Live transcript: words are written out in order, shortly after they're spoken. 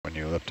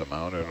lift them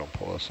out, it'll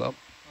pull us up.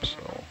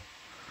 So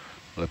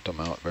lift them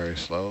out very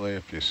slowly.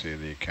 If you see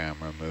the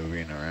camera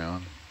moving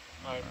around,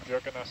 I'm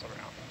jerking us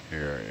around.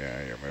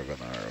 you're moving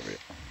the ROV.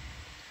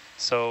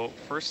 So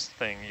first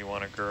thing you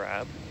want to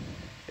grab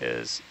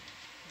is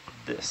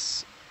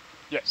this.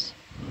 Yes.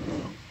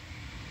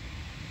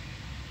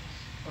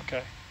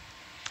 Okay.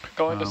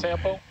 Go into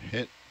sample.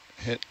 Hit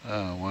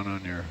one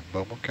on your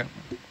bubble camera.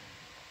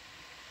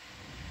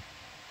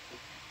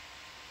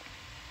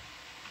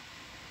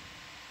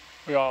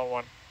 We all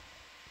one.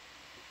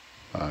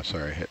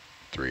 Sorry, hit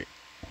 3.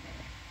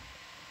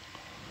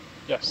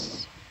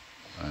 Yes.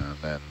 And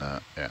then,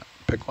 yeah,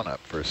 pick one up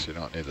first. You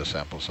don't need the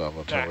sample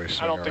salvo until we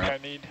swing around.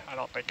 I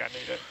don't think I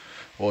need it.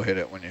 We'll hit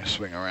it when you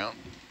swing around.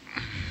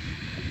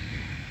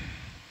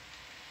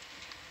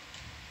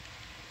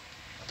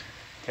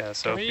 Yeah,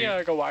 so Can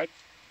we go wide?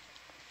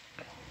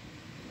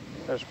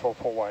 There's full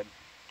wide.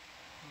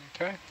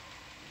 Okay.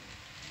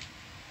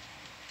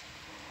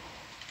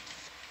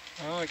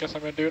 Well, I guess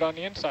I'm going to do it on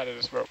the inside of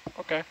this rope.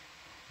 Okay.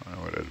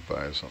 I would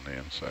advise on the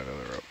inside of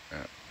the rope.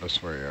 Yeah,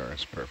 that's where you are.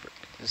 It's perfect.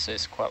 This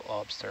is squat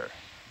lobster,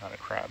 not a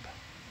crab.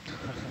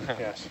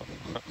 Yes.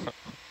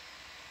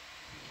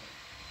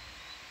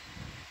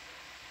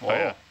 Whoa.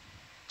 yeah.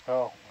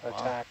 Oh, Wow.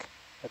 attack.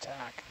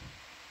 Attack.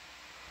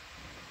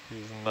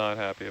 He's not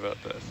happy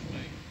about this.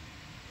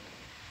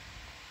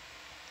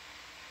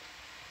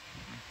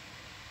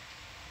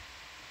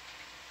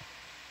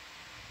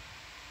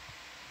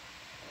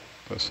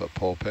 That's a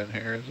pull pin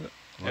here, is it?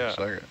 Looks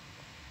like it.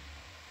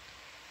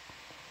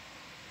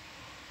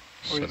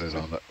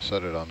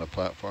 Set it on the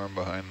platform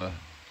behind the.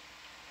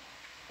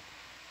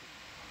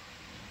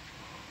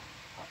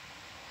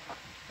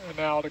 And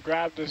now to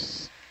grab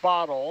this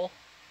bottle.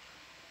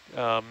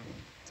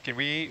 Can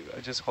we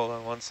just hold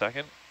on 1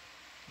 second?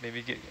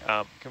 Maybe get.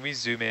 Can we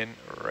zoom in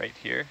right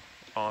here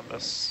on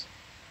this?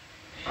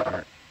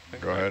 Sure.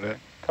 Go ahead. There.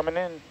 Coming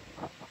in.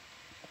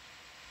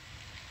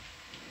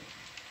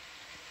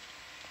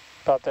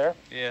 About there?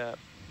 Yeah.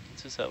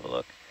 Let's just have a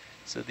look.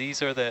 So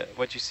these are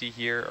what you see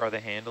here are the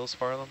handles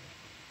for them.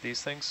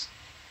 These things.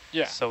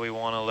 Yeah. So we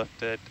want to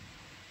lift it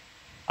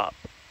up.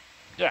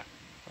 Yeah.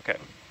 Okay.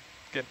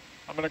 Good.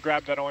 I'm going to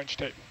grab that orange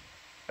tape.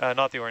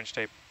 Not the orange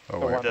tape. Oh,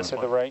 The wait. one this to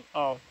one. the right?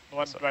 Oh, the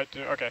one So- right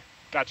there. Okay.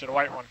 Gotcha, the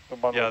white one. The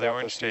one Yeah, the without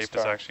orange C tape is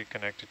star. actually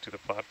connected to the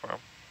platform.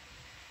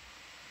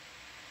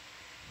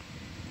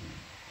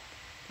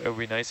 It would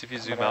be nice if you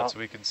zoom out so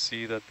we can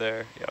see that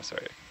there. Yeah,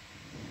 sorry.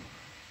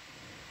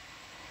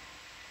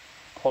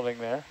 Holding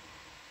there.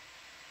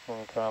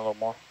 We'll try a little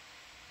more.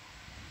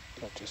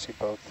 Let you see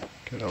both.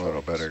 Get a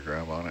little better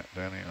grab on it,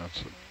 Danny.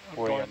 That's it. I'm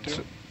going Williams.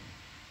 to.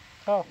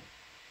 Oh,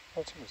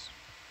 that's nice.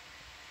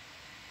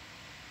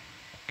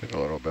 Get a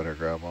little better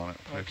grab on it,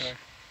 please. Okay.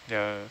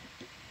 Yeah.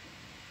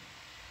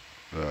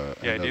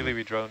 Yeah, ideally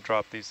we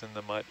drop these in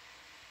the mud.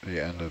 The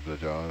end of the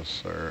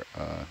jaws are,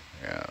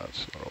 yeah,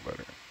 that's a little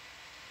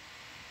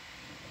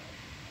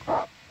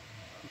better.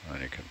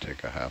 And you can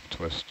take a half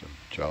twist and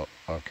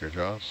lock your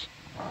jaws.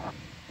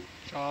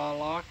 Jaw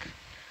lock.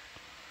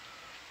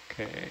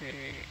 Okay.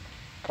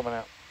 Coming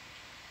out.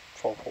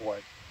 Full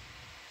wide.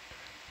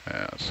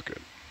 Yeah, that's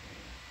good.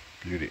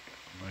 Beauty.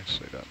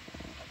 Nicely done.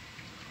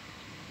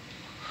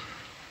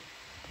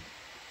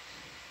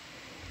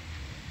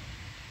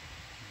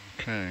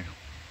 Okay.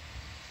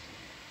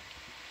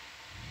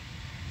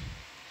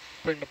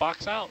 Bring the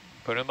box out.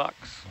 Put in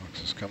box.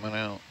 Box is coming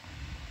out.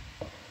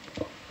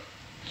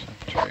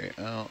 Sample tray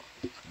out.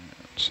 And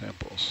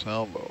sample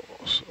salvo.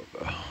 So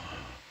the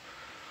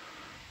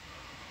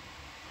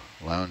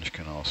lounge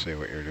can all see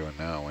what you're doing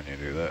now when you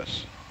do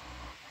this.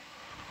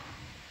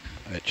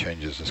 It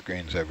changes the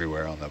screens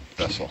everywhere on the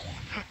vessel.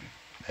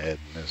 Ed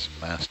and his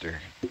master.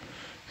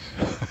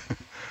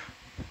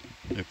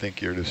 You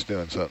think you're just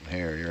doing something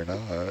here, you're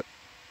not.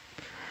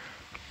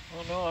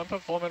 Oh no, I'm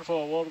performing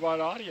for a worldwide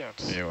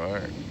audience. You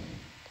are.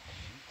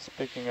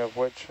 Speaking of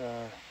which,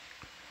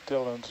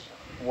 Dylan's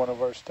one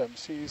of our STEM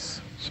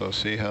Cs. So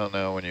see how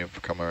now when you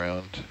come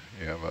around,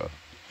 you have a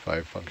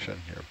 5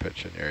 function, your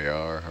pitch and your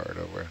yaw are hard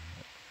over.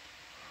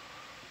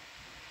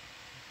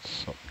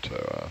 Something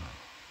to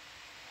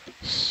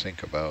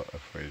think about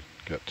if we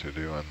get to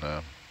doing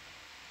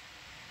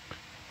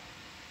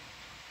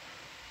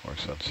more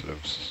sensitive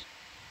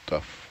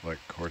stuff like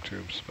core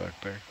tubes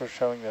back there. We're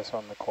showing this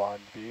on the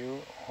quad view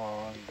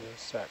on the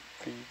set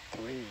feed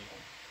 3.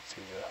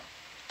 See the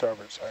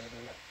starboard side of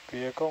the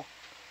vehicle.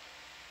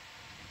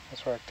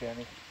 That's right,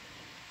 Danny.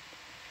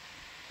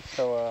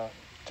 So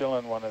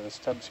Dylan, one of the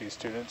STEM C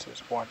students,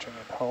 is watching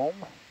at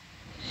home.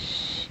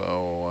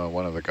 So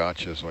one of the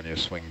gotchas when you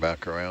swing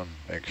back around,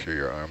 make sure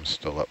your arm's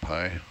still up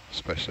high,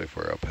 especially if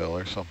we're uphill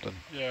or something,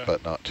 Yeah.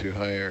 but not too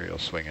high or you'll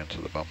swing into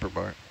the bumper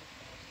bar.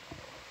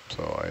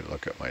 So I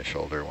look at my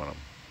shoulder when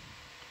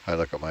I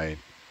look at my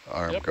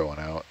arm going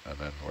out and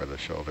then where the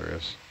shoulder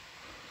is.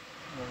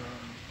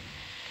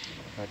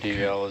 Our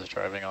DVL is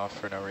driving off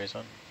for no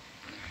reason.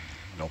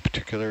 No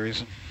particular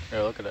reason.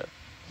 Here, look at it.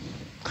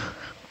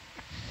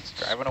 It's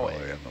driving away.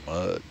 Probably in the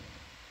mud.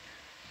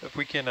 If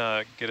we can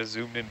get a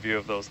zoomed in view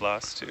of those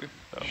last two,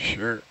 though,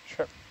 Sure.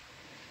 Sure.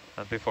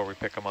 before we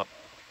pick them up.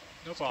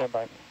 No problem.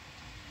 Stand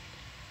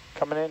by.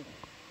 Coming in.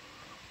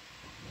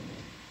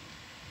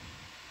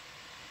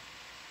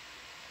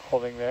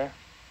 Holding there.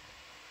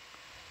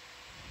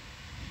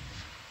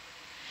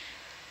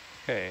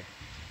 Okay,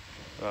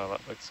 well,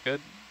 that looks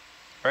good.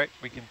 All right,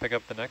 we can pick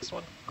up the next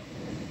one.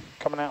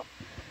 Coming out.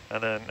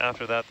 And then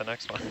after that, the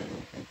next one.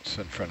 It's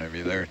in front of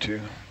you there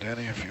too,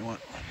 Danny, if you want.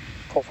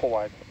 Full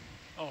wide.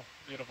 Oh,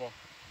 beautiful.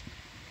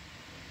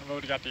 I've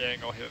already got the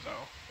angle here, though.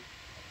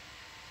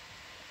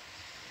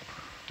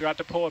 Do I have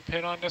to pull a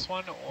pin on this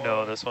one? Or?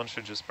 No, this one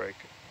should just break.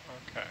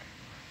 Okay.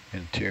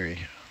 In theory.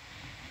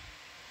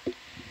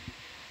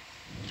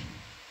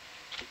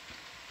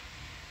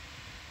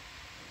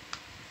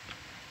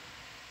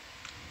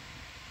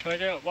 Can I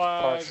get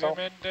Partial. zoom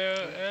in there,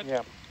 Ed?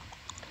 Yeah.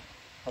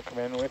 I'll come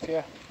in with you.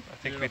 I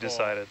think we Beautiful.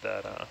 decided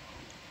that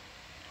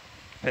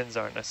pins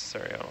aren't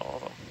necessary on all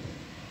of them.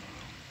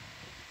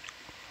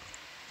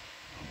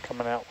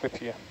 Coming out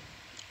with you.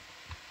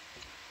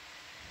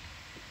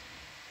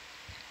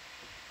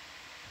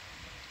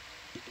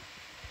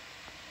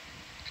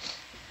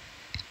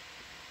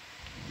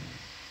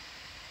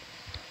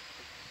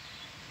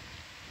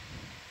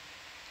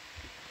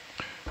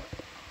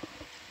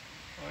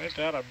 Oh, ain't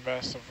that a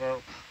mess of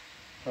rope?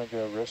 I'll do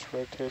a wrist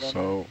rotate on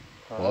So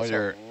that. while That's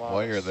a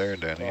while you're lot there, of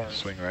Danny, stars.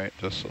 swing right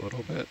just a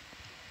little bit.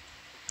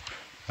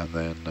 And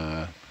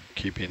then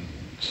keeping,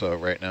 so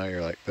right now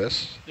you're like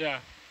this. Yeah.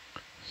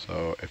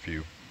 So if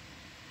you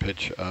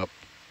pitch up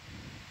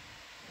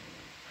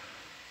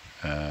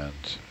and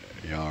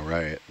yaw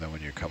right, then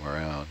when you come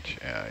around,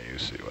 yeah, you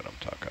see what I'm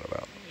talking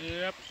about.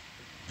 Yep.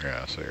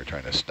 Yeah, so you're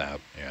trying to stab,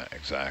 yeah,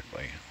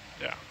 exactly.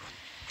 Yeah.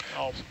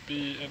 I'll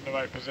be in the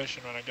right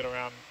position when I get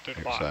around to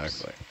the box.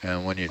 Exactly.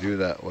 And when you do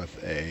that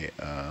with a,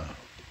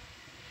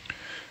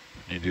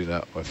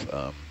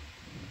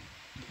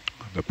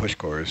 the push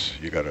cores,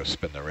 you got to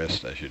spin the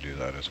wrist as you do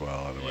that as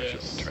well. Otherwise,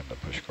 Yes. you'll turn the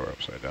push core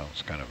upside down.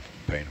 It's kind of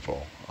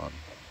painful on.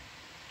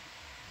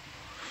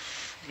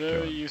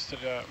 Very doing. used to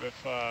that with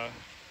the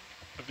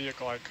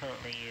vehicle I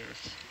currently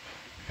use.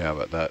 Yeah,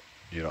 but that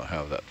you don't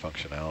have that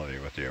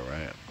functionality with the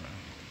Orion.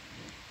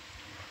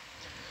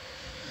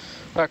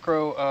 Back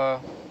row,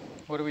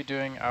 what are we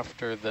doing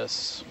after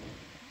this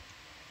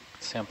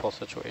sample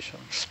situation?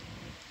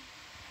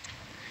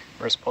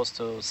 We're supposed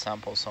to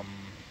sample some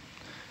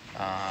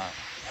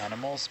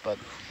animals, but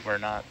we're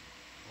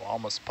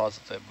almost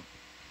positive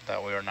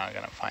that we are not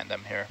going to find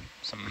them here.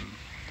 Some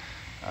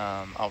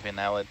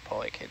alveolate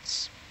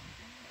polychaetes.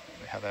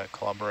 We have a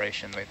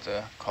collaboration with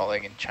a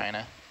colleague in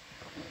China.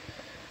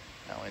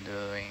 And we're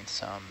doing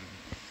some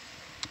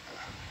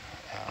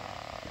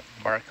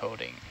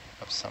barcoding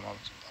of some of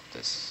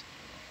this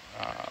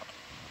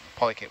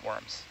polychaete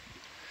worms.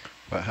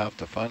 But half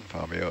the fun,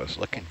 Fabio, is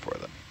looking for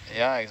them.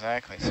 Yeah,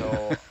 exactly.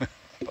 So,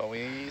 but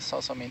we saw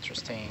some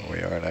interesting. We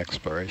are an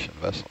exploration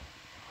vessel.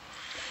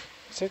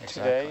 Is it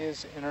Exactly. today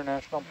is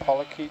International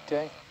Polychaete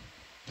Day?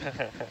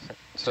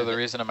 So the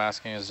reason I'm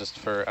asking is just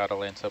for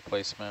Atalanta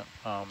placement.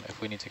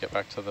 If we need to get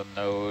back to the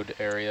node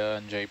area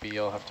and JB,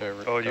 you'll have to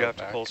Oh, you go have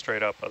back. to pull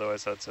straight up,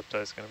 otherwise that zip tie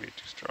is going to be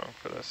too strong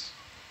for this.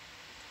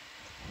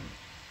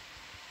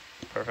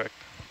 Perfect.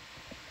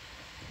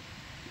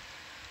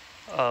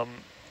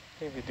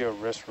 If you do a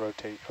wrist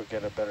rotate, you'll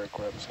get a better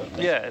grip. So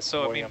the Yeah,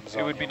 so I mean, Williams it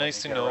on would you be when nice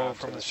you to get know around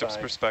from to the ship's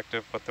side.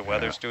 perspective what the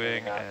weather's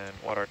doing Yeah. and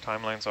what our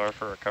timelines are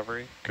for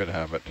recovery. Good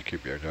habit to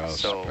keep your jaws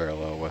So-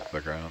 parallel with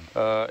the ground.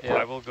 I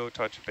Yeah. will go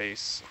touch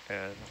base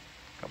and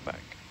come back.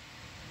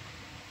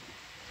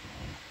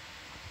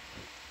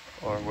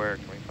 Or where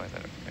can we find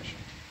that information?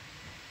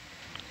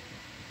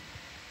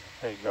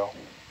 There you go.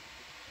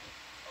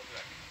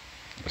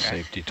 The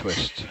safety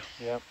twist.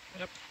 Yep.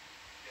 Yep.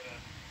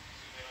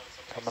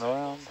 Coming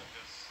around.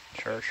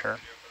 Sure, sure.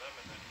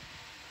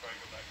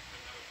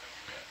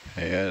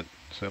 Hey Ed,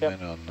 zoom Yep.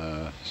 in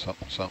on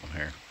something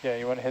here. Yeah,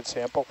 you want to hit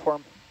sample for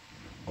him?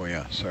 Oh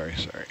yeah, sorry.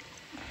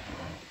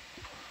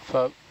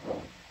 Fab.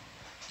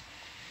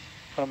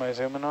 What am I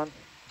zooming on?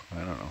 I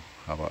don't know.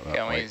 How about that?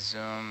 Can we Wait.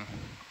 zoom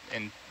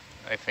in?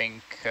 I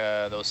think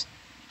those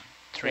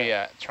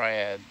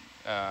triad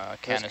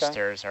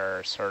canisters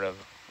are sort of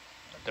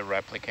the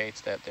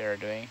replicates that they're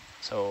doing.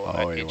 So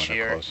Oh, you each want to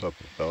year, close up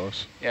with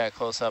those? yeah,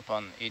 close up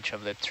on each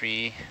of the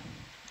three,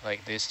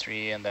 like this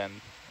tree, and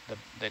then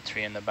the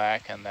tree in the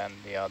back, and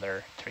then the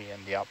other tree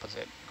in the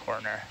opposite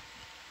corner.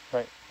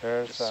 Right,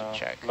 there's Just to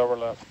check. lower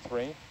left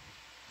 3.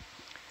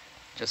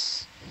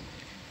 Just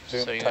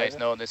Zoom so you guys tighter.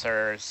 know, these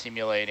are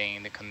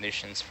simulating the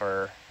conditions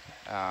for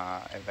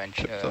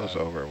Tip those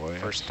over, will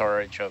for you?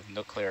 storage of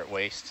nuclear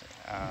waste.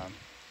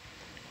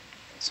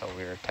 So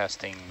we're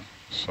testing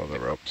So the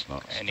rope's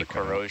not any sticking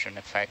out. corrosion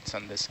effects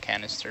on these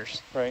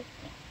canisters. Right.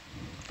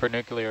 For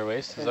nuclear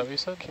waste, is that what you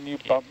said? Can you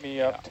bump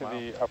me up Yeah, to wow.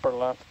 the upper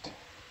left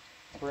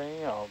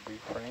 3? I'll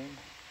reframe.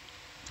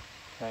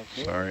 Thank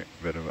you. Sorry,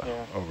 bit of a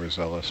Yeah.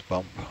 overzealous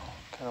bump.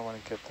 Kind of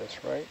want to get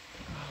this right.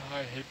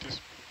 I hate this.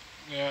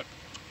 Yeah,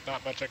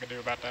 not much I can do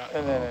about that.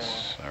 And then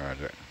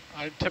Roger.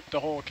 I tipped the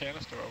whole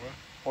canister over.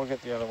 We'll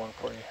get the other one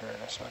for you here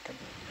in a second.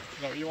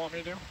 Is that what you want me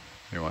to do?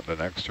 You want the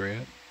next three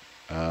in?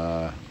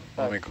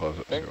 Let me close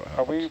it, see what Are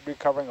happens. we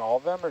recovering all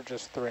of them or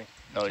just 3?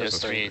 No, Just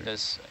just three. 3.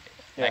 This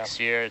Yeah. next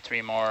year,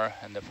 3 more,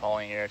 and the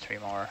following year, 3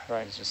 more.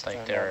 Right. It's just like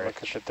And they're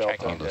look at the delta.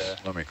 checking I'll the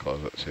just, let me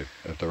close it, see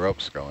if the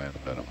ropes go in,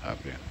 then I'm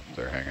happy. If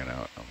they're hanging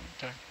out,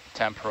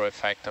 temporal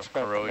effect of Just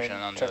gonna come in, corrosion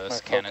on check the my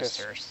focus.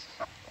 canisters.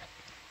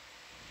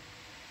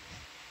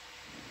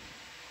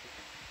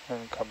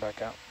 And come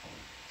back out.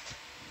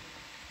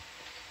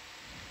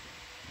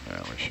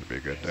 yeah, we should be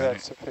good Is there.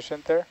 that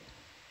sufficient there?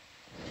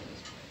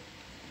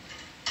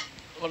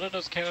 What are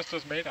those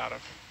canisters made out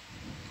of?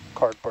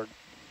 Cardboard.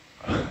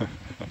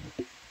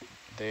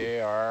 They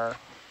are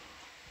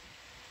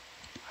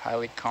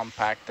highly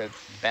compacted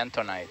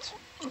bentonite,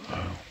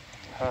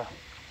 Huh.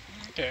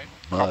 Okay.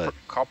 Mud.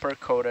 copper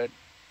coated.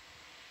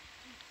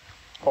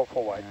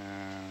 Hopeful white.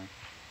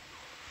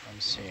 Let me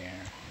see here.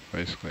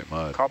 Basically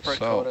mud. Copper So,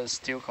 coated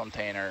steel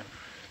container.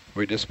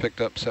 we just picked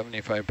up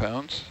 75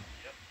 pounds.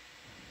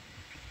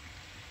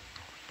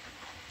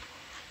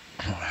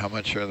 How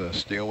much are the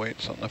steel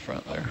weights on the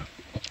front there?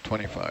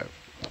 25.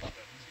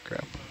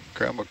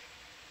 Grab a,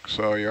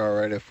 so you're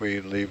all right if we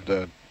leave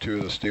the 2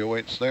 of the steel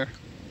weights there?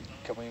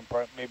 Can we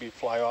maybe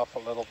fly off a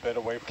little bit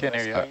away from Can't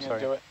this hear you, thing and sorry.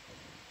 do it?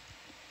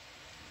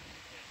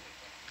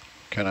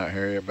 Cannot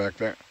hear you back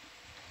there.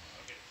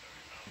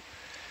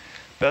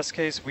 Best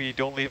case, we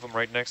don't leave them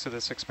right next to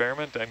this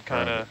experiment, and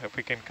kind Right. of, if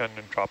we can kind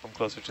of drop them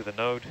closer to the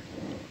node,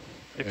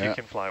 if you Yeah.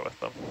 can fly with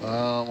them.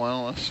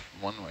 Well, that's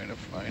one way to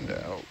find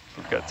out.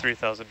 We've got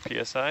 3,000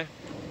 PSI.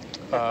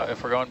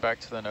 If we're going back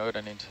to the node,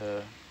 I need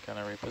to kind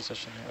of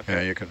reposition here.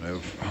 Yeah, you can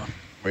move.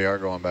 We are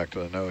going back to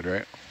the node,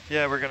 right?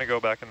 Yeah, we're going to go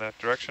back in that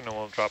direction, and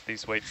we'll drop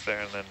these weights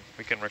there, and then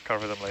we can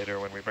recover them later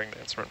when we bring the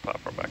instrument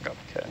platform back up.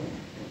 Okay.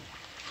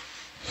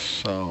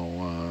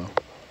 So,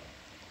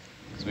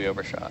 Because we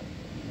overshot.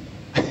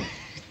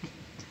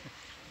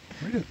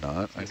 we did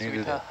not. I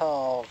needed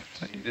Oh,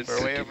 I needed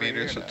We're way 50 over here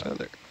meters of now.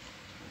 tether.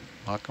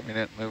 How come you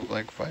didn't move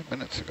like 5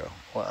 minutes ago?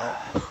 Well,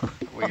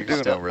 What are you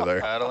doing over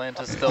there?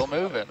 Atalanta's still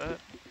moving. all right.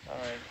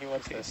 He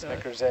wants the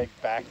Snickers egg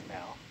back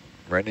now.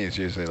 Rennie's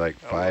usually like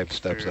I'll 5 look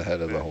steps through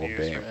ahead of the whole news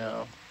game. right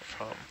Yeah.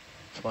 now.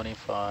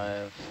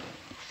 25,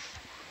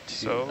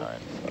 So?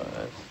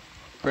 295.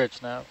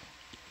 Bridge nav.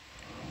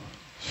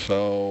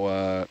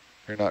 So,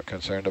 you're not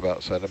concerned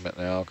about sediment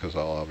now, because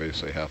I'll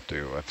obviously have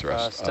to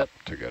thrust step up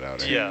to get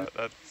out of Yeah,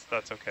 here.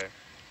 that's okay.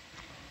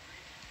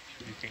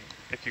 You can,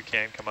 if you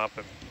can, come up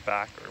and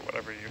back or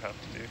whatever you have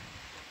to do.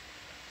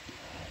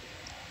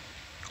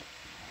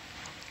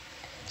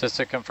 Just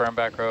to confirm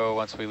back row,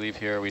 once we leave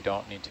here, we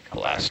don't need to come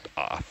Blast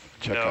off.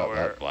 Check No, out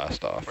we're- that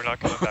blast off. We're not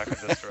coming back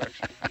in this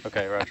direction. back.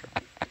 Okay, roger.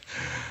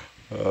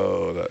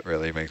 Oh, that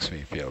really makes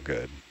me feel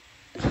good.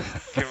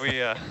 Can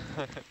we,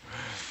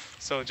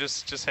 so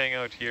just hang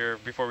out here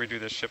before we do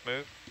this ship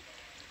move.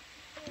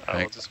 We'll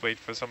Thank- just wait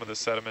for some of the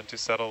sediment to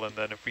settle, and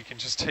then if we can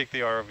just take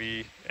the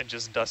ROV and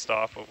just dust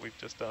off what we've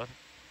just done.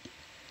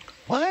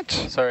 What?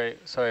 Sorry,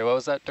 what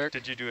was that, Dirk?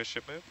 Did you do a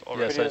ship move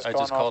already? Yes, Video's I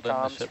gone just off called in the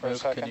comms ship for a move.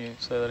 second. Can you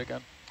say that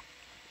again?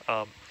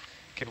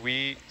 Can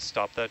we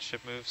stop that ship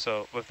move?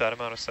 So with that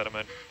amount of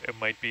sediment, it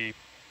might be,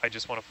 I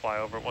just want to fly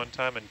over it one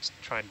time and just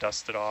try and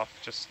dust it off,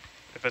 just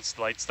if it's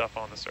light stuff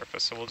on the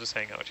surface. So we'll just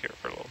hang out here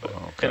for a little bit.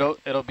 Okay.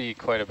 It'll be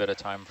quite a bit of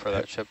time for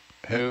that ship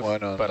hit move,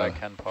 one on but I the-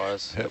 can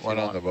pause. Hit if you one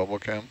on want. the bubble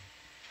cam.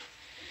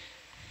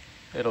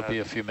 It'll be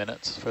a few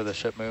minutes for the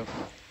ship move.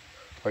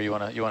 Or you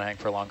wanna hang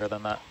for longer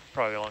than that?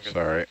 Probably longer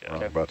Sorry, than that,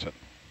 yeah. wrong button.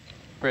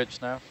 Bridge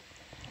nav.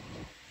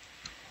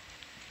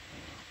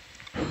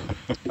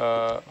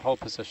 Hold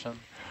position.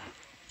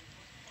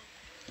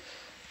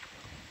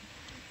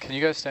 Can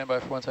you guys stand by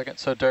for 1 second?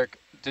 So Dirk,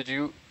 did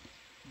you,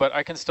 but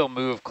I can still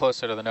move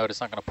closer to the node.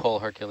 It's not gonna pull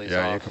Hercules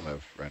Yeah, off. you can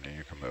move, Rennie,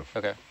 you can move.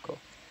 Okay, cool.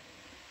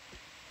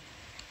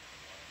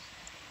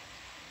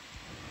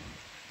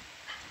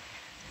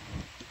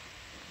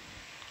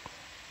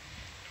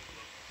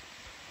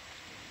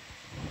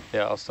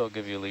 Yeah, I'll still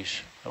give you a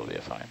leash. It'll be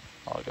fine.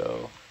 I'll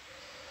go.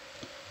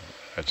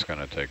 It's going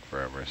to take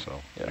forever,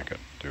 so Yeah. you can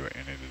do what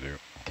you need to do.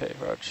 Okay,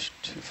 Raj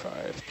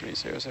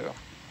 25300.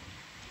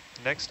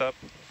 Next up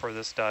for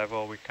this dive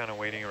while we're kind of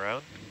waiting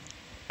around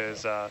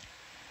is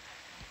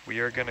we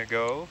are going to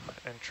go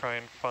and try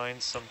and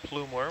find some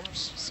plume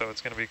worms. So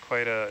it's going to be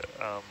quite a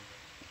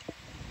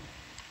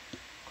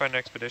quite an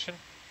expedition,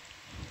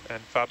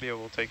 and Fabio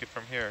will take it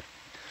from here,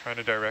 trying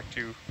to direct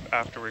you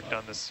after we've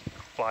done this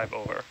fly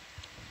over.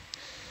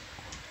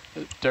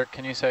 Dirk,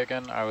 can you say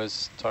again? I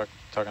was talking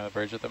to the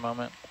bridge at the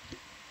moment.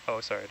 Oh,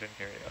 sorry, I didn't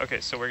hear you.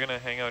 Okay, so we're going to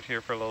hang out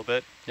here for a little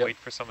bit, Yep. wait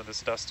for some of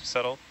this dust to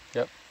settle.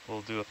 Yep.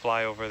 We'll do a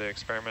fly over the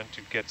experiment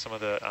to get some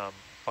of the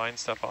fine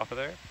stuff off of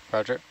there.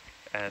 Roger.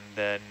 And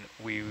then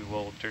we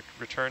will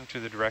return to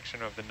the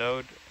direction of the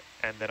node,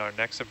 and then our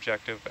next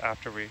objective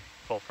after we,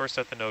 well, first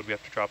at the node we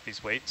have to drop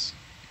these weights,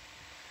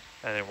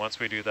 and then once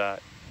we do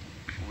that,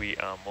 we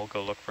will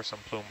go look for some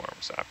plume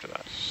worms after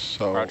that.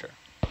 So, Roger.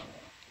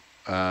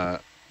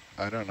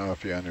 I don't know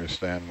if you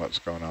understand what's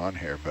going on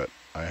here, but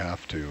I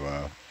have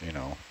to, you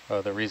know,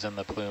 Oh, the reason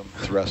the plume.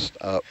 thrust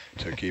up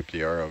to keep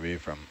the ROV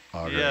from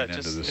augering Yeah, into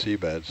just the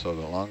seabed. So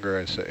the longer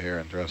I sit here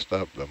and thrust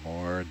up, the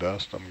more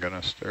dust I'm going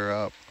to stir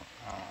up.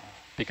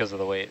 Because of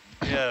the weight.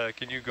 Yeah,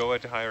 can you go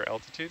at a higher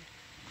altitude?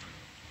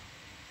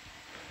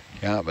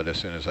 Yeah, but as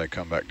soon as I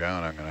come back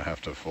down, I'm going to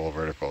have to full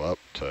vertical up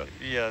to...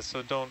 Yeah,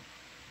 so don't,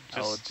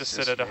 just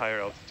sit at a higher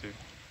altitude.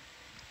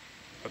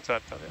 What's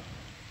that tell you?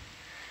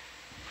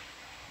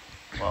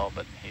 Well,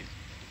 but he's...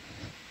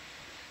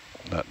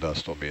 That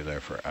dust will be there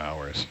for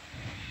hours.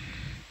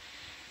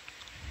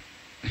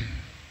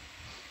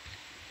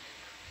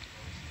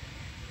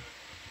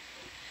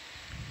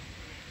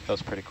 That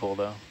was pretty cool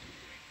though.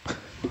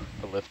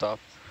 The liftoff.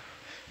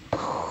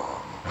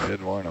 I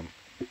did warn him.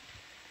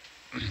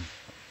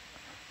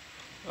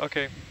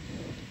 Okay,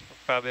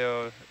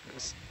 Fabio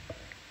is...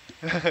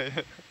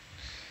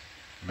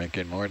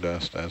 Making more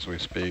dust as we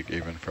speak,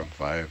 even from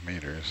 5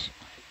 meters.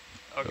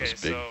 Okay,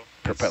 Those big so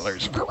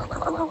propellers.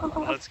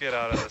 let's get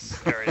out of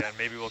this area and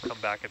maybe we'll come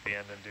back at the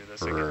end and do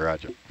this again.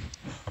 Roger.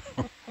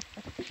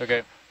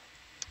 Okay.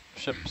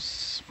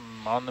 Ship's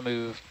on the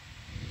move,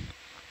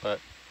 but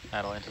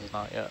Atalanta's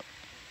not yet.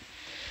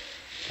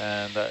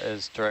 And that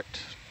is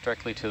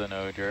directly to the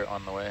node. You're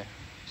on the way,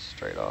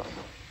 straight off.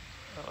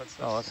 Oh, what's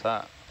this? Oh, what's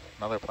that?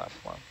 Another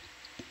platform.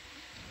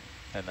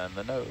 And then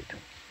the node.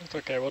 It's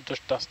okay, we'll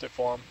just dust it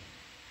for him.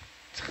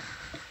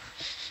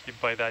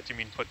 By that you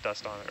mean put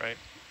dust on it, right?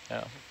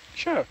 Yeah.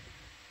 Sure.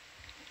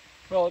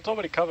 Well, it's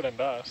already covered in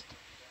dust.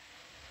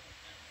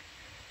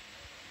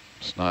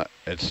 It's not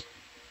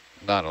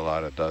a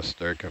lot of dust,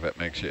 Dirk. If it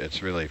makes you,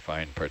 it's really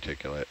fine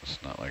particulate.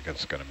 It's not like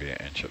it's going to be an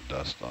inch of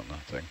dust on the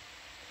thing.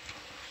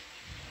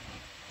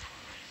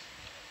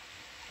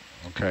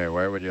 Okay,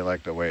 where would you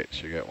like the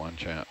weights? You get one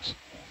chance.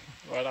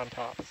 Right on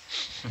top.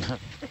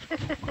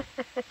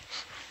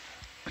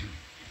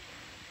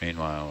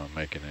 Meanwhile, I'm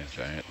making a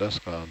giant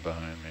dust cloud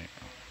behind me.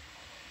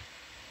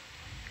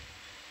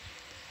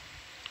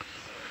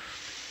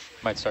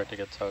 Might start to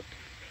get tugged.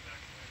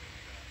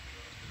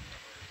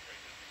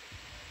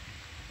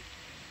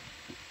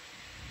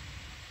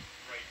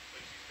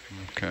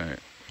 Okay,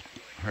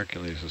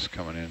 Hercules is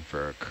coming in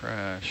for a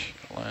crash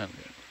landing.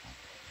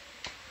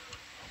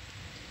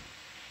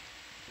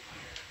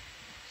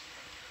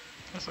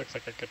 This looks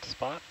like a good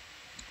spot.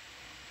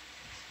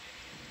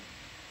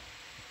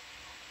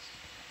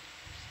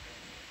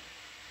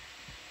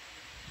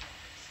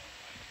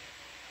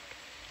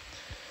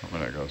 I'm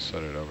gonna go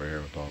set it over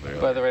here with all the By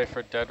other. the way,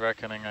 for dead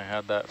reckoning, I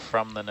had that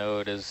from the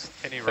node is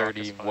Any rock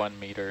is 31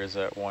 meters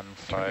at Turn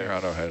your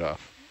auto 1.5. head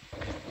off.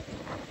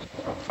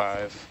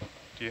 1.5.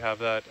 Do you have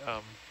that,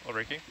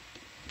 Ulrike?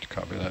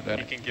 Copy that, He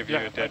Danny. can give you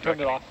Yeah, a I dead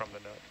turned it reckoning off. from the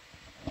node.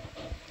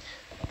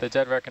 The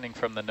dead reckoning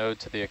from the node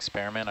to the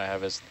experiment I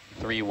have is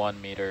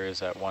 31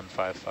 meters at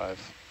 1.55.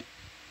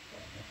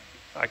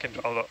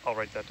 I'll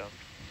write that down.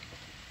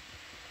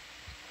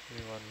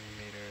 31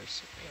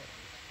 meters.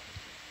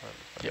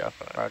 Yeah,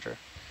 1.55. roger.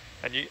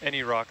 And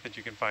any rock that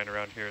you can find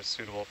around here is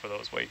suitable for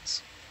those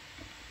weights.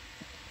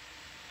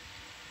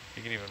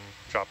 You can even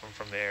drop them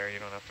from the air. You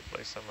don't have to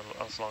place them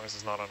as long as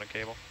it's not on a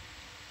cable.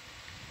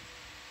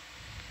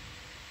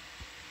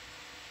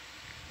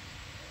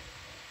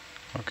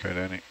 Okay,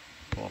 Danny,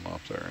 pull them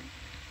off there.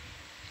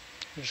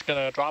 You're just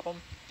gonna drop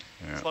them?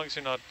 Yeah. As long as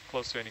you're not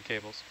close to any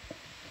cables.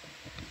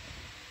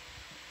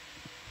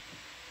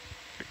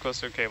 If you're close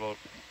to a cable,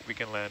 we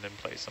can land and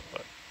place them,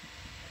 but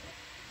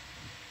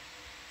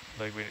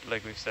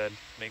like we've said,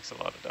 makes a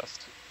lot of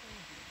dust.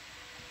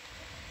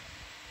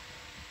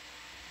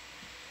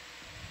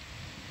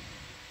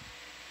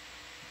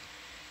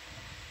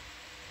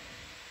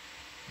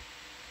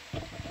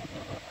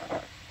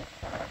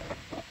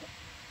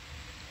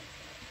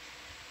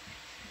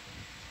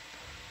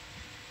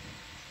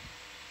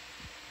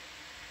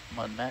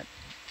 Mud mat.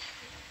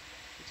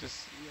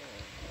 Just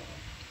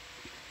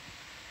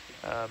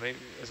maybe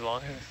as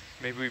long as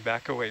maybe we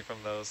back away from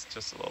those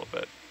just a little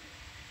bit.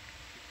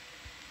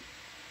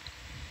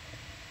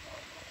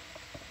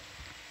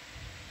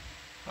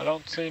 I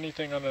don't see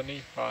anything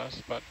underneath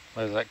us, but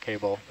There's that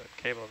cable.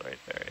 The cable right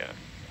there, yeah.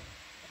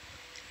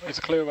 it's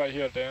clear right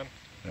here, Dan.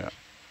 Yeah,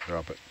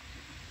 drop it.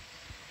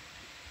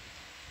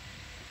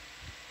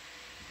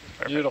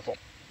 Perfect. Beautiful.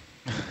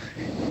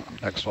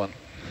 Next one.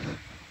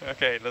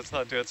 Okay, let's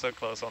not do it so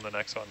close on the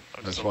next one.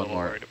 I'm There's just a one little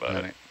more, worried about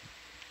Danny. it.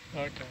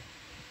 Okay.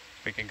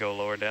 We can go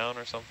lower down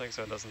or something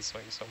so it doesn't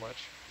swing so much.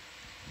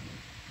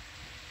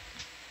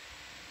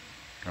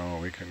 Oh,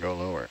 we can go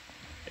lower.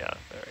 Yeah,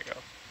 there we go.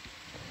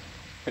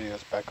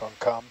 Video's back on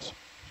comms.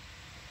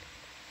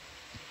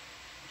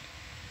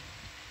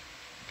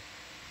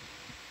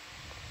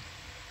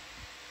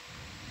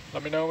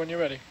 Let me know when you're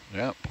ready.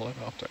 Yeah, pull it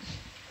off there.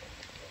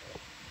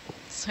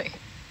 Sweet.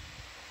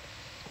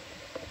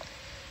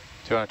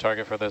 Do you want to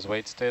target for those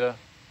weights data?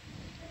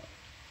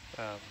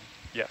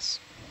 Yes.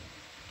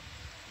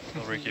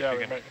 Ulrike, Yeah, if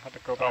we you might can, have to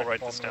go I'll back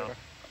write one this down.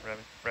 later.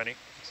 Rennie?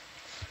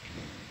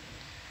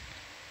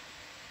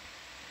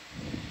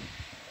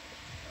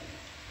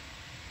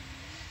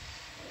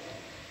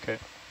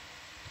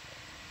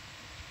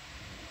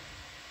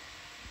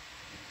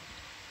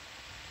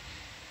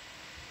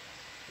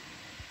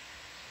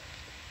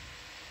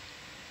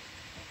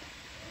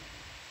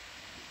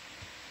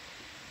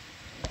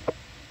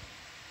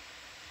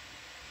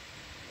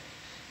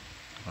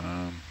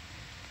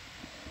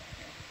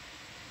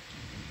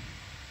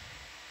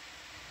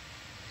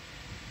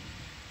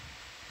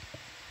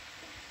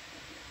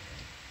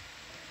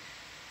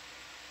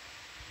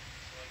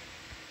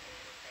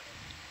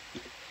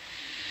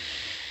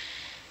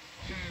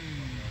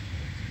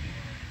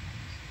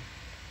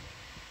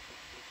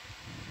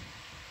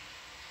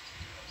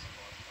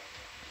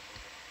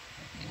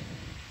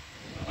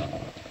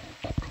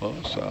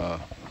 close.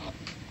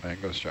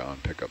 Mango's John,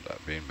 pick up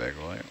that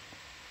beanbag light.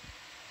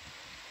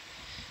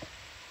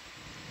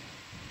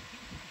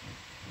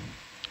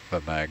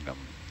 The Magnum.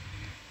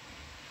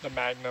 The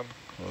Magnum.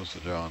 Close the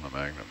jaw on the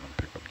Magnum and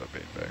pick up the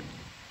beanbag.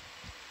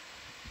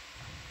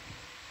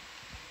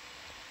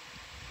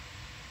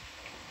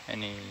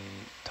 Any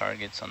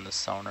targets on the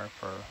sonar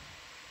for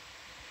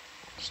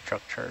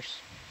structures?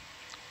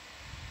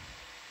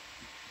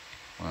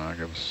 Well,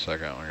 give us a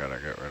second. We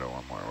gotta get rid of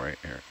one more right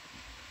here.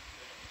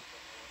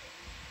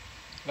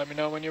 Let me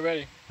know when you're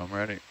ready. I'm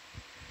ready.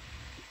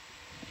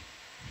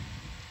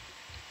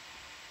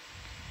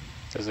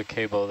 There's a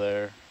cable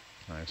there.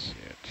 I see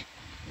it.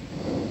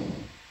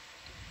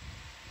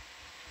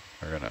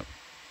 We're gonna.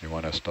 You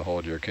want us to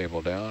hold your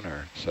cable down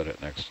or set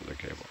it next to the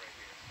cable?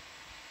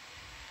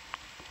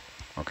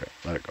 Okay,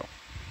 let it go.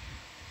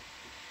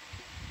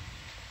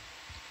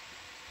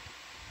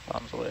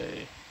 Bombs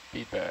away.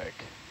 Bead bag.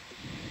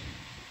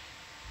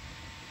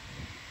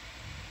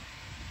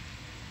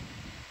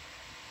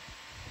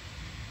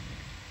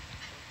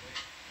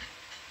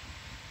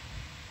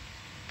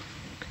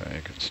 Okay,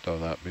 you can stow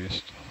that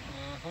beast.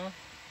 Mm-hmm.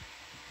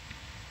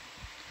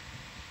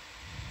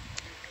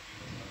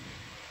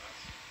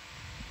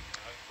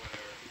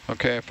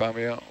 Okay,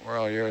 Fabio, we're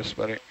all yours,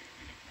 buddy.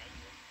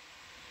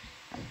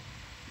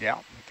 Yeah.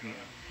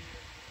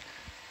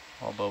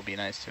 Although it'd be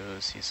nice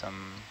to see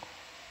some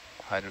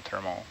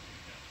hydrothermal,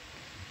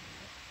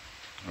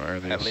 Where are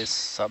these at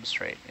least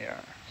substrate, yeah.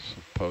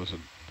 supposed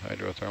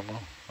hydrothermal?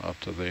 Off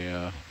to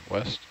the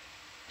west,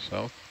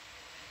 south?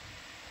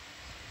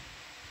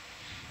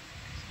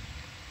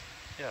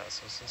 Yeah,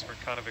 so since we're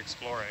kind of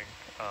exploring,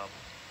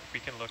 we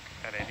can look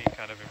at any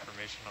kind of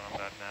information on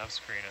that nav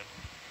screen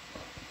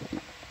and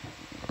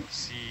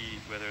see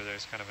whether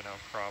there's kind of an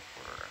outcrop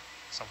or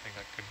something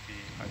that could be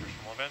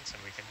hydrothermal vents,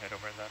 and we can head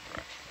over in that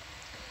direction.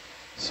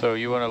 So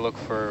you want to look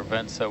for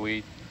vents that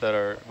we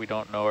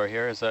don't know are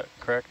here, is that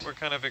correct? We're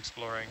kind of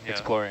exploring, yeah.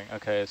 Exploring,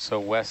 okay. So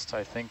west,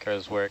 I think,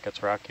 is where it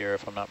gets rockier,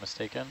 if I'm not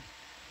mistaken.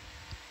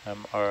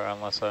 Or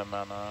unless I'm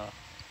on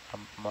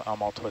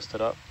I'm all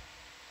twisted up.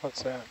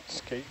 What's that?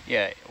 Skate?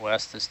 Yeah,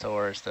 west is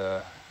towards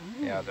the,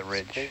 the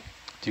ridge. Skate.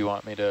 Do you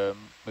want me to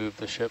move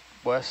the ship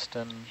west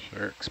and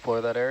explore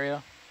that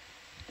area?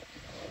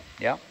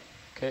 Yeah.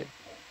 Okay.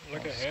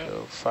 Look at Let's him.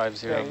 go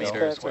 50 Yeah, these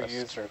meters guys will west.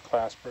 use their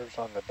claspers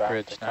on the back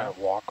Bridge to kind now. of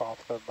walk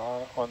off the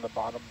on the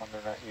bottom when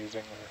they're not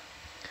using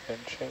their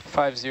fin shape.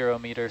 50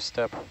 meter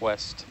step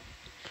west.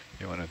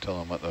 You want to tell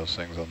them what those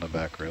things on the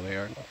back really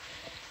are?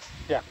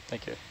 Yeah.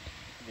 Thank you.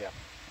 Yeah.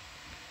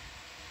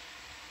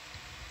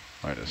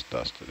 I just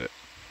dusted it.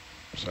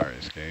 Sorry,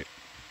 Skate.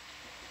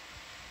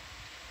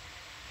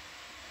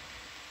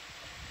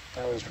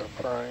 I was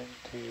referring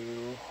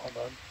to, hold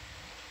on,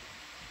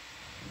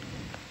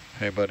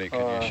 Hey, buddy,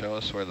 can you show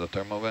us where the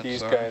thermal vents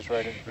these are? guys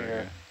right in Sure,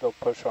 here. yeah. They'll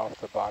push off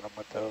the bottom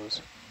with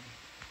those.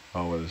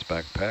 Oh, with his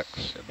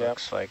backpacks? It Yep.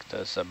 looks like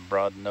there's a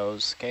broad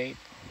nose skate,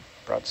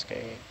 broad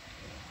skate,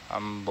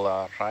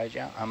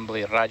 Ambliraja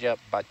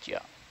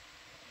Bhatia.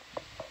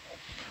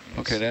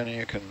 Okay, Danny,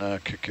 you can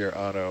kick your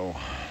auto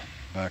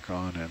back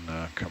on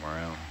and come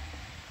around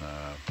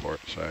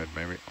port side,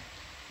 maybe.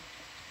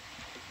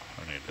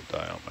 I need to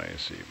dial my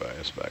AC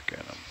bias back in.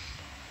 I'm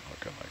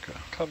looking like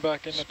a Come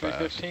back in the spaz.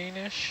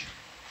 315-ish.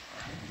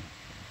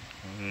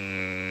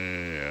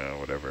 Yeah,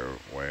 whatever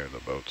way the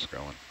boat's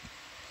going.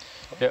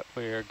 Yep,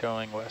 we are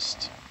going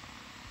west.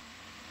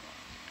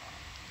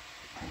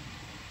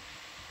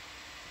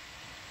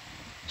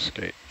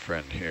 Skate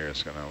friend here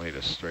is going to lead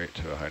us straight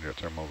to a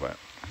hydrothermal vent.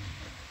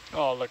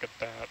 Oh, look at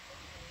that.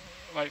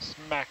 Right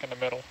smack in the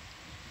middle.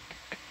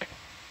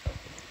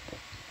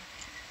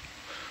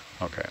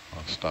 Okay,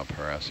 I'll stop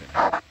harassing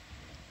him.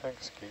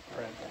 Thanks, Skate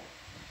friend.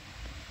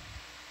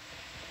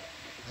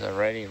 It's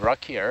already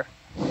rockier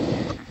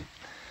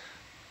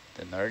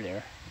than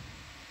earlier.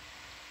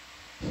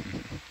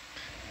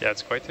 Yeah,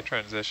 it's quite the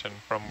transition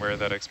from where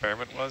that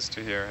experiment was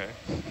to here,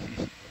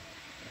 hey?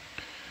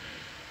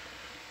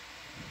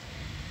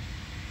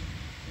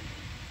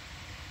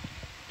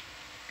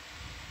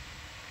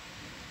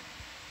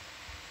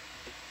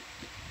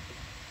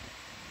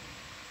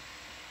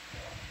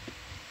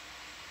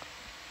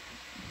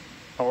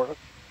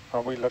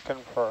 Are we looking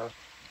for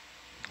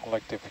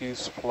like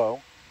diffuse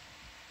flow?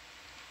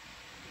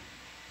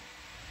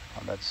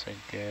 Oh, that's a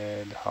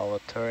good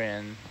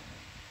Holothurian.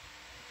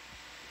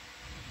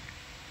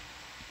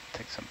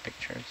 Take some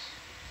pictures.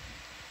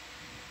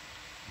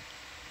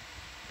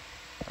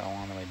 That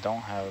one we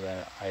don't have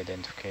the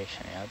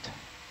identification yet.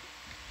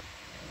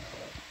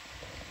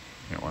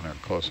 You want a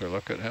closer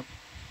look at him?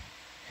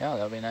 Yeah,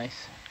 that'd be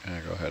nice.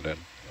 Yeah, go ahead and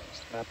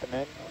Snapping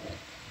in.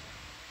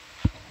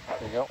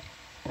 There you go.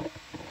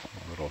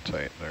 a little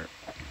tight there.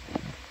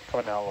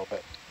 Coming down a little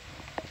bit.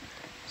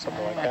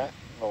 Something like that.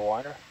 A little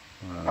wider.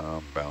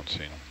 I'm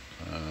bouncing.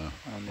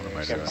 And What am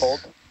I there's doing? Get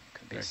pulled.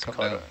 Could be Yeah,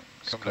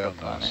 come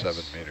down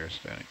 7 meters,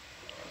 Danny.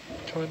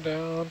 Coming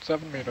down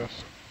 7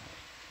 meters.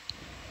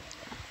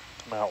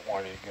 Come out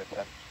while you get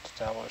that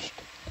established.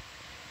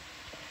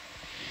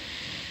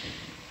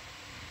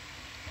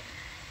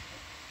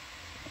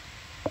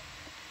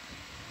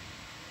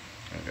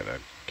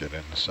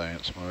 in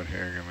science mode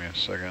here. Give me a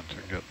second to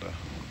get the...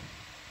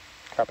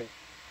 Copy.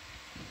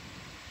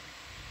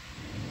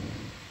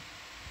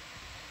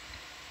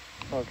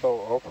 Oh, a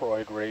little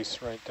opaloid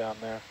race right down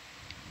there.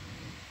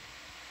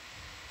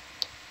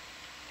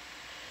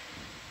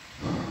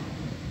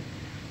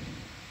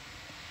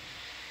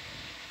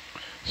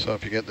 So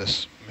if you get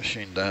this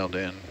machine dialed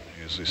in,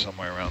 usually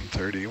somewhere around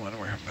 30 when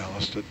we're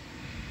ballasted.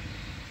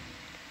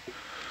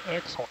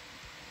 Excellent.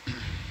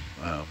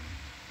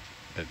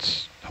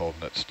 It's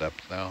holding it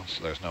stepped now,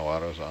 so there's no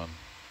autos on.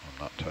 I'm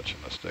not touching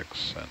the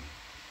sticks.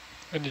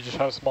 And you just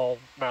have a small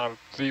amount of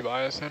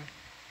Z-bias in?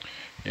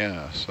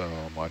 Yeah, so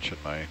I'm watching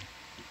my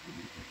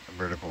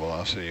vertical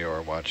velocity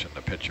or watching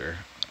the picture,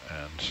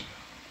 and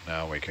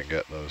now we can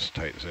get those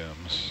tight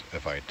zooms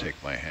if I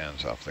take my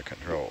hands off the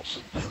controls.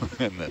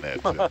 And then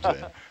it zooms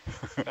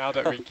in. Now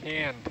that we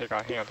can take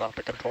our hands off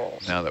the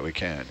controls. Now that we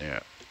can, yeah.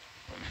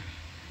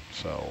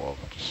 So we'll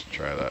just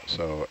try that.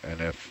 So,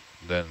 and if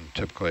then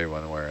typically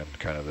when we're in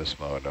kind of this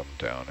mode, I'm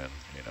down in,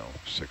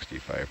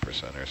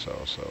 65% or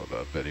so. So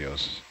the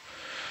video's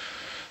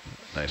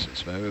nice and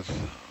smooth,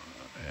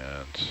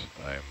 and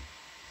I'm,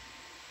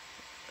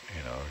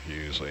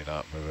 usually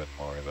not moving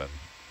more than,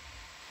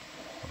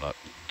 I'm not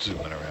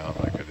zooming around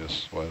like I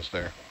just was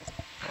there.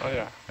 Oh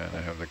yeah. And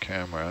I have the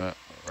camera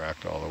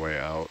racked all the way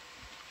out,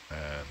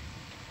 and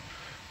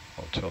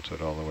I'll tilt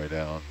it all the way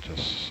down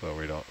just so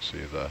we don't see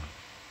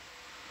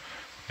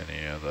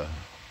any of the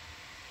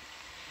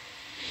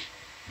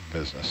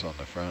business on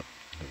the front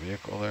of the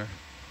vehicle there.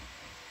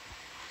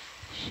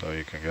 So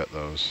you can get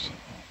those.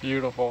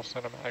 Beautiful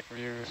cinematic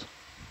views.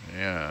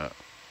 Yeah.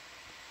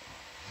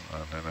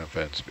 And then if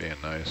it's being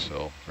nice,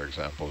 he'll, for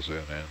example,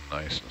 zoom in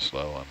nice and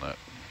slow on that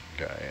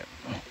guy.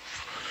 And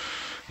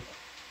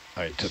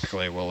I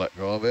typically will let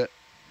go of it,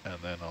 and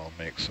then I'll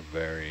make some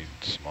very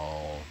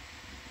small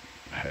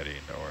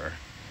heading or,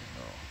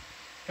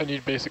 And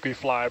you'd basically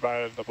fly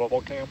by the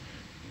bubble cam?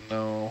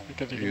 No,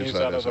 Because you can use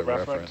that as a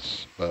reference.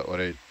 reference. But what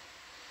I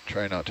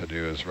try not to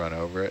do is run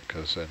over it,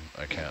 because then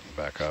I can't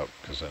back up,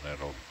 because then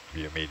it'll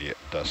be immediate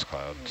dust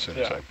cloud as soon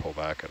as I pull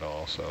back at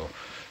all. So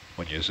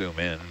when you zoom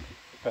in,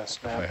 Best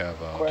if I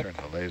have, I'll quick, turn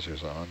the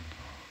lasers on.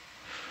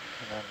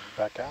 and then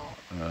back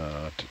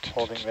out.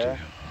 Holding there.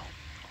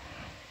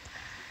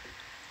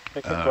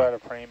 You can go out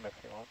of frame if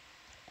you want.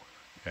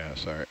 Yeah,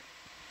 sorry.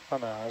 Oh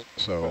no, I was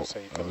So gonna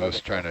say you I can was let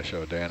just it go. trying to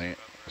show Danny.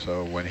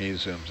 So when he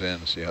zooms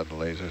in, see how the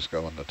lasers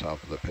go on the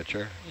top of the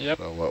picture? Yep.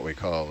 So what we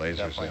call a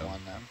laser Definitely zoom,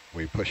 one then.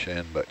 we push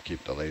in but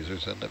keep the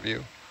lasers in the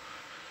view.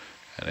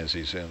 And as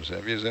he zooms in,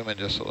 if you zoom in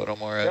just a little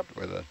more, Ed, Yep.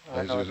 where the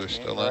I know what lasers you are mean,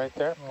 still in. right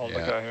there. Oh, look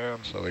Yeah. at him.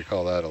 So we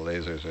call that a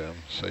laser zoom.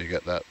 So you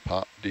get that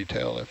pop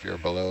detail if you're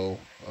below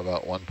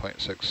about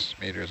 1.6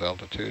 meters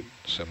altitude,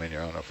 assuming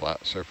you're on a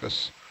flat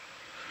surface.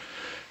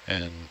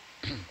 And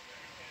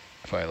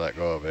if I let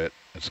go of it,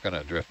 it's going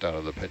to drift out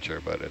of the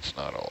picture, but it's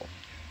not all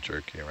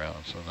jerky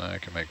around. So now I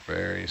can make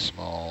very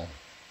small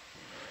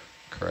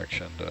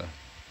correction to...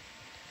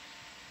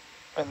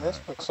 And this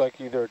looks like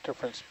either a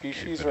different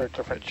species it or a in the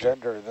different picture.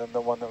 gender than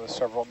the one that was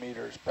several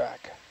meters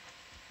back.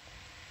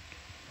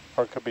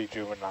 Or it could be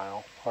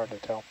juvenile, hard to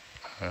tell.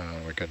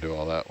 we can do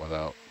all that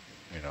without,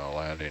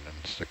 landing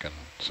and sticking.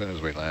 As soon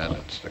as we land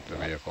and stick the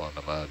vehicle in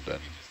the mud, then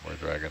we're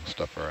dragging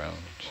stuff around.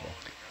 So.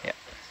 Yeah.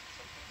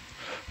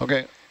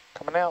 Okay.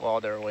 Coming out.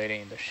 While they're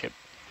waiting, the ship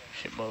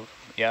move.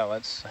 Yeah,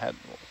 let's head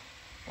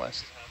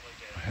west.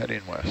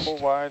 Heading west. Pull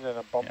wide and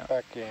a bump Yeah.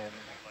 back in.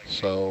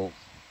 So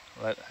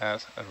Let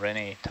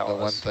Rennie tell the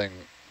us. one thing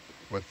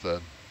with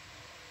the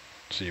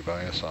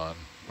Z-bias on,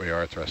 we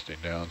are thrusting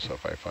down, so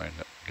if I find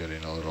it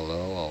getting a little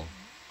low, I'll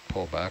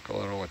pull back a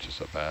little, which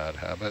is a bad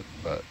habit,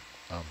 but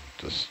I'm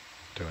just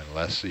doing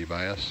less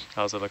Z-bias,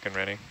 How's it looking,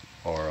 Rennie?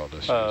 or I'll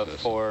just use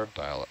this for and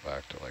dial it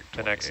back to like 28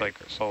 The next like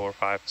or something. 4,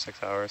 5,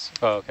 6 hours.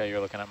 Oh, okay, you're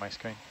looking at my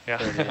screen. Yeah.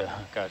 30, yeah,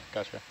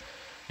 gotcha.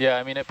 Yeah,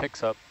 I mean, it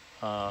picks up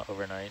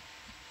overnight,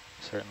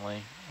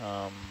 certainly.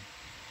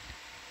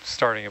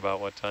 Starting about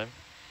what time?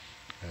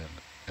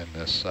 And in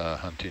this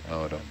hunting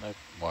mode, I'm and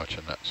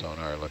watching that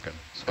sonar, looking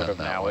sort down of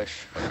that one,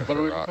 nowish. looking What for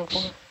are we looking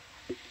rocks.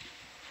 for?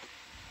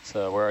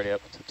 So we're already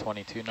up to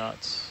 22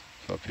 knots.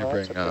 So if you Oh,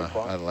 that's bring a big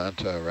one.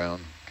 Atlanta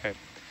around, Okay.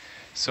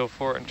 So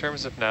in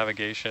terms of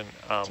navigation,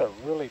 It's a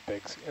really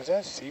big, is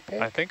that a sea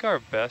pig? I think our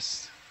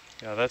best,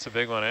 yeah, that's a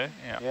big one, eh?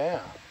 Yeah, Yeah.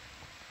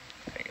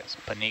 I think it's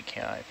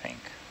Panikia, I think.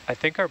 I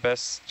think our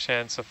best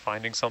chance of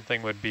finding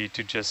something would be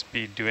to just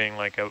be doing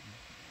like a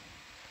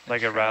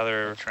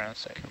rather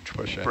Transit.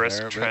 push in brisk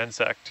there a bit.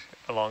 transect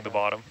along the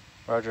bottom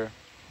Roger.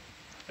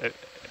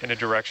 in a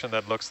direction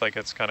that looks like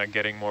it's kind of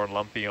getting more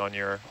lumpy on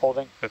your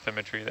Holding.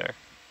 bathymetry there.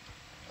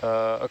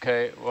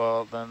 Okay,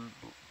 well then,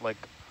 like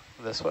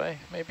this way,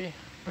 maybe?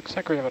 Looks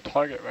like we have a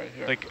target right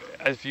here. Like,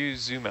 if you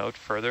zoom out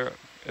further,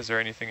 is there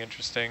anything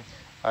interesting?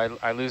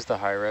 I lose the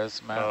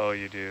high-res map. Oh,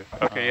 you do.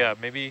 Okay, yeah,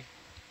 maybe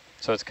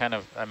So it's kind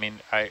of, I mean,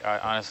 I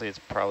honestly, it's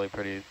probably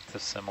pretty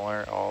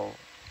dissimilar, all,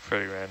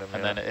 pretty random.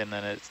 and Yeah.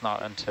 then it's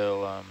not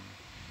until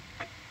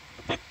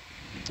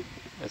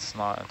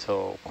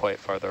quite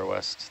farther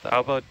west that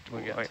How about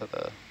we get wait, to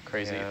the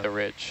crazy, yeah. the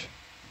ridge.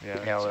 Yeah,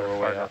 Yeah, so we're we're way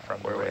farther out.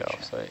 from the We're way ridge.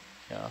 off site.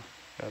 Yeah.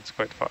 That's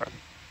quite far.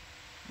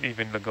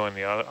 Even going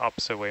the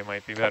opposite way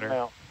might be Come better.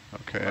 out.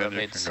 Okay, What and you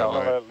about can south? go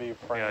I'll let right. it leave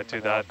frame. Yeah, to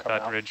and then I'll that come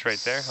out. ridge right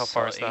there. How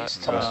far is that?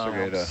 Southeast,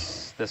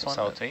 Investigate This one?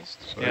 southeast.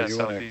 So Yeah, you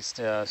want to southeast.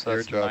 Yeah, so Your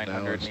that's job now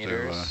 900 is to,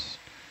 meters.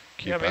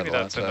 keep Yeah, maybe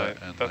that's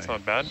Atalanta in that's the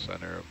not bad.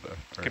 center of the, or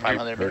Can keep we-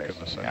 500 Herc meters?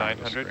 in the center Yeah. of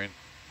the 900? screen.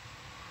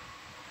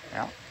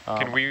 Yeah.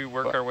 Can we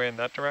work but- our way in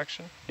that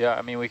direction? Yeah,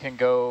 I mean, we could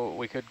go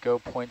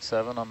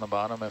 0.7 on the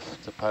bottom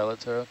if the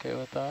pilots are okay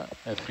with that.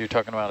 If you're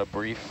talking about a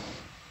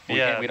brief,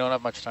 Yeah. we don't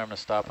have much time to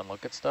stop and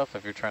look at stuff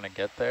if you're trying to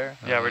get there.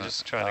 Yeah, we're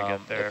just trying to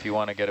get there. If you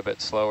want to get a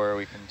bit slower,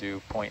 we can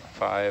do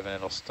 0.5 and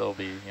it'll still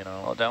be,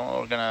 Well, then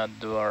we're gonna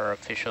do our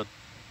official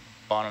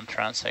bottom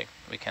transect.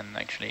 We can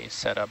actually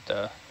set up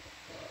the.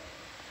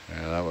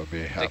 Yeah, that would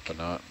be half a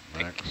knot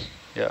thick. max.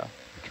 yeah.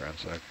 The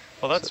transect.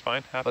 Well, that's So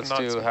fine. Half Let's a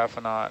knot's do half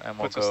a knot and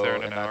we'll puts us there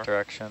go in in an that hour.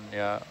 direction,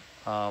 yeah.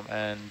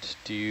 And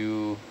do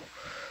you,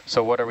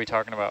 so what are we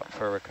talking about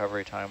for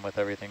recovery time with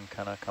everything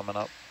kind of coming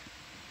up,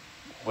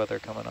 weather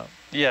coming up?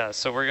 Yeah,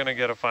 so we're going to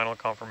get a final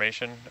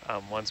confirmation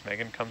once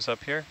Megan comes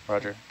up here.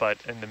 Roger. But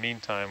in the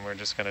meantime, we're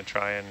just going to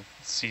try and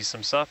see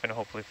some stuff and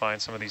hopefully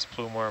find some of these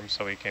plume worms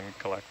so we can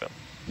collect them.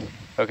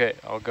 Okay,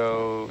 I'll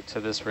go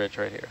to this ridge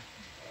right here.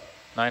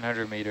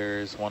 900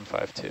 meters,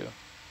 152.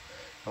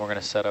 And we're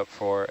going to set up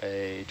for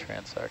a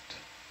transect.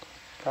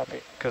 Copy.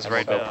 Because And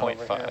right we'll go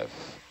now, 0.5.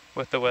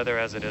 with the weather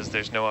as it is,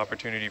 there's no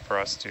opportunity for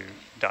us to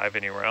dive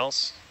anywhere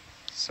else.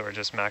 So we're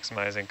just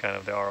maximizing kind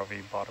of the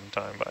ROV bottom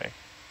time by...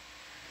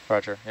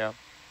 Roger, yeah.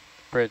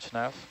 Bridge,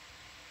 nav.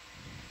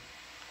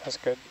 That's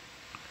good.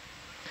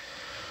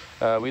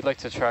 We'd like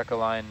to track a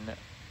line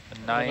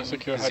gonna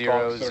secure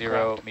hydraulics to the 900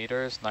 ground.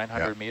 meters,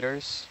 900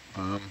 meters,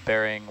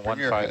 bearing Bring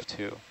your head.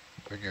 152.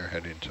 Bring your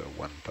heading to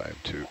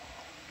 152.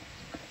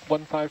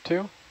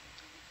 152.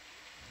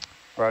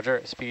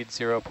 Roger, speed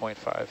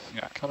 0.5.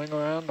 Yeah, coming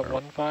around to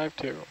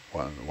 152.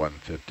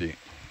 150.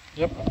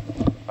 Yep.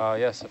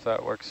 Yes, if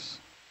that works.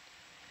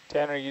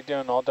 Dan, are you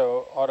doing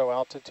auto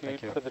altitude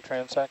Thank you. for the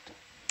transect?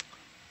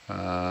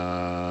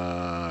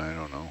 I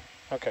don't know.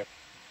 Okay.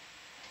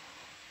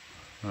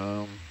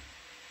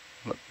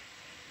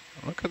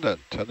 Look at that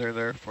tether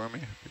there for me,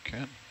 if you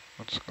can.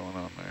 What's going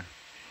on there?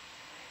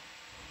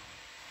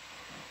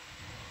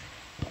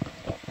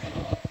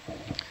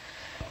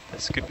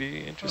 This could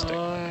be interesting.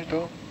 I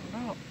don't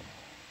know.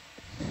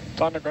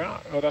 It's on the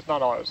ground. Oh, that's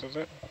not ours, is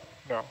it?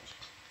 No.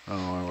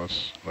 Oh, I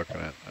was looking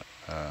at.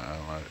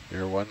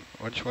 You're one.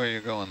 Which way are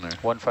you going there?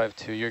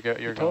 152. You're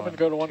You told me to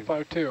go to to-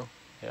 152,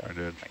 Yeah. I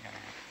did.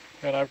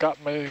 and I've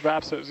got my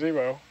maps at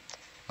 0.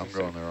 I'm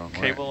going the wrong way.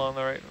 Cable on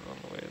the right, on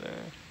the way there.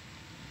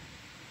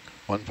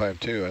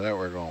 152. I thought we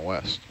were going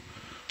west.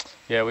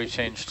 Yeah, we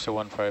changed to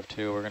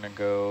 152. We're gonna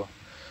go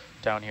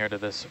down here to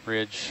this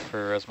ridge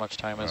for as much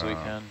time as we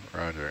can.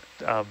 Roger.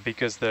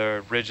 Because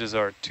the ridges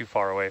are too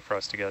far away for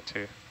us to get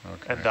to.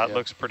 Okay. And that Yeah.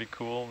 looks pretty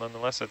cool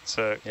nonetheless. It's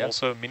Yeah.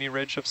 also a mini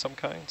ridge of some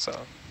kind.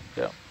 So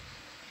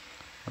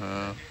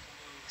Uh,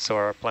 so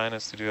our plan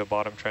is to do a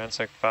bottom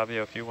transect.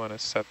 Fabio, if you want to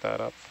set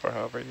that up for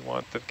however you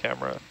want the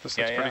camera. This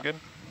looks pretty good.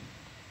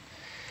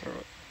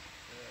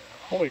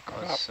 Holy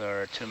crap. What's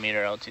our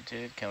 2-meter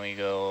altitude? Can we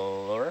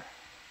go lower?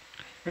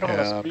 We don't Yeah,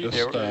 have a I'm speed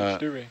just, gauge,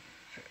 do we?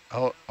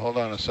 hold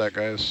on a sec,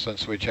 guys.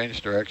 Since we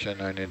changed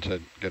direction, I need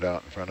to get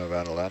out in front of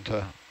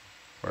Atalanta,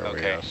 where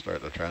Okay. we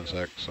start the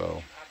transect.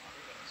 So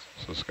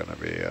this is going to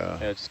be a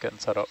Yeah, just getting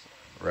set up.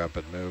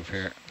 rapid move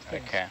here.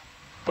 Okay.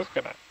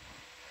 Looking at.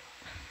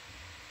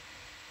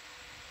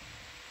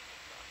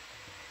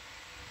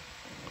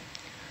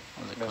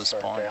 That was a cool Missed our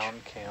sponge.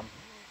 down cam.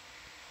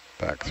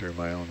 Back through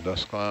my own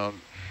dust cloud.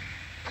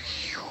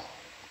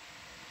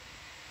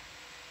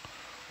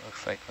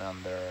 Looks like we're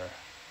under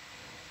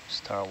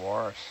Star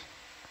Wars.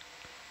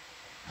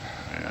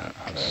 Yeah,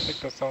 I think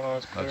the sonar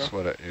is clear. that's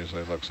what it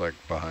usually looks like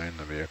behind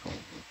the vehicle.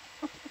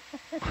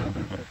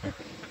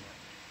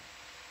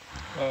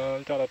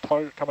 You got a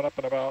target coming up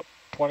in about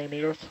 20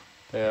 meters.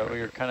 Yeah,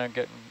 we're kind of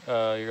getting,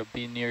 you'll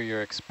be near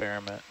your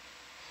experiment.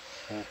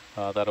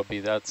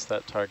 That's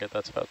that target,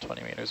 that's about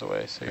 20 meters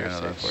away, so you're Yeah,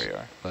 safe that's- where you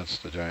are. That's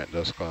the giant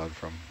dust cloud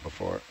from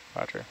before.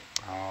 Roger.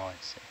 Oh, I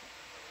see.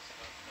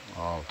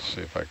 I'll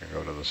see if I can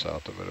go to the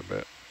south of it a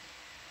bit.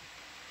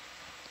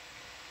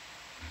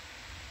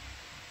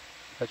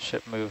 That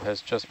ship move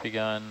has just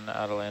begun.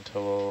 Atalanta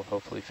will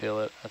hopefully feel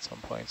it at some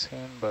point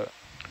soon, but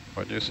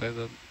What did you say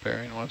the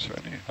bearing was,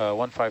 Rennie?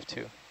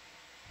 152.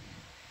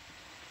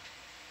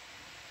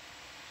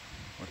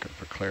 Looking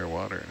for clear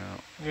water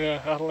now.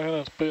 Yeah,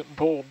 Atalanta's bit and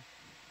pulled.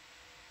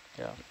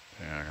 Yeah.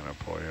 Yeah, I'm going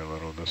to pull you a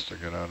little just to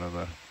get out of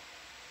the...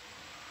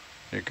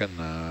 You can...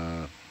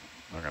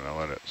 I'm going to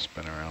let it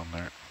spin around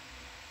there.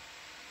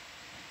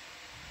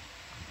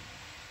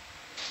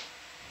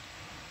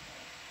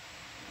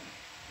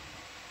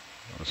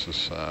 This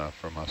is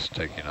from us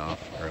taking off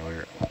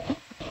earlier.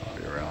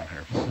 Be around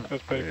here for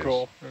That's pretty days.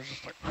 cool. It was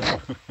just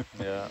like,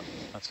 Yeah,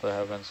 that's what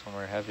happens when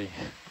we're heavy.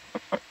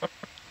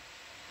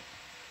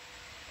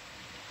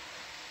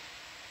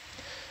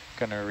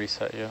 Gonna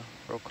reset you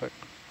real quick.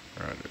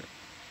 Roger.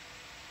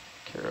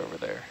 Cure over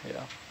there,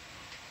 yeah.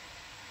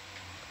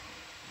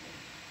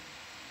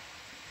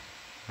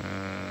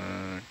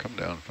 Come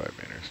down 5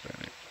 meters,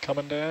 Danny.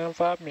 Coming down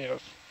 5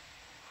 meters.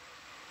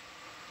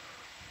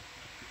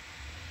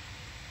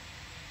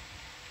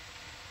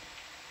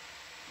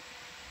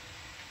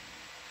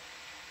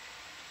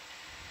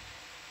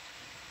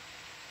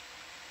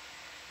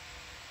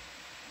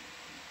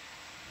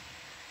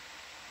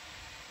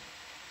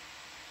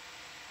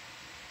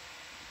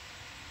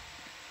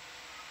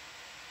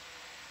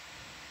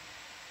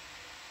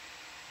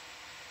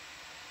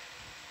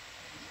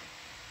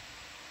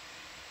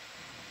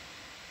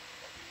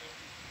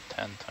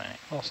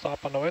 I'll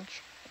stop on the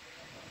winch.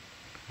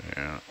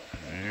 Yeah,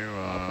 you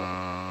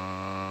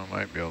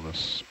might be able to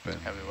spin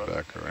Heavy whip.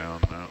 back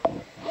around now.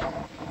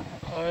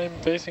 I'm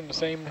facing the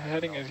same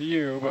heading as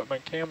you, but my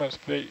camera's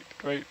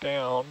straight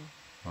down.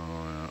 Oh,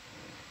 yeah.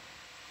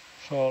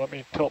 So let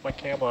me tilt my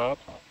camera up.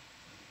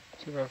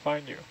 See if I can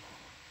find you.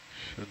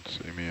 Should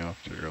see me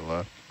off to your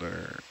left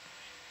there.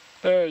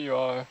 There you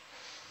are.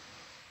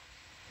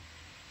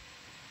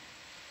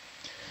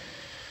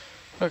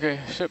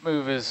 Okay, ship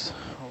move is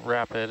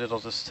rapid.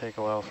 It'll just take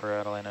a while for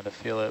Atalanta to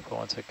feel it, but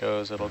once it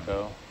goes, it'll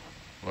go.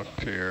 Look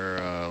to your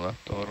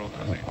left a little,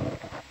 Danny.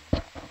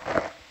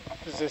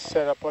 Does this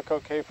setup look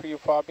okay for you,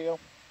 Fabio?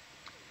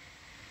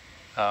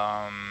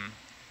 Yeah,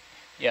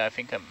 I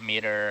think 1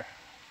 meter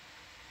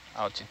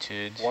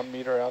altitude 1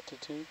 meter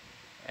altitude?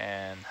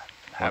 and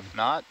half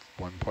knot.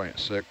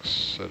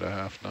 1.6 at a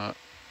half knot.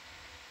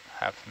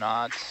 Half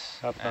knot,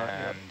 Half knot,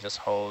 and yeah. just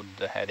hold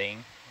the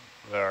heading.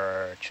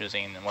 We're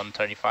choosing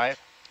 135,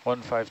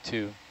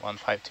 152.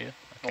 152.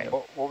 Okay.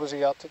 What was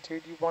the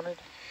altitude you wanted?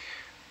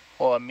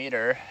 Well, 1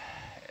 meter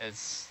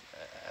is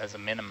as a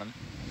minimum.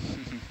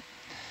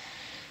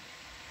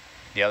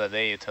 The other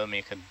day you told me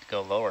you could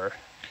go lower.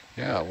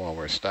 Yeah, well,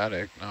 we're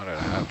static, not at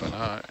a half a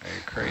knot. Are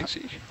you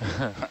crazy?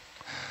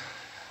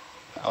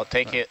 I'll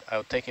take it.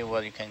 I'll take it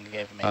what you can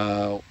give me.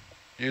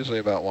 Usually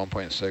about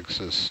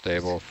 1.6 is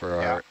stable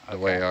for Yeah, our the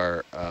way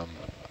our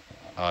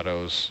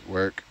autos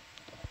work.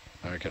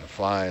 I can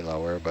fly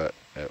lower, but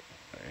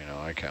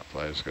I can't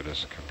fly as good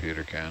as the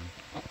computer can.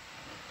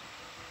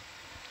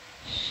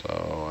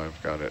 So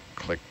I've got it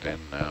clicked in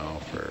now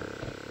for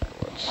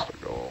what's the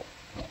goal?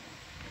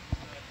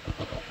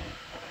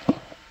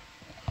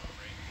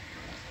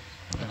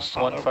 It's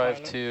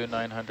 152,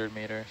 900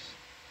 meters.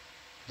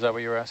 Is that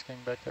what you were asking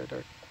back there,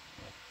 Dirk?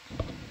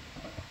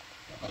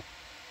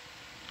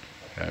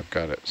 Yeah, I've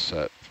got it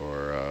set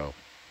for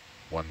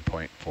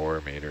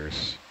 1.4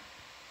 meters.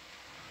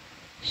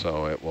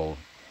 So it will,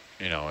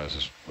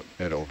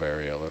 it'll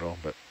vary a little,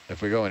 but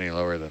if we go any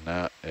lower than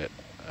that,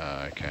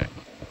 I can't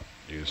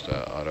use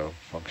the auto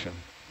function.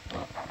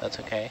 That's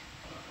okay.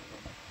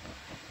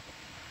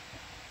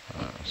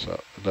 So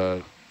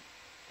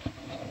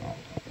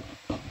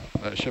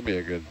that should be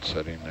a good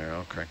setting there.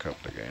 I'll crank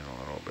up the gain a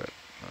little bit.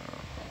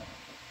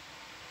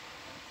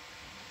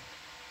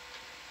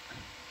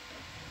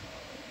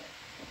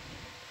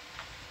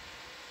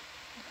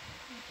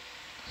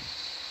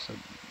 So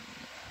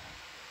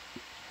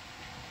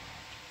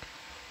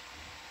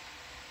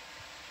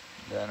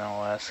then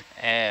I'll ask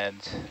Ed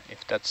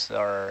if that's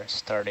our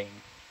starting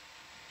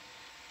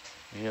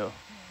view.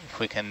 If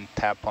we can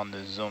tap on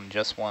the zoom,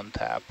 just one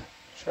tap.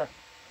 Sure.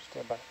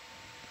 Stand by.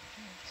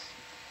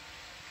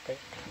 Okay.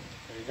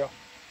 There you go.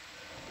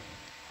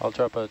 I'll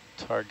drop a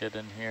target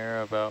in here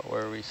about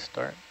where we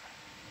start.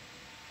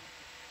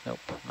 Nope,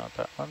 not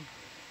that one.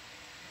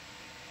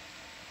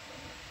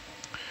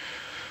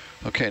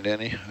 Okay,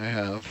 Danny, I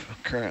have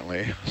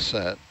currently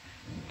set.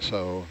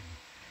 So,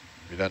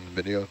 have you done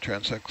video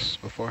transects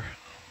before?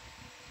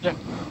 Yeah.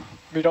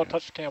 We don't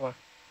touch the camera.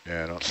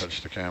 Yeah, don't touch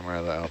the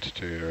camera, the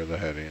altitude, or the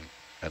heading,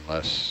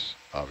 unless,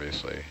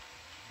 obviously,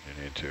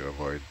 you need to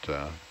avoid,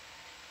 a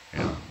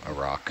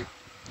rock.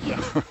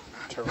 Yeah.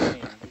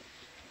 Terrain.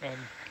 And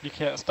you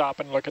can't stop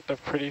and look at the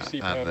pretty sea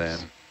And then,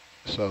 pens.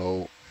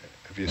 so,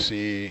 if you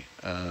see,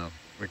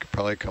 we could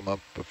probably come up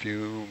a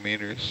few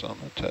meters on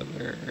the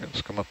tether.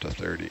 Let's come up to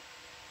 30.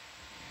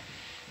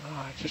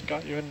 Oh, I just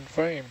got you in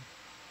frame.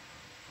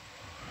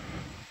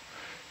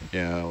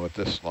 Yeah, with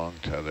this long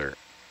tether.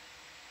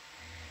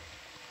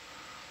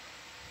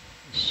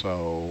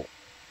 So,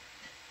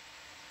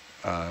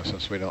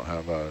 since we don't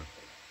have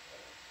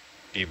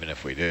even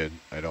if we did,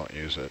 I don't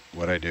use it.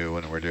 What I do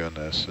when we're doing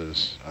this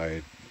is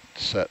I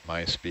set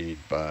my speed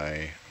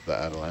by the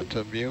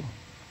Atalanta view.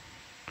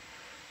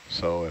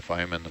 So if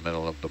I'm in the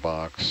middle of the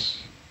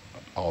box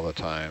all the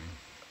time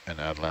and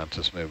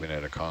Atalanta's moving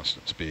at a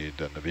constant speed,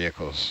 then the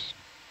vehicle's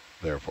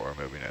therefore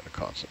moving at a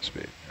constant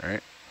speed,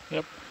 right?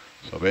 Yep.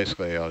 So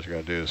basically all you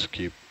gotta do is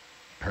keep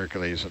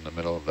Hercules in the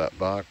middle of that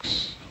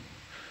box.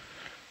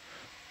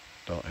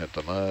 Don't hit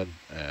the mud,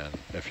 and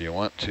if you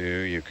want to,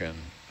 you can,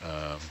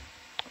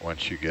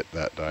 once you get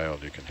that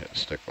dialed, you can hit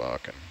stick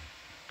lock and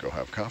go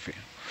have coffee.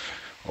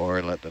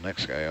 Or let the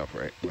next guy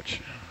operate,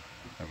 which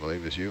I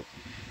believe is you.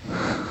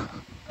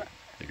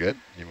 You good?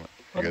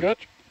 I'm good.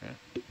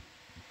 Yeah.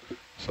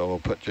 So we'll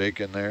put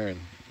Jake in there and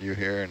you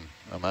here, and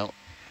I'm out.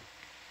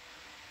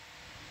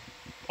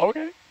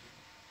 Okay.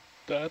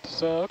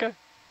 That's okay.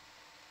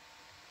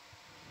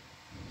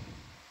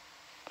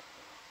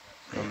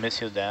 We'll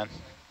miss you, Dan.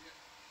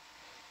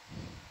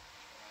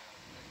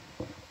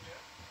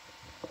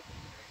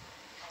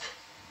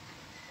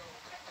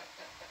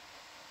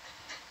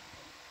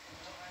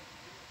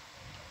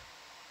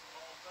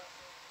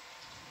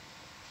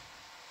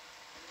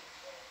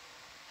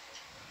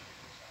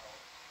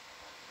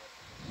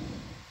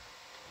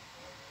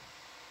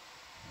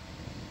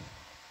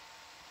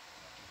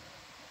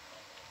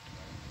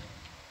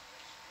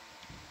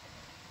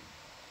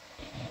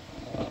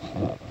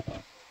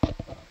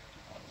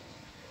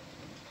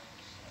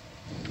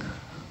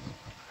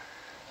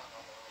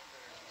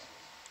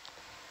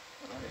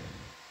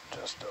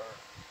 Just our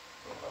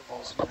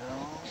levels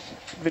now.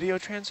 Video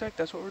transect,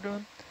 that's what we're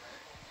doing?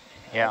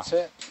 Yeah. That's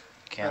it.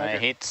 Can I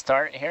hit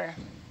start here?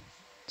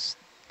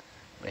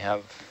 We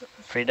have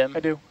freedom. I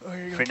do. Oh,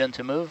 here you go. Freedom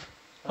to move.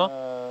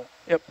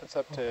 Yep. It's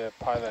up to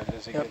pilot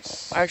as he Yep.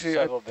 gets Actually,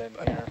 settled in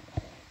here.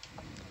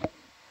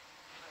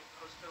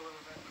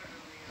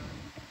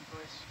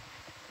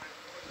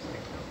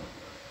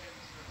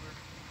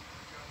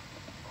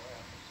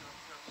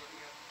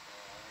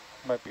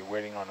 Might be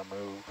waiting on a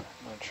move.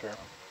 Not sure.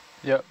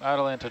 Yep,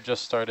 Atalanta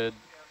just started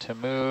to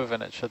move,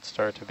 and it should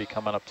start to be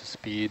coming up to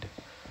speed.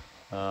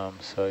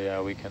 So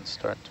yeah, we can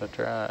start to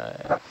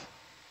drive.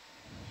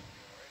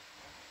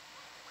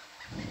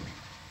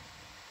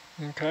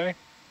 Okay.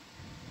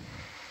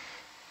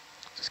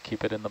 Just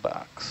keep it in the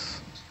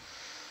box.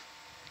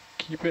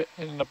 Keep it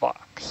in the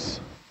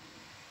box.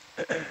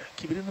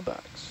 Keep it in the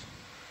box.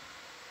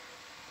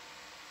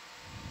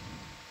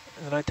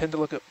 And then I tend to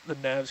look at the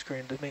nav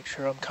screen to make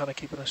sure I'm kind of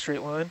keeping a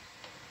straight line.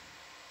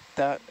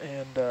 That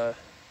and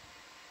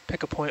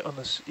pick a point on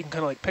this. You can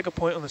kind of like pick a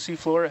point on the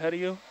seafloor ahead of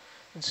you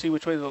and see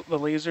which way the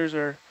lasers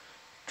are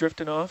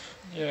drifting off.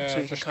 Yeah, So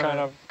you just can kind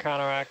of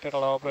counteract it a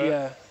little bit.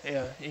 Yeah,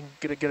 yeah. You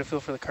can get a feel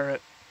for the current,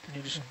 and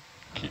you just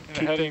Keep the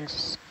keep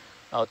headings.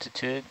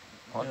 Altitude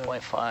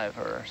 1.5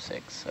 or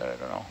 6. I don't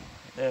know.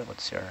 Yeah.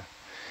 What's your?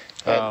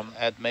 Um,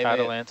 At maybe.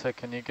 Atalanta,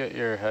 can you get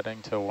your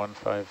heading to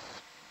 1.5?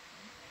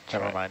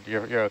 Never Right. mind.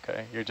 You're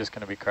okay. You're just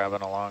going to be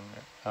crabbing along.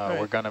 Right.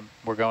 We're going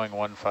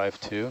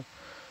 152.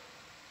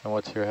 And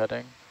what's your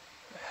heading?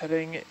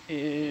 heading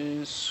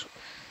is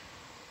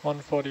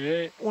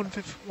 148.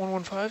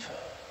 115.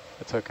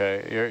 It's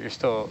okay. You're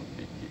still.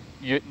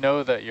 You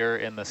know that you're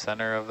in the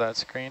center of that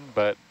screen,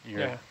 but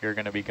you're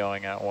going to be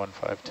going at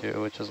 152,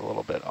 which is a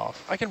little bit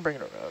off. I can bring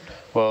it around.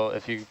 Well,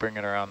 if you bring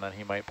it around, then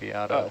he might be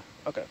out of.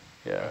 Okay.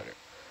 Yeah.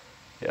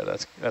 Yeah,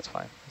 that's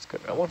fine. That's good.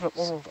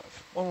 115.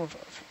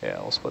 115. Yeah,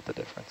 we'll split the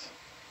difference.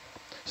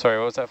 Sorry,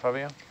 what was that,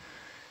 Fabio?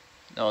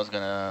 I was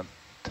gonna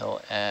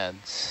tell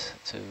ads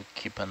to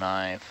keep an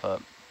eye for.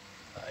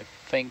 I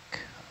think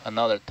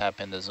another tap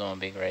in the zone would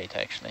be great,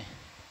 actually,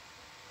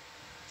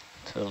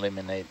 to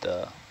eliminate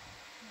the.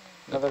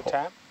 Another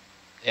tap?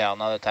 Yeah,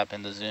 another tap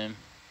in the zoom.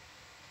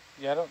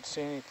 Yeah, I don't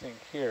see anything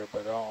here,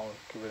 but I'll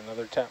give it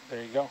another tap.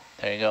 There you go.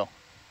 There you go.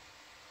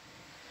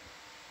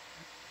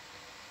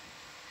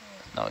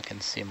 Now we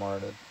can see more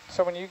of it.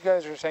 So when you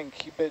guys are saying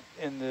keep it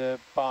in the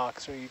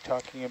box, are you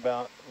talking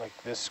about like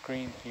this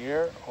screen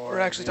here? Or We're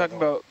actually the talking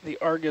other one? about the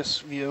Argus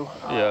view.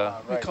 Yeah.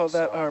 We Right, call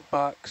that so our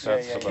box.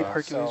 That's yeah, the Keep box.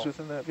 Hercules So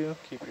within that view.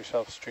 keep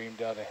yourself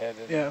streamed out ahead.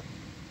 And Yeah.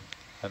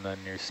 And then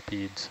your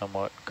speed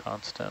somewhat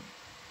constant.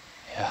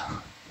 Yeah.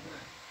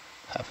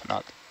 Have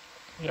not.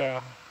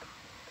 Yeah.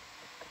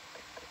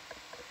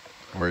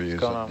 We're using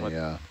going on with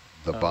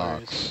the no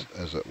box,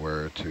 as it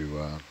were,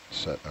 to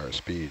set our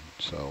speed,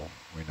 so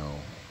we know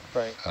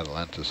Right.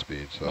 Atalanta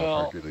speed. So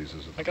Well, Hercules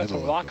is in the I got middle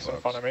some of rocks the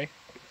in front of me.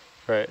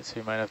 Right, so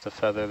you might have to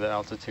feather the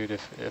altitude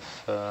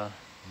if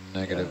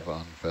Negative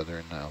on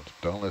feathering now.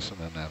 Don't listen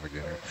to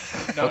navigator.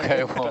 No,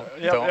 Okay, well,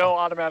 yeah, don't. they'll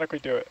automatically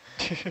do it.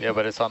 yeah,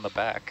 but it's on the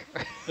back.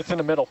 It's in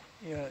the middle.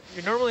 Yeah.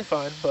 You're normally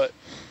fine, but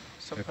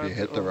If sometimes you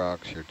hit the it'll-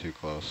 rocks, you're too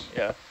close.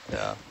 Yeah.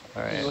 Yeah,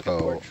 all You right. look So-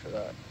 at porch for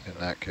that. In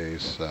that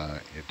case,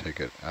 you take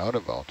it out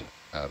of auto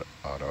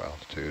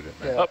altitude and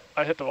then Yeah. Oh,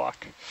 I hit the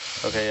lock.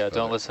 Okay, yeah,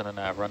 don't listen to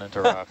Nav, run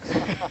into rocks.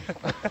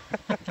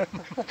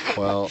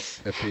 well,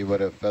 if he would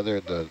have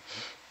feathered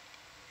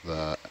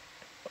the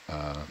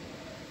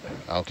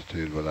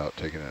altitude without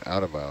taking it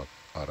out of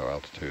auto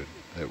altitude,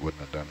 it wouldn't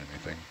have done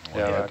anything. Yeah, When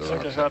you hit that's the So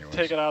rocks just have to anyways.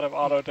 take it out of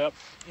auto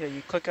depth. Yeah,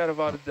 you click out of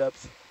auto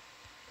depth.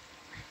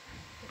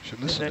 You should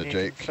listen then to you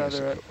can Jake. He's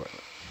feather a it. good pilot.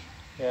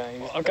 Yeah. He's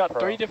Well, the I've got pro.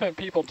 3 different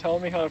people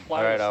telling me how to fly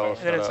All right, this I'll- thing.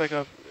 And then it's up.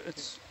 like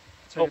it's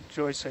like a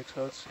joystick,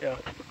 so it's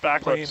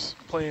Backwards.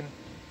 plain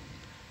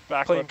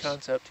Backwards.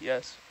 concept.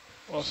 Yes.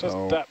 Well, it says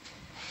So- depth.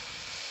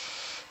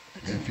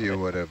 If you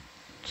would have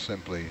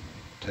simply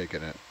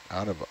taken it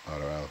out of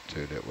auto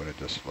altitude, it would have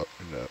just floated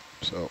up.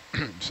 So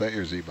set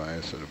your Z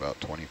bias at about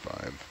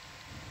 25.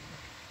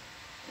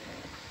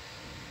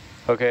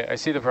 Okay, I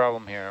see the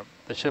problem here.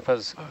 The ship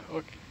has,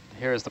 Okay.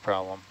 here is the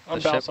problem. I'm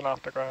The bouncing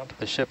off the ground.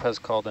 The ship has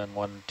called in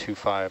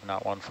 125,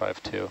 not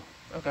 152.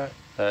 Okay.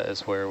 That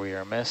is where we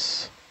are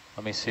miss.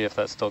 Let me see if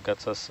that still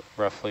gets us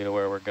roughly to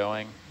where we're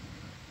going.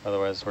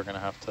 Otherwise, we're going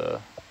to have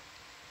to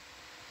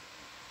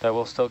That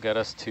will still get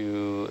us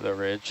to the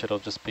ridge. It'll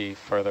just be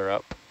further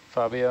up,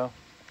 Fabio.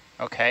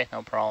 Okay,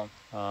 no problem.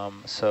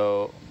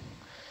 So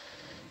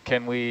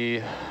can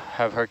we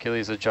have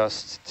Hercules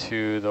adjust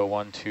to the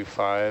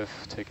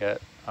 125 to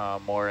get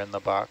more in the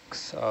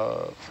box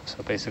of,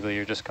 so basically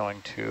you're just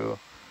going to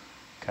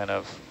kind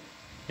of,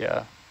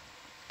 yeah,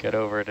 get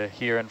over to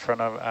here in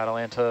front of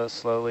Atalanta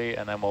slowly,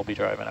 and then we'll be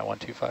driving at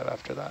 125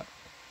 after that.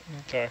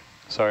 Okay.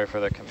 Sorry for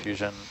the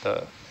confusion.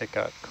 It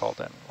got called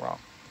in wrong.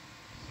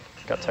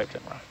 Got typed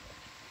in wrong.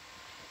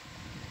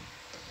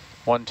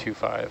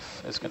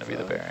 125 is going to be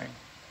the bearing.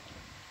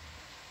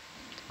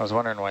 I was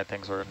wondering why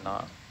things were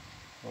not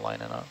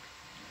lining up.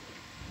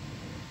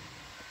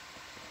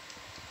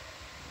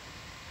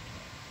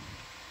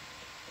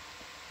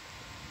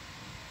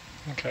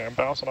 Okay, I'm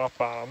bouncing off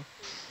bottom.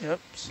 Yep,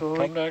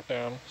 slowly Come back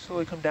down.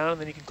 slowly come down,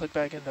 and then you can click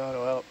back into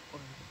auto out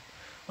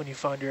when you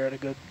find you're at a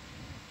good.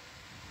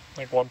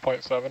 Like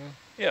 1.7.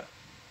 Yeah,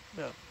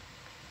 yeah.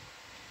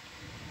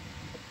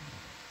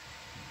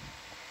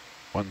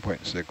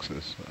 1.6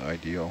 is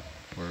ideal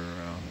for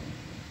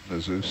the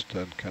Zeus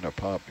to kind of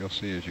pop. You'll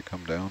see as you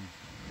come down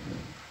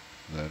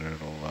that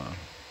it'll...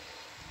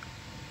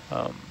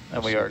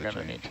 And we are going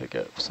to need to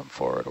get some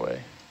forward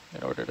way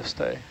in order to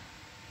stay.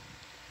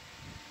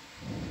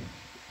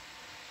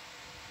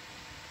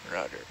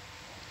 Roger.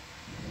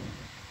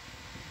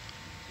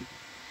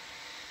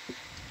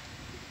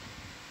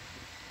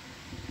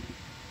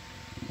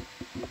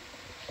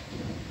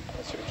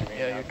 I see what you mean.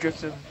 Yeah, now. you're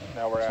drifting.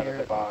 Now we're out you're of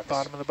the at box.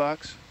 Bottom of the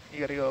box. You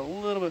got to go a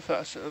little bit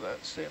faster than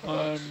that. Stay in the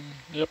box.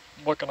 Yep,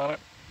 working on it.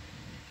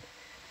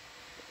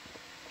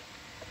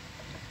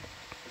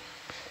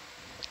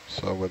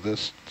 So with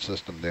this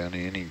system,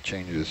 Danny, any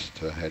changes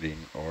to heading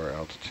or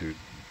altitude,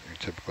 you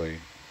typically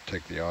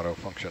take the auto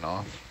function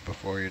off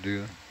before you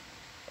do?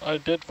 I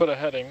did put a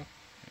heading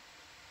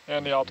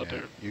and the Yeah,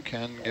 altitude. you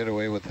can get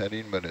away with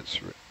heading, but it's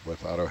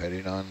with auto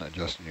heading on,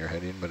 adjusting your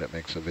heading, but it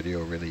makes the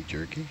video really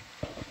jerky.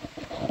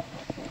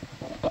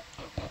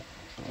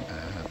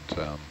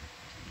 And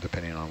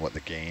depending on what the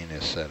gain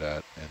is set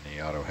at in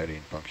the auto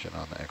heading function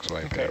on the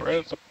XY Okay,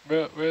 page.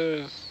 where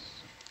is...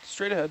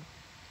 Straight ahead.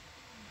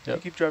 Yep.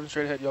 You keep driving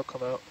straight ahead, you'll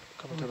come out,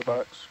 come into the Okay.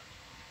 box.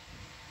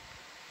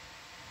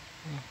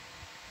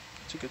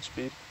 It's a good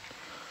speed.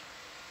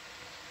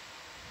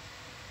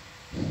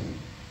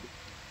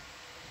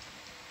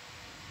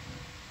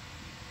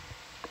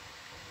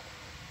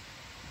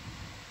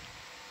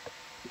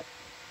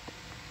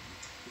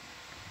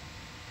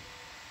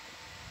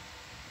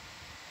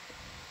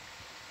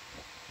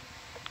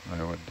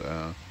 I would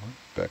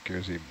back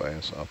your Z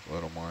bias off a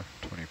little more,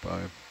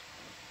 25.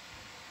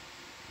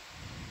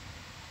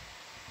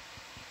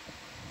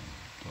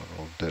 A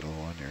little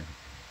diddle on your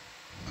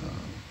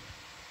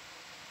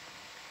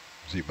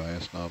Z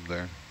bias knob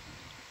there.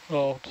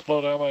 Oh,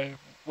 slow down my...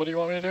 What do you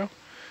want me to do?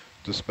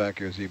 Just back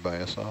your Z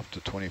bias off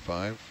to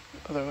 25.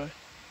 Other way.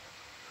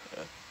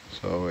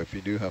 So if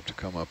you do have to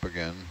come up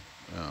again,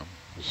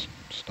 just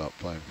stop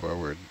flying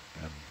forward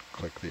and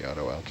click the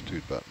auto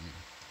altitude button.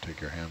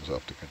 Take your hands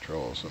off the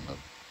controls, and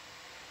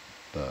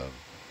the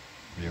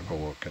vehicle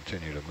will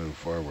continue to move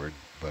forward,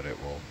 but it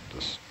will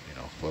just,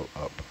 float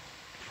up.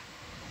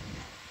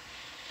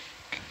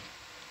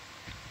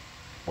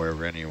 Where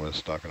Rennie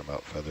was talking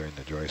about feathering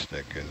the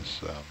joystick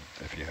is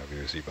if you have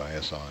your Z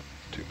bias on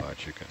too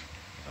much, you can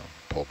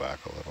pull back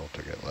a little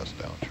to get less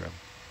down trim.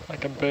 I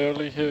can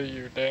barely hear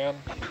you, Dan.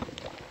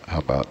 How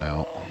about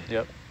now?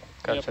 Yep,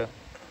 gotcha.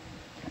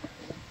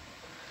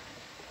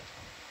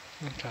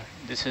 Okay.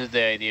 This is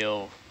the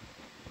ideal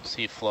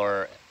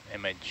seafloor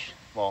image.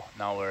 Well,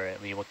 now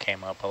we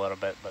came up a little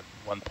bit, but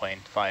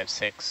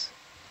 1.56.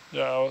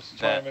 Yeah, I was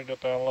trying to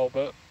get down a little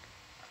bit.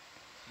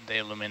 The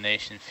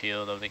illumination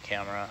field of the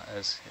camera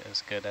is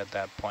good at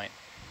that point.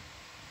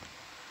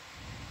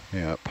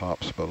 Yeah, it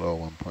pops below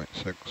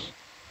 1.6.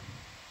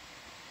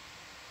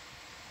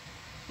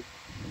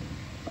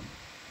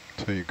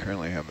 So you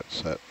currently have it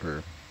set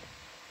for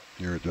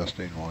you're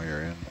adjusting while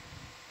you're in.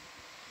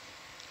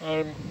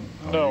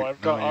 No,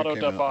 I've got you auto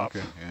came dep out- off.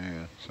 Okay,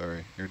 yeah,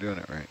 sorry, you're doing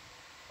it right.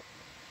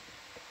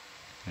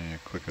 Yeah,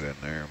 click it in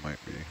there, it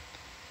might be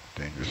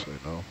dangerously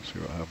low. See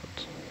what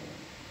happens.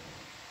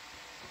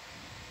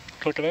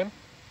 Click it in.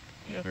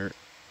 Yeah. Sure.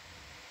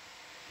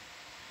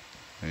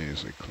 I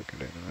usually click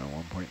it in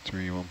around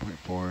 1.3,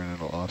 1.4, and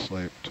it'll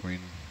oscillate between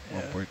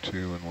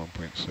 1.2 and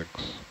 1.6,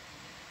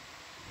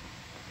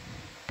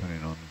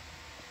 depending on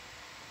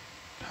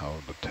how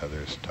the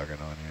tether's tugging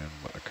on you and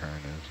what the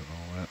current is and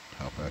all that,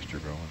 how fast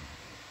you're going.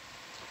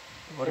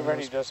 Hey,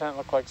 Rennie, doesn't it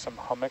look like some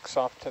hummocks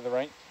off to the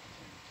right?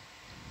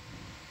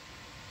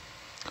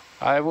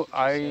 I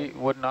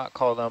would not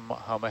call them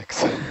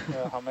hummocks.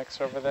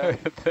 Hummocks over there?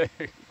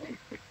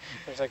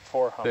 There's like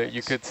 4 hummocks.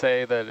 You could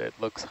say that it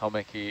looks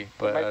hummocky,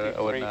 but might be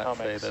I would 3 not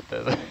hummocks. say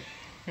that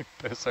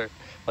those are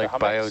like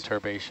hummocks?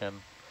 bioturbation.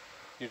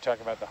 You're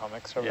talking about the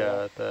hummocks over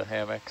Yeah, there? the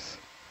hammocks.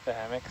 The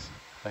hammocks?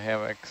 The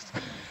hammocks.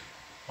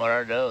 What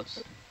are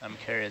those? I'm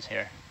curious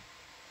here.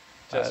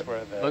 Just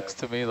where the looks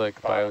to me like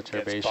bottom gets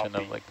bioturbation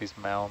bumpy. of like these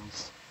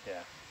mounds,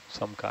 Yeah.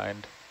 some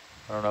kind.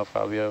 I don't know,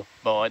 Fabio.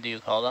 But what do you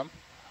call them?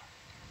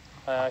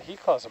 He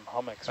calls them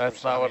hummocks.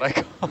 That's not what I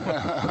call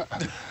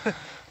them.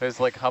 There's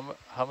like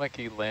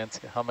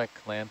hummock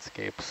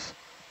landscapes.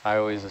 I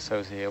always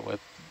associate with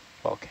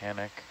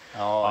volcanic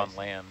Oh, on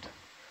land,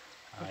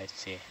 I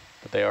see.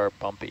 but they are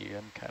bumpy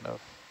and kind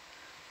of.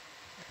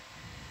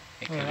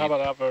 It could, How be, about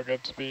that for a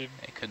good speed?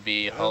 it could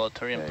be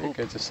holoturian Yeah, you poop.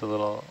 get just a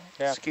little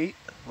Skate,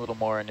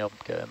 more, and you'll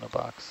get in the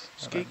box.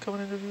 and skate then-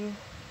 coming into view.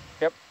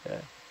 Yeah.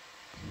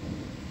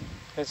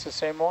 It's the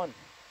same one.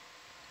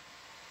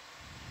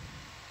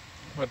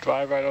 We'll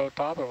drive right over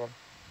top of them.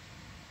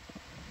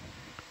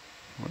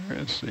 Where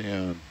is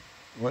the,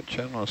 what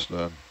channel is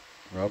the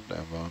ROV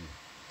nav on?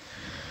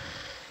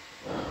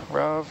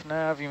 ROV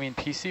nav, you mean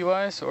PC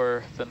wise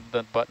or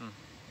the button?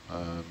 No,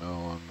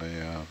 on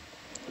the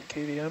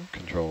KVM.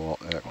 Control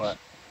X. What?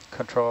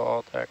 Control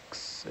Alt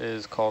X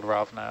is called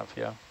ROV nav,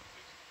 yeah.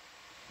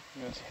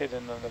 It's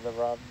hidden under the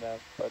ROV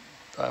nav, but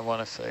I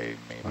want to say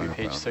maybe I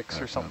page found 6 it.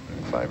 or I found something,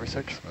 it. 5 or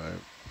 6.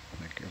 5.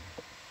 Thank you.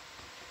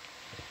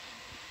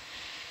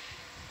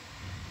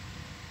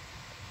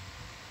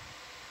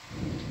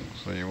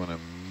 So you want to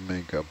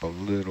make up a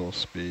little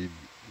speed,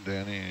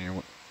 Danny?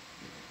 You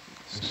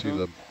see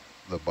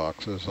the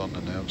boxes on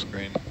the nav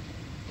screen?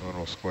 The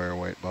little square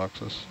white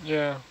boxes?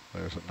 Yeah.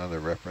 There's another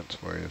reference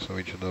for you. So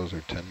each of those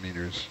are 10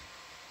 meters.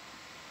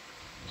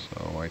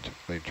 So I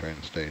typically try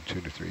and stay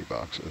 2 to 3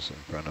 boxes in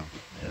front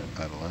of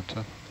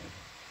Atalanta.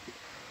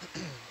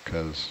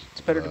 Because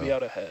It's better to be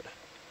out ahead.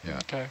 Yeah,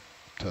 Okay.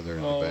 tether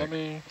in Well, the let bank.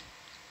 me.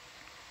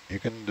 You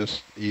can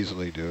just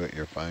easily do it.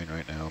 You're fine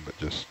right now, but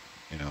just,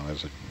 you know,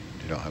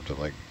 you don't have to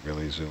like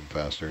really zoom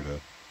faster to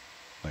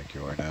like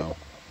you are now,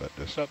 but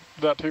just, Is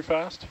that too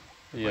fast?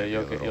 Yeah, Might be a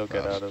you'll little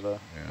get out fast. of the.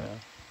 Yeah.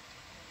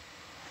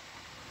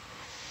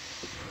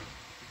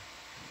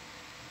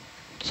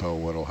 So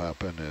what'll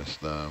happen is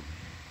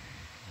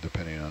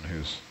depending on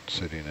who's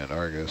sitting at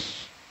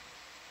Argus,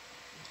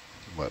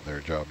 what their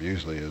job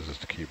usually is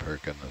to keep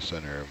Herc in the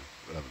center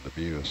of the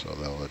view, so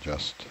they'll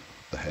adjust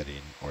the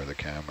heading or the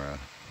camera,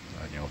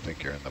 and you'll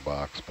think you're in the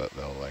box, but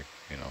they'll like,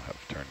 you know,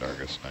 have turned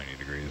Argus 90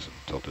 degrees and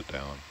tilt it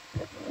down.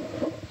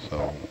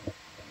 So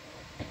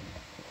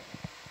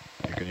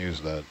you can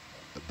use the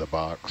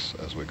box,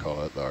 as we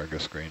call it, the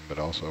Argus screen, but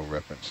also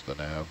reference the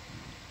nav.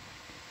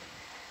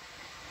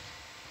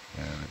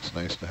 And it's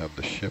nice to have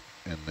the ship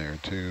in there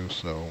too,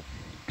 so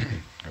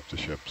if the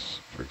ship's,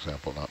 for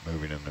example, not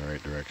moving in the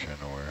right direction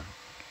or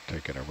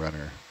taking a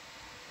runner.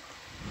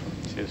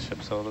 See the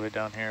ship's all the way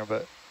down here,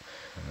 but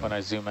when I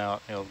zoom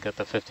out, you'll get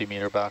the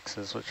 50-meter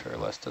boxes, which are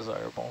less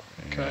desirable.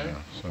 Okay.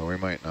 Yeah, so we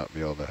might not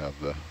be able to have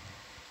the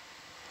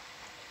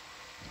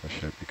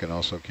ship. You can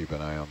also keep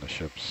an eye on the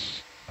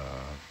ship's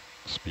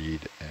speed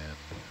and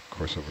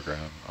course over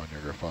ground on your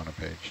Grafana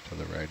page to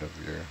the right of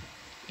your.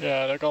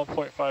 Yeah, they're going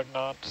 0.5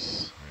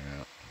 knots.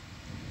 Yeah.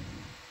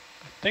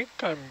 I think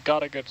I've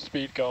got a good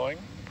speed going.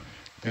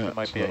 Yeah, It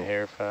might be a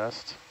hair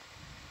fast.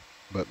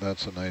 but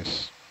that's a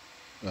nice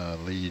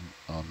lead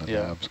on the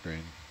Yeah. nav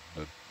screen.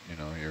 That, you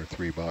know, you're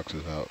 3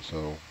 boxes out,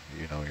 so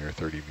you know you're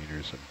 30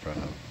 meters in front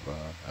of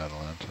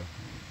Atalanta,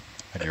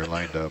 and you're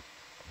lined up.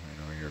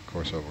 You know, your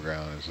course over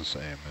ground is the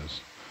same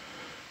as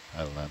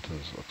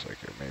Atalanta's. Looks like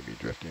you're maybe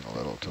drifting a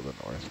little to the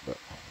north, but.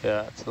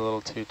 Yeah, it's a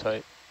little too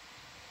tight.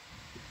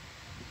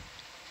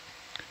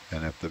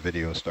 And if the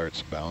video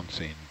starts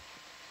bouncing,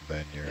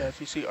 then you're. Yeah, if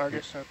you see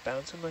Argus start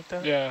bouncing like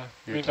that, Yeah,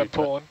 You're means too I'm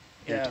pulling.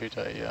 You're Yeah. too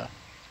tight, yeah.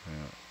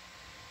 Yeah.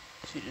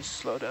 so you just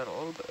slow down a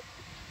little bit.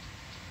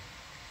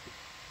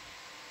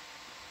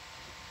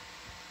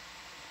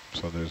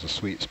 So there's a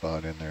sweet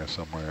spot in there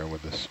somewhere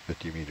with this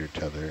 50-meter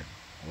tether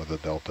with a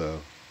delta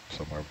of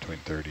somewhere between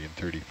 30 and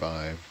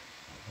 35,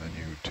 and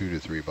you 2 to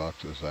 3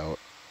 boxes out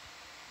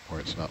where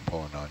it's not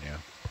pulling on you.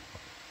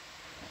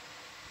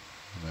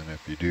 And then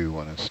if you do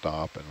want to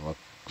stop and look,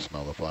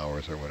 smell the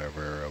flowers or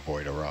whatever, or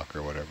avoid a rock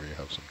or whatever, you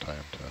have some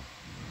time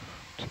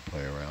to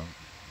play around.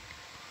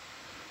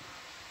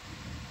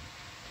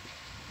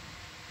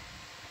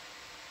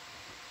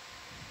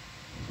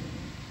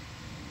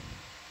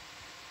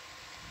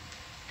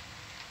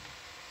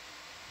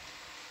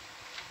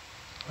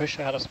 Wish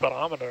I had a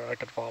speedometer I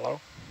could follow.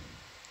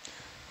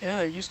 Yeah,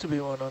 there used to be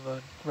one on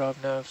the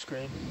ROV nav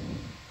screen.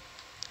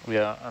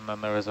 Yeah, and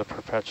then there was a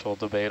perpetual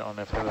debate on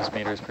if it was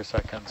meters per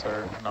second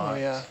or not. Oh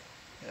yeah,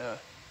 yeah.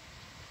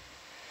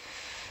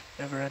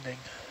 Never ending.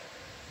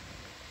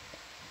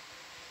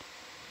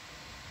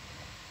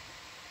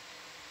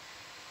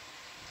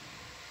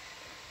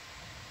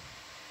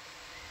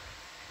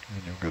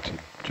 And you'll get to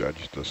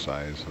judge the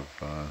size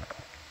of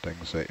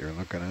things that you're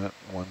looking at.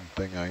 One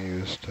thing I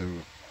use to,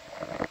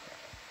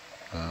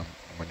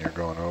 when you're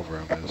going over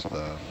them, is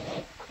the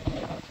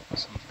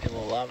Some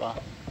pillow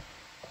lava.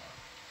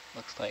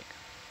 Looks like.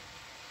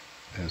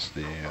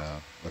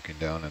 looking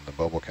down in the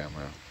bubble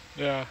camera.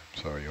 Yeah.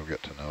 So you'll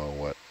get to know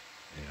what,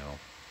 you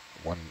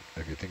know,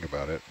 if you think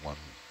about it,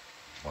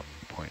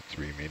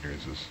 1.3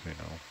 meters is, you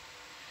know.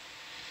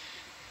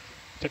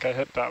 I think I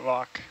hit that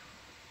rock.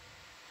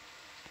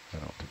 I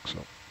don't think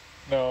so.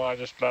 No, I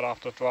just let off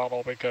the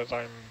throttle because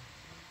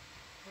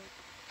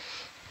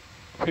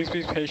Please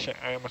be patient.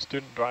 I am a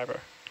student driver.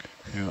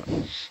 Yeah.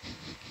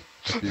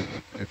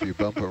 If you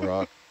bump a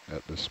rock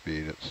at the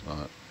speed, it's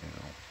not,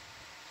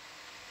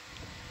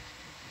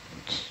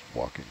 it's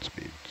walking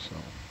speed, so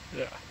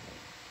Yeah.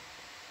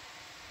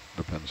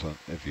 depends on,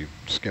 if you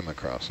skim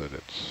across it,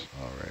 it's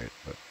all right,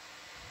 but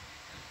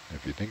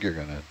if you think you're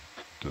gonna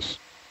just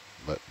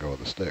let go of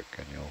the stick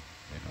and you'll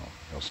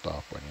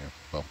stop when you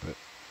bump it.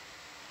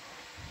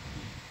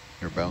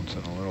 You're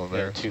bouncing a little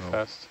there. Yeah, too so,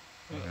 fast.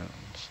 Yeah.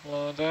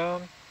 Slow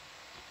down.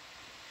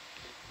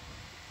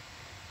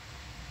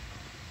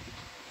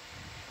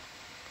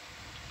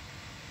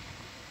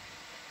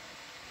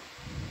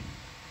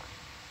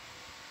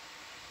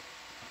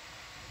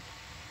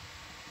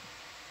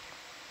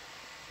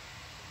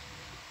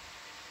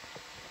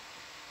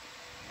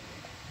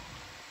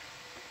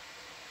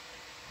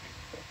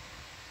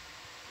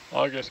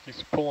 Argus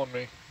keeps pulling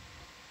me.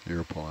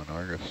 You're pulling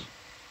Argus.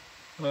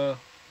 I'm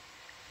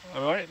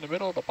right in the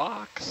middle of the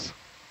box.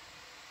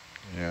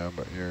 Yeah,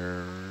 but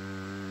you're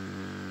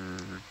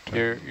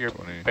 10, your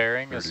 20,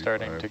 bearing is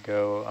starting to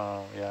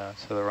go, yeah,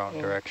 to the wrong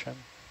direction,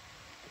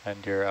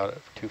 and you're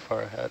out too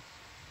far ahead.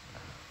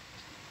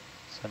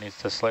 So it needs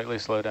to slightly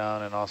slow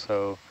down and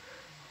also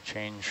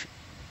change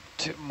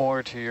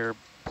more to your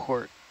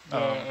port.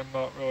 I'm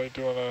not really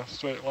doing a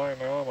straight line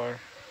now, am I?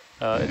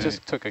 It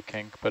just took a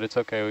kink, but it's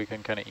okay. We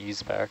can kind of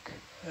ease back.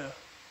 Yeah.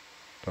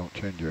 Don't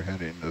change your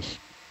heading. Just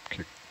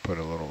put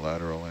a little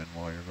lateral in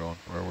while you're going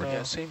forward.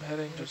 Yeah, same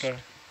heading, just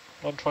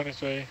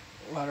 123.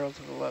 lateral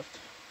to the left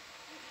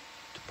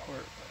to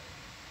port.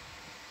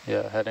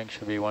 Yeah, heading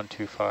should be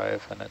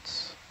 125, and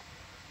it's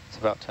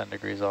about 10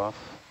 degrees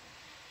off.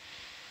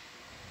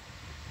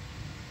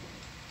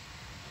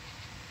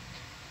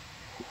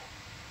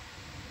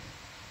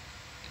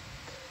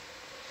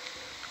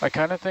 I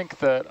kind of think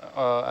that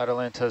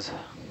Atalanta's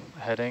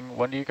heading.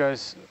 When do you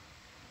guys?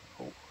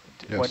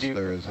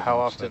 Yes, how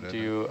often do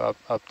you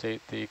update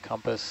the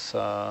compass?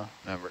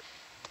 Never.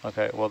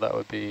 Okay, well that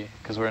would be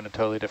because we're in a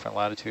totally different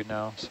latitude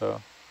now.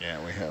 So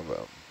yeah, we have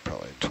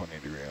probably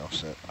 20-degree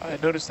offset. I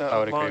noticed that I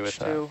would on agree launch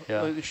with that, too.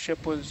 yeah. Like the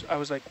ship was. I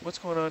was like, "What's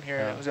going on here?"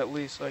 Yeah. And it was at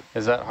least like.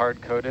 Is that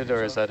hard coded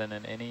or is that in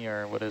an INI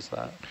or what is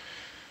that?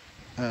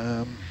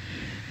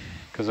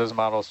 Because those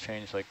models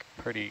change like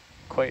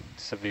quite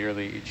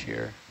severely each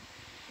year.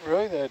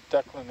 Really, the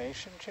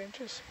declination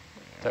changes?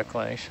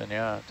 Declination,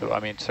 yeah. I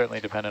mean, certainly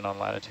dependent on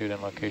latitude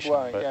and location.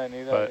 Well, but, yeah, I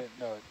knew that. I didn't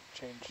know it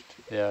changed.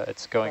 Yeah,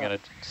 it's going at a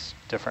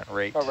different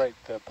rate. Oh, right,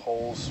 the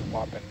poles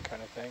swapping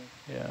kind of thing.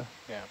 Yeah.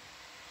 Yeah.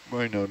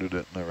 We noted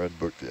it in the red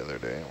book the other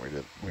day, and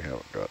we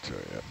haven't got to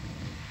it yet.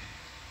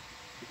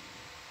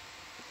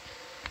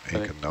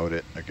 You can note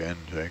it again,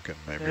 Jake, and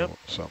maybe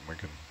something we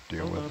can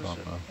deal with on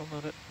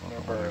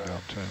the way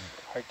down to.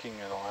 Hiking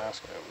in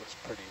Alaska was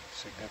pretty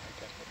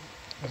significant.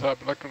 Is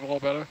that looking a little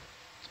better?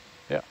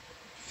 Yeah.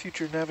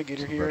 Future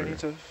navigator here, I need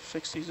to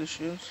fix these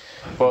issues.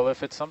 Well,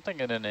 if it's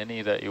something in an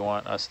INI that you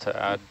want us to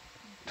add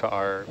to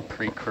our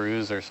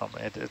pre-cruise or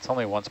something, it's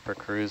only once per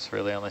cruise,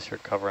 really, unless you're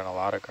covering a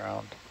lot of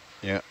ground.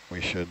 Yeah,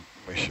 we should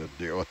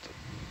deal with the,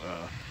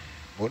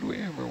 what do we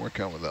ever work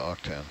out with the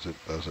octans? It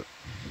does it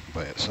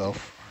by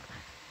itself?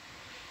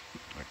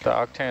 The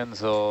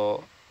octans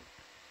will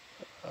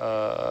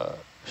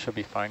should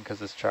be fine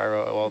because it's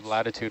gyro. Well,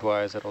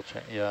 latitude-wise, it'll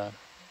change. Yeah.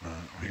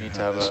 We need had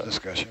to have this a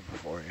discussion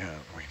before. Yeah,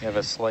 you have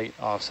a slight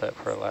offset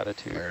for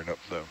latitude. Fired up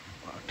the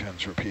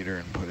octans repeater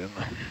and put in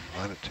the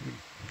latitude.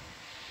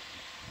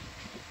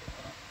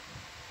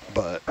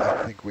 But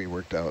I think we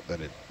worked out that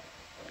it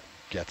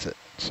gets it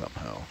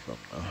somehow from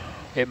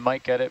the... It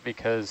might get it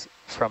because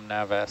from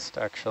Navest,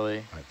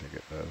 actually. I think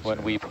it does.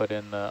 When we put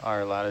in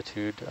our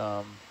latitude,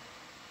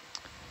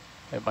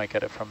 it might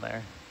get it from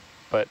there.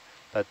 But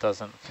that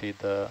doesn't feed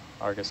the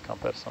Argus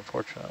compass,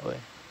 unfortunately.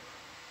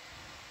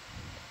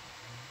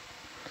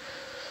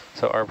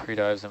 So our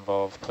pre-dives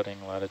involve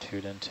putting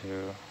latitude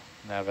into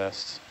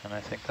Navest, and I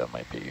think that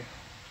might be,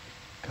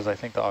 because I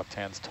think the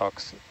octans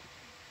talks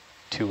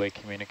two-way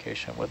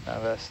communication with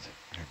Navest.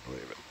 I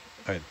believe it.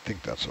 I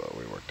think that's what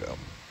we worked out.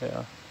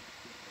 Yeah.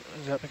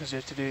 Is that because you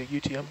have to do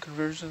UTM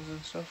conversions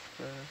and stuff?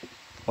 Or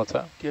What's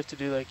that? do you have to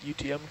do like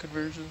UTM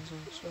conversions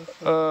and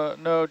stuff?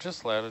 No,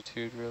 just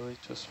latitude, really,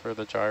 just for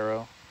the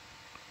gyro.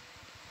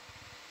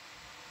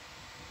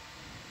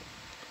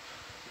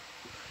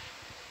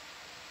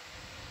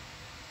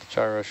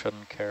 Gyro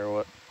shouldn't care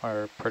what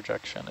our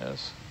projection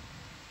is.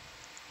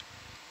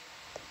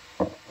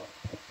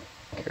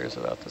 Cares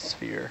about the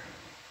sphere.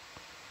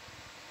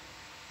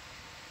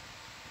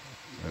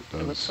 It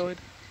does. Ellipsoid?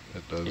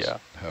 It does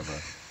have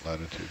a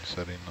latitude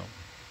setting though.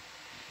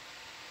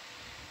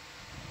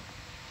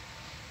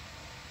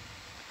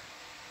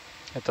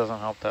 It doesn't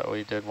help that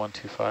we did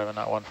 125 and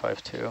not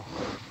 152.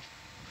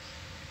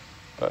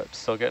 But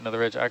still getting to the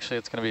ridge. Actually,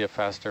 it's going to be a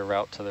faster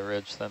route to the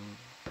ridge than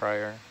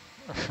prior.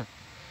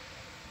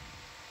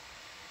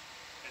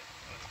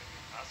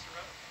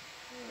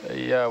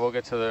 Yeah, we'll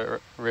get to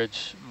the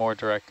ridge more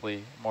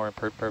directly, more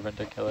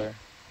perpendicular.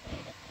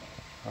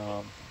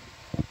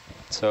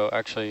 So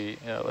actually,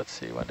 yeah, let's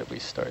see, when did we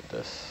start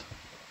this?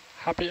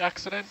 Happy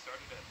accident?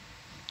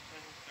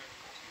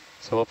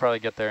 So we'll probably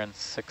get there in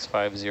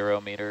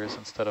 650 meters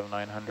instead of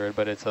 900,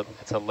 but it's a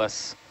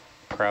less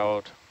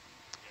proud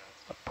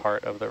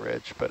part of the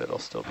ridge, but it'll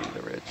still be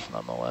the ridge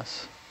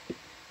nonetheless.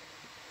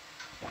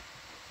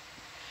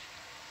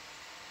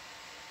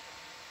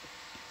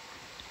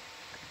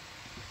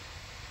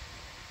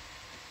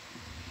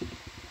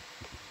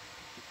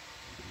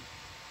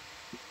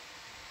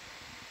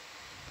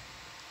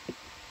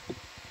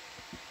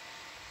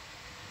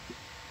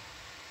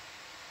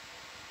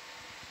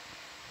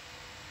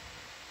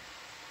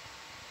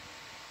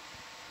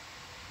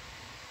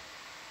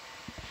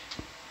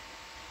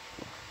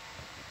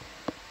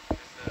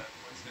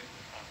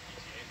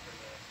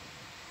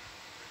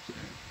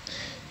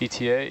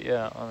 ETA,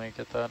 yeah, let me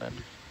get that in.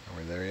 Are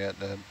we there yet,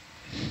 Dad?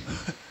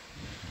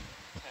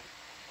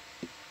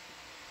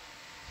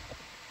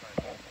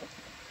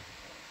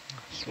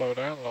 Slow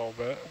down a little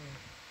bit.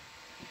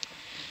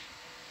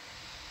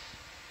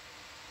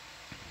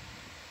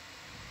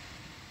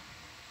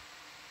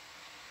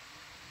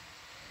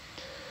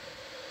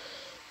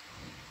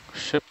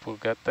 Ship will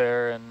get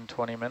there in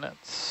 20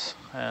 minutes,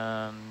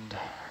 and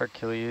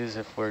Hercules,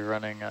 if we're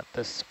running at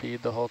this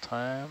speed the whole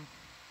time,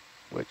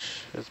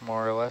 which is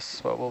more or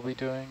less what we'll be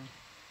doing,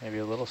 maybe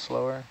a little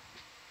slower,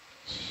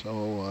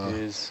 So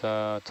is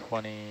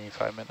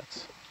 25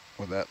 minutes.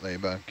 with that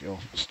layback, you'll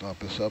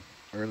stop us up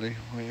early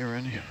when you're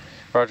ready?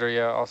 Roger,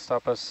 yeah, I'll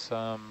stop us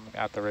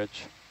at the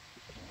ridge.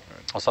 Right.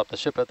 I'll stop the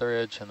ship at the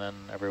ridge, and then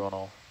everyone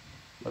will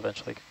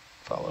eventually Why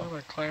follow. am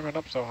I climbing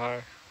up so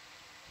high?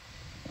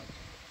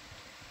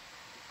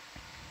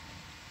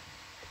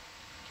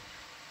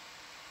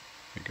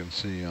 You can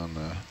see on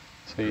the...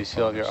 So you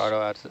still have your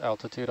auto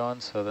altitude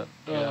on, so that,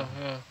 yeah.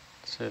 Yeah.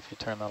 So if you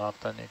turn that off,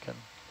 then you can...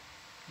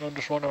 I'm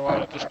just wondering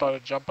why it just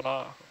started jumping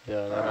off.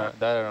 Yeah,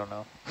 that I don't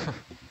know.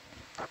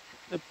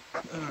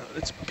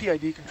 It's a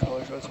PID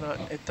controller, so it's not.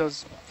 It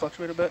does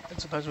fluctuate a bit,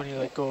 and sometimes when you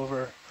like go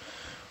over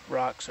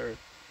rocks or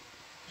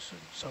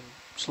some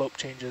slope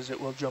changes, it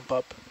will jump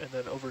up and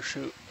then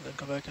overshoot and then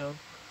come back down.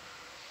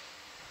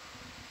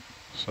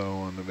 So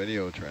on the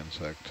video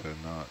transect, to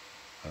not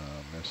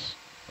miss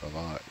a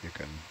lot, you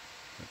can...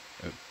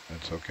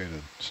 It's okay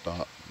to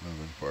stop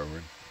moving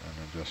forward and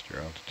adjust your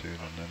altitude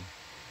and then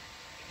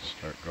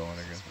start going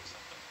again.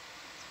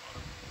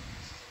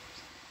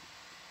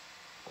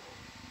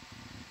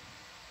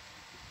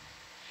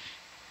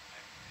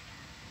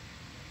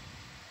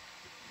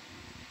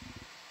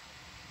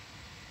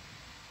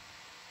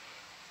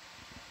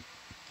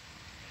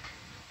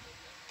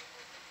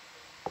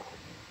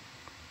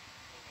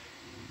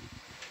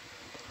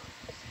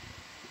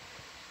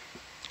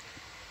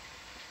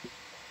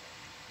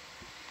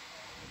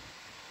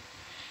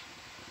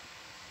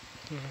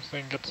 This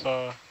thing gets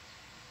Looks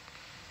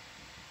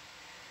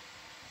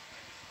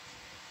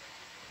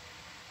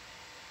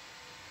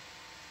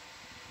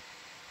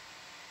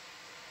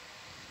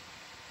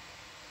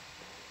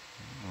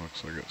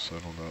like it's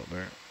settled out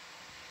there.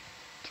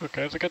 it's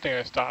okay. It's a good thing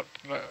I stopped.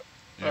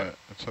 Yeah,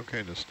 it's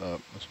okay to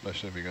stop,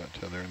 especially if you got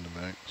tether in the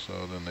bank,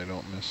 so then they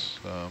don't miss,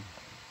 you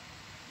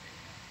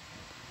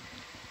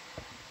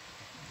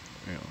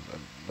know,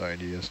 the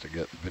idea is to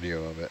get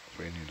video of it if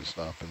we need to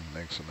stop and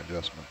make some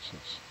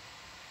adjustments.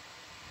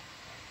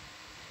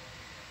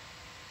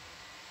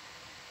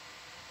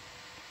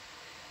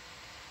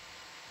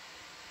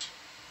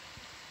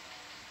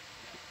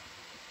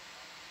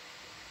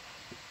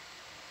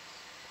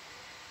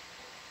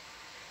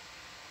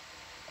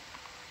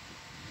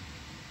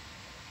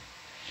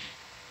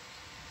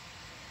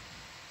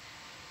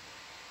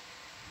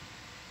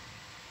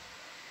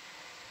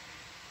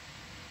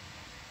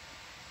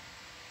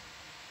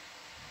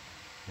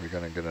 We're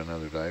going to get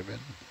another dive in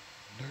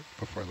there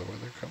before the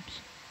weather comes.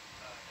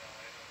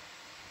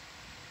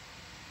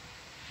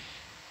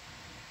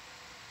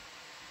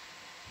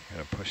 You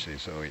got to push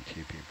these OET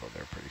people.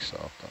 They're pretty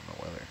soft on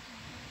the weather.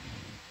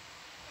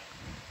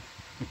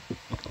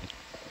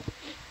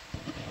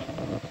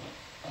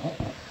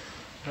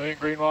 I think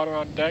green water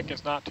on deck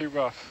is not too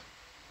rough.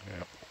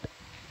 Yeah.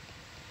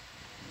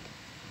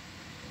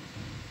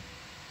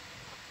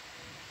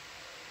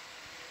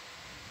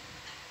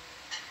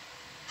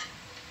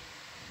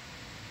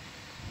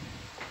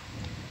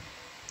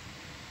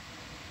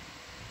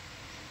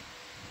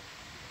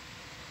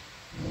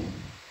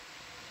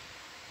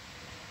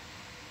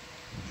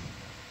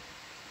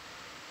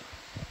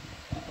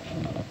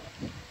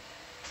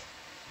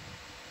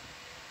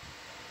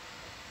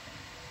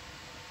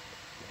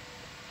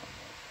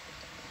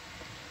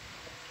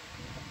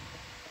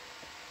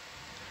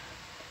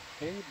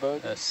 Hey,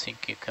 bud. Sea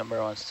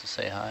Cucumber wants to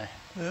say hi.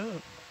 Yeah.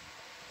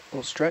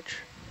 Little stretch.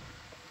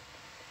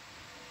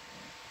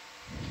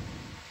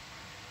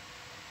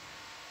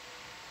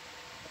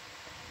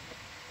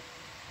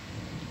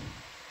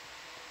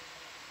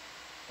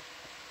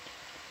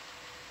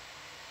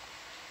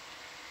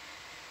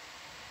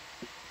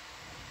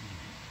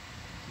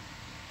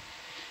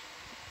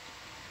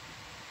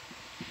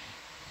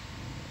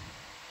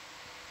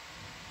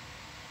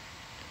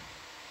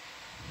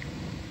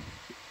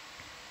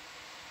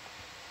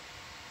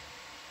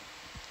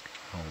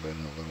 hold in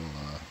a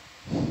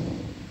little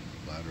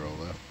lateral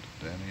left,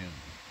 Danny,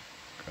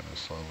 and kind of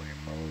slowly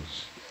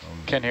nose.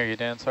 Can't hear you,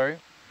 Dan, sorry.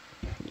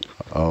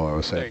 Oh, I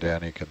was There saying you go.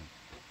 Danny can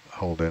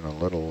hold in a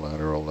little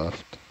lateral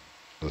left.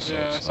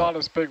 Yeah, I saw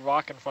this big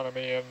rock in front of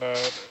me in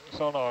the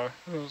sonar.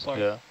 It was like,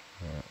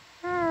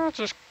 Yeah.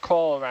 just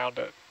crawl around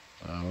it.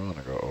 I want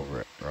to go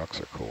over it.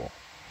 Rocks are cool.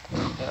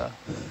 Yeah.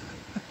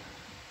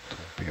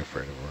 Don't be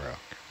afraid of a rock.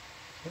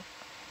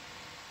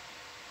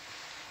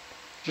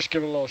 Just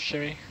give it a little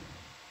shimmy.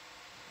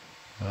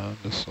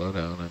 Just slow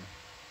down and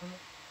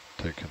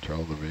take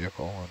control of the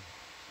vehicle,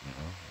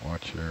 and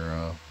watch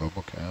your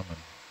bubble cam,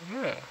 and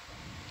Yeah.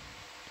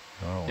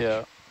 once Yeah.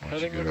 you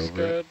Heading get looks over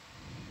good.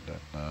 it, then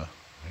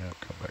yeah,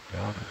 come back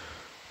down.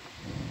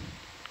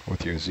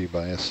 With your Z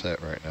bias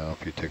set right now,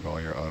 if you take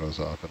all your autos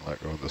off and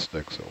let go of the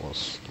sticks, it will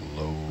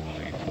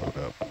slowly float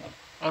up.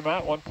 I'm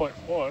at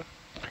 1.4.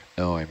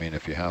 No, I mean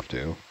if you have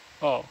to.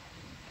 Oh.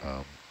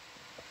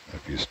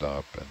 If you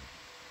stop and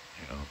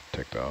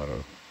take the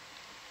auto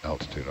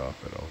altitude off,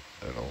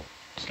 it'll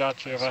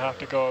Gotcha. If I have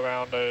to go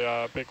around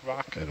a big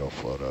rock. it'll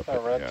float up. A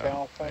red yeah,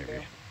 tail thing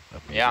maybe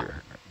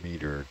there? a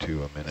meter or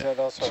two a Is minute. that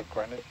also a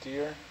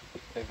grenadier?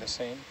 They're the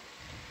same?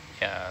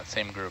 Yeah,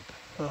 same group.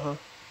 Uh-huh.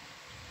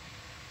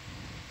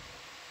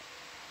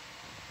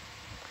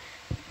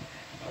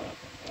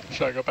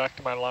 Should I go back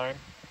to my line?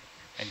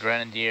 And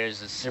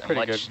grenadiers is You're a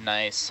pretty much good.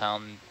 nice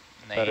sound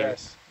name Better.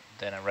 Yes.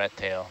 than a red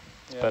tail,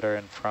 It's Yeah. better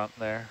in front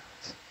there.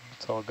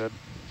 It's all good.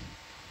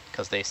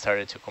 because they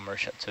started to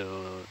commercial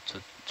to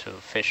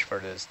fish for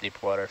these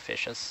deep water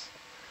fishes,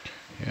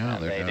 Yeah,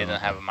 and they're they down didn't on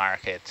have a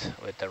market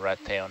with the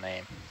red tail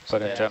name. So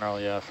But in they-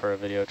 general, yeah, for a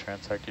video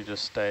transect, you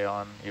just stay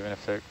on, even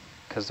if they're,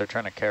 because they're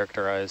trying to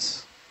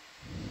characterize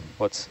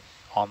what's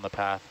on the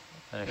path.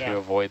 And if you Yeah.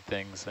 avoid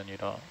things, then they're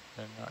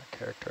not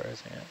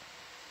characterizing it.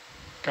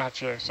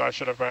 Gotcha. So I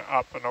should have went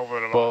up and over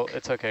the Well, rock.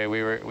 it's okay.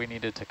 We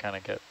needed to kind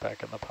of get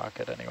back in the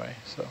pocket anyway,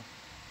 so.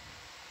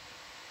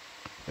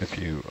 If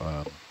you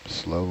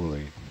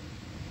slowly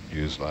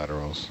use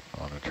laterals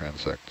on a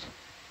transect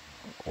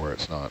where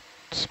it's not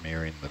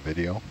smearing the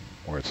video,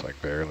 where it's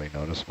like barely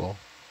noticeable,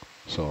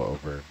 so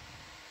over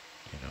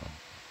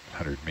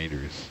 100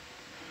 meters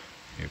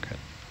you can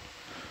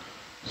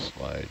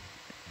slide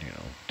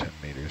 10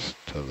 meters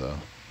to the,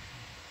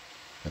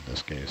 in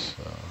this case,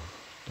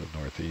 the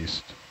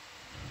northeast,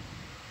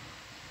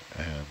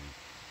 and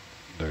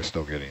they're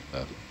still getting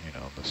the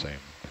the same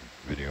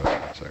video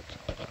transect,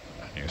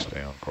 and you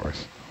stay on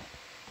course.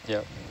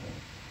 Yep.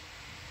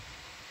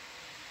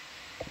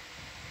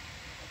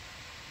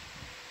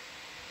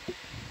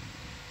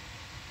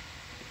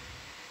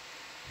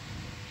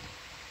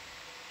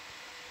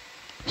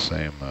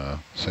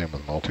 Same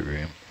with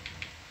multi-beam.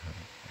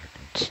 You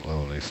can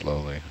slowly.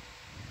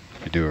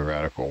 If you do a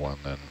radical one,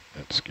 then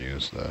it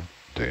skews the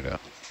data.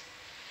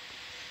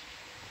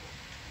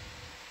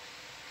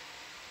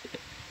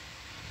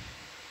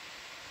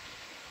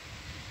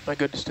 Am I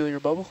good to steal your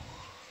bubble,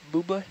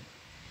 Buble?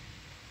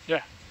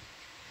 Yeah.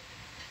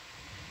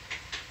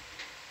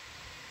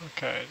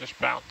 Okay, just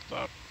bounced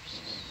up.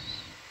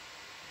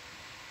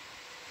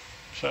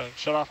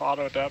 Shut off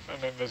auto depth,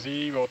 and then the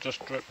Z will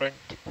just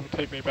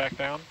take me back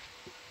down.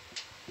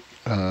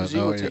 Z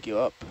No, will take you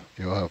up.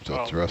 you'll have to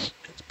Oh. adjust.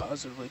 It's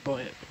positively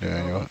buoyant.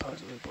 Yeah, you'll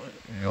positively buoyant.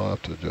 you'll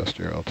have to adjust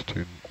your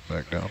altitude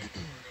back down.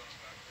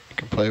 You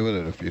can play with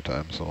it a few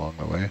times along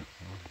the way.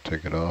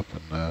 Take it off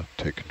and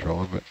take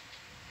control of it.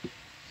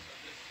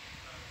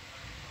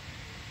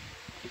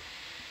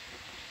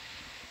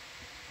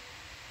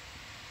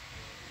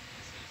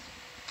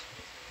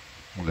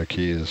 The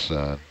key is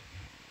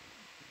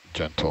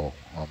gentle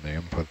on the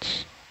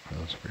inputs,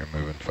 because we're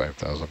moving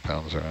 5,000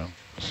 pounds around.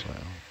 So,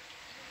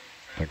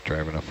 like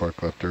driving a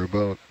forklift or a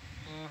boat.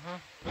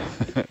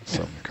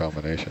 Some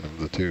combination of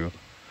the two.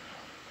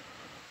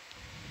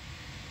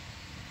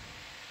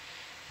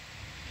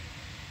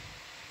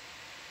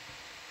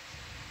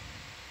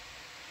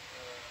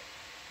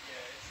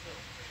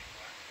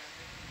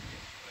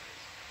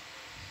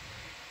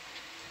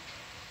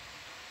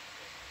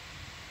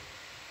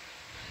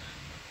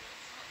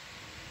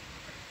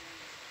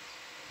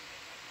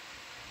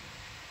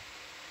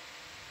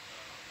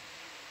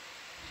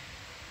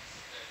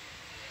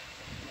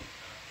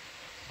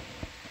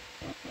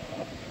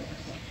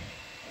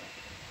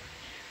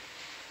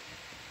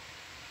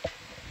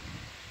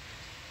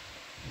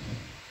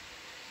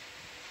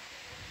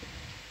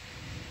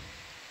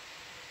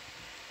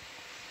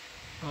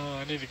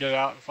 I need to get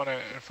out in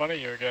front of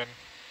you again.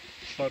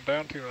 Slowed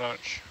down too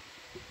much.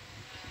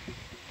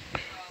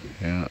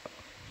 Yeah.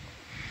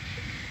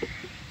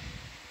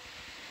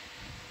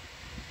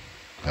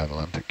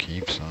 Atalanta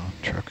keeps on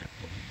trucking.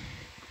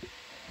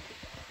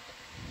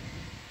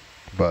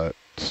 But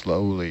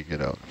slowly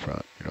get out in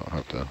front. You don't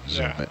have to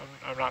zoom Yeah, it.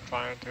 I'm not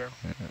trying to.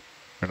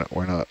 Yeah.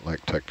 We're not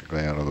like technically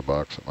out of the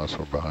box unless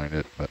we're behind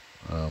it, but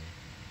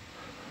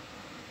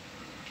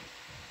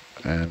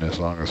and as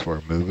long as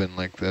we're moving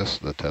like this,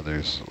 the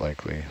tether's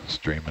likely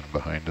streaming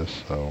behind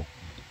us, so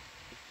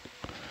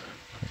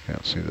I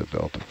can't see the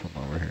delta from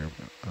over here,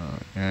 but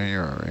yeah,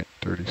 you're all right,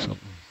 30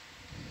 something.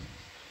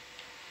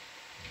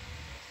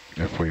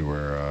 we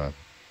were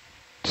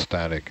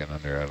static and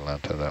under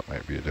Atalanta, that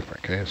might be a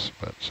different case,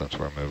 but since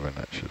we're moving,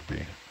 it should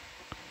be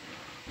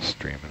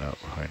streaming out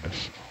behind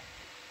us.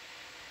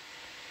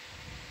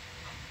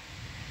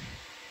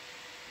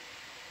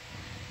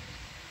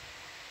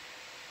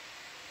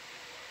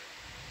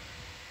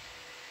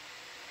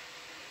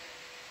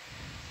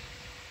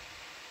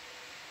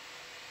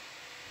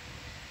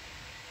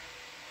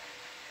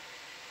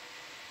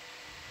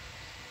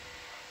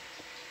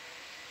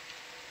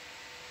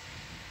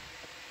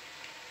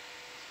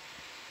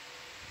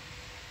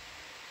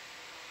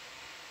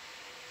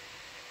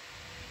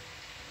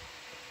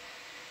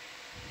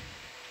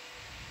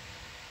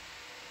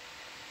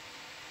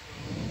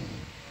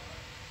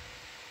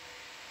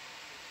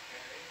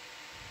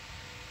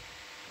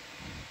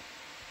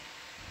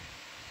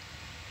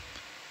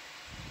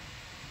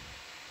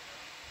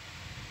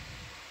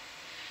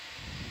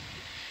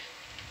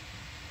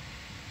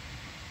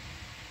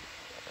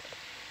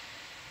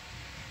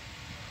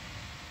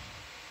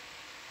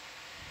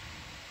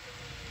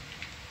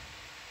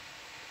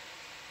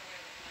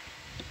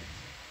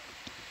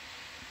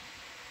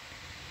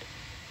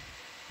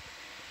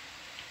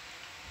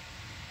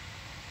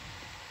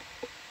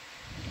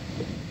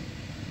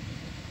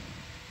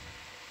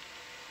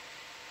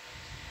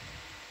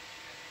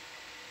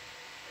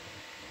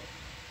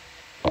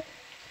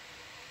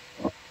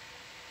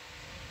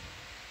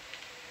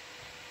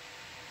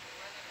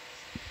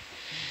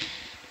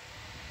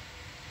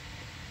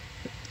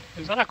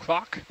 Is that a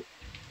croc?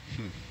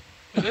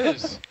 It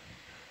is.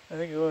 I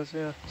think it was,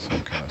 yeah.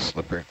 Some kind of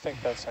slipper. I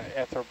think that's an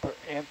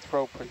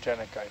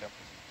anthropogenic item.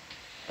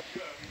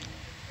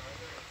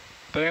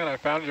 Dan, I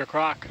found your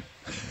croc.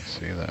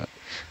 See that?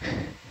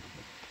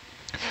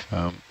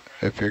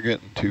 If you're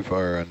getting too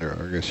far under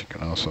Argus, you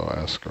can also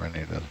ask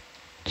Rennie to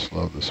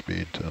slow the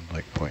speed to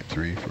like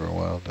 0.3 for a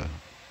while to...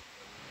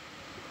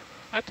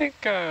 I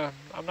think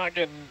I'm not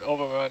getting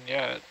overrun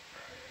yet.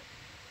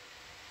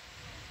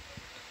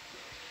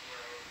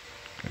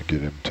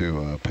 Get him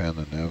to pan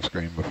the nav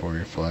screen before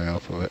you fly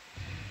off of it.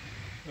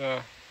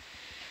 Yeah.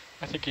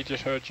 I think he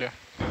just heard you.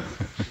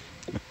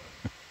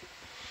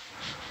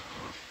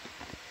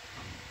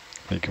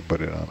 You can put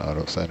it on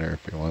auto center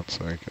if you want,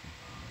 so you can...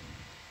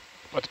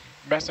 What's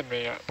messing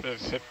me up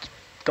is it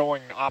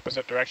going the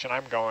opposite direction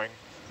I'm going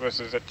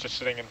versus it just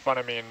sitting in front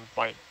of me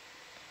and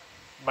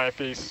my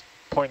face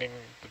pointing,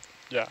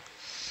 yeah.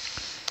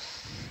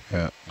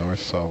 Yeah,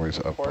 north's always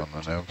up on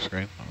the nav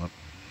screen.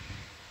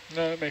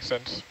 No, that makes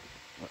sense.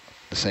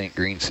 This ain't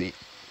green seat.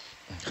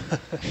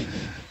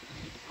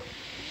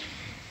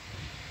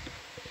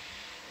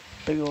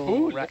 Big old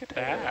Ooh, rat look at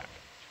tail. that.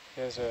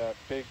 There's a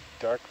big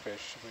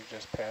darkfish we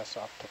just passed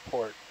off to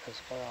port as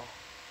well.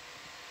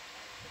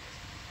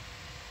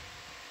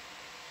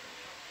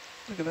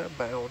 Look at that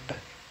mound.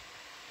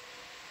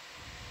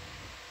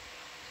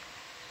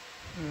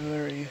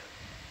 Very.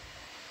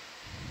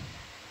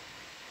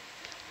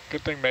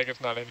 Good thing Megan's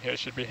not in here.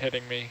 She'd be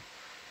hitting me.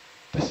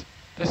 This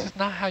is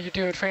not how you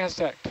do a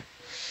transect.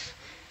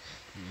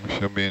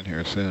 She'll be in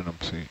here soon. I'm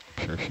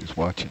sure she's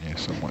watching you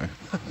somewhere.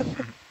 I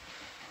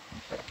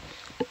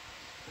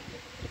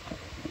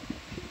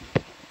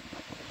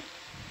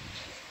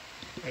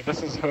mean,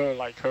 this is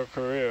her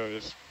career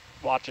is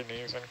watching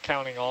these and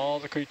counting all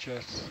the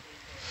creatures.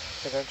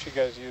 Hey, don't you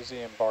guys use the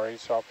Embari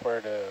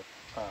software to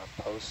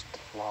post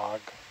log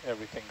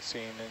everything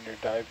seen in your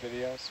dive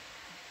videos?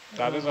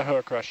 That is a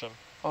her question.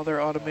 All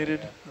their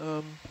automated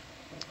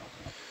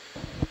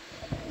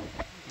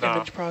No,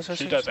 image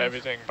processing she does stuff?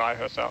 everything by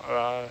herself.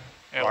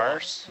 And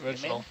Vars, you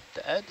original. mean?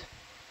 The Ed?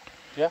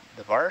 Yeah.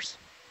 The Vars?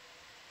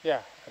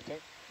 Yeah, I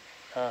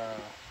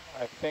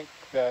think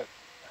that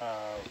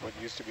what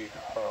used to be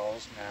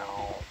Hurls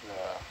now,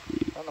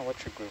 I don't know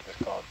what your group is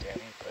called,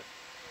 Danny, but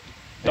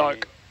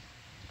Doug.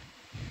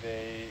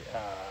 They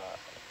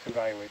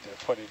evaluate the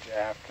footage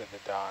after the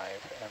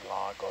dive and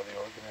log all the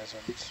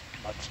organisms,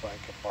 much like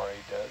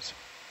Embari does.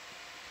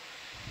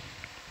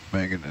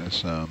 Megan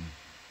is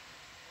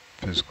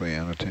physically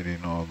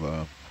annotating all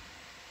the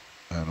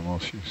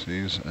animals she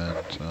sees,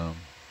 and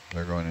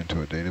they're going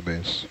into a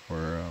database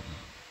for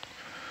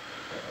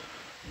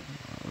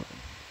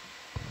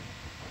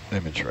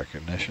image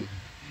recognition.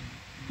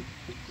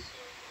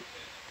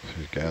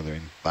 She's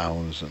gathering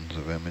thousands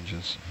of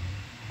images.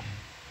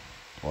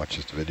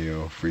 Watches the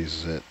video,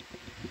 freezes it.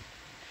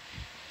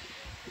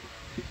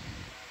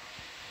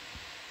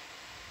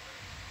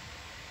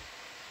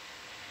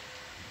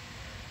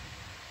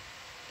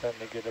 Then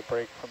to get a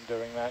break from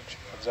doing that, she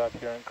comes out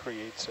here and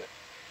creates it.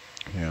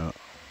 Yeah.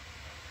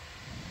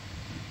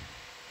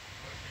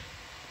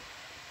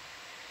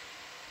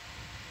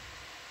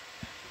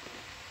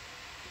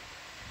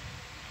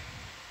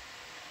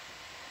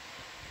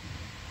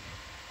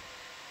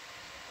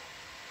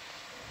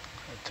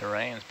 The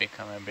terrain's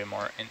becoming a bit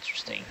more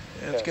interesting.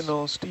 Yeah, it's Yes. getting a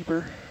little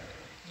steeper.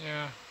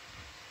 Yeah.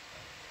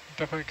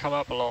 Definitely come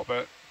up a little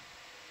bit.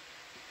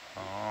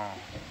 Oh.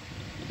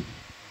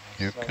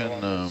 You Another can,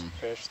 one of those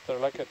fish. They're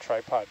like a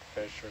tripod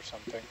fish or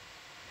something.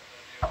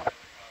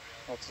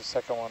 That's the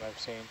second one I've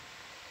seen.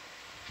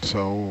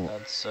 So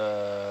That's,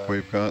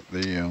 we've got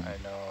the I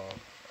know,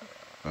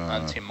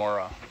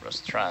 Antimora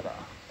rostrata.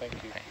 Thank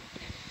you. Okay.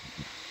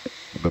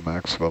 the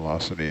max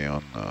velocity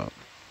on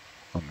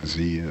the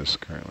Z is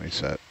currently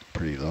set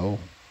pretty low.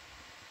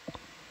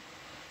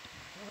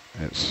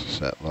 It's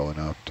set low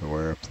enough to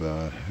where if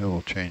the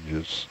hill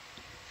changes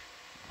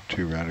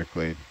too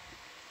radically,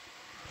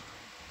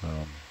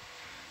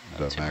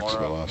 the max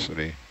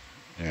velocity,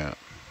 yeah.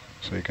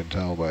 So you can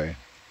tell by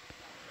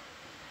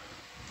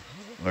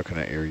looking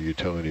at your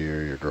utility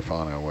or your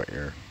Grafana what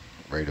your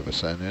rate of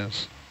ascent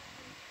is.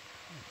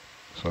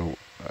 So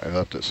I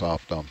left it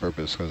soft on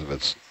purpose because if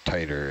it's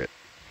tighter, it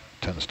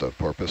tends to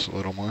porpoise a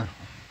little more.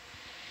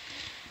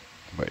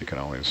 But you can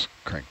always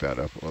crank that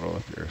up a little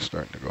if you're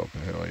starting to go up a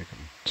hill. You can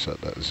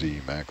set that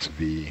Z max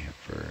V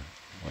for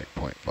like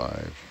 0.5.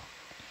 I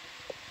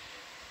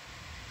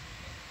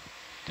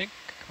think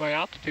my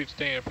altitude's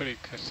staying pretty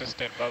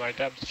consistent, but my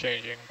depth's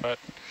changing. But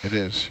It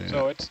is, yeah.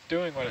 so it's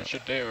doing what it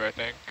should do, I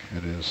think.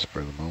 It is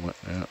for the moment,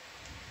 yeah.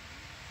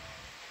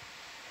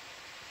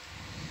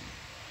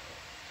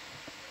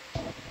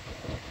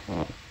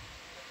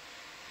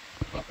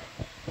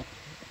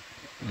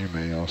 You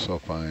may also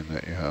find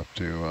that you have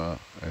to,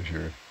 as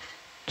you're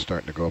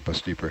starting to go up a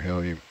steeper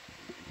hill, you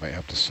might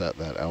have to set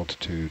that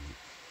altitude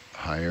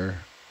higher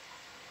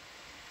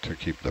to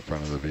keep the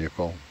front of the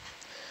vehicle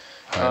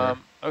higher.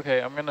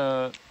 Okay, I'm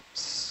gonna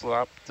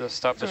stop the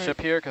ship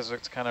here because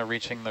it's kind of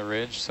reaching the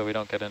ridge, so we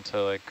don't get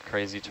into like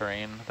crazy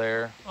terrain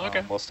there.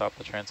 Okay. We'll stop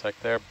the transect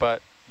there,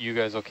 but you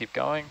guys will keep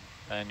going,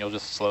 and you'll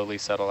just slowly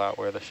settle out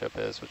where the ship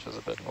is, which is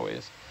a bit of a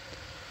ways.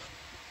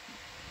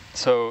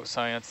 So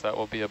science, that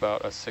will be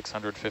about a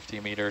 650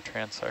 meter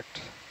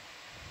transect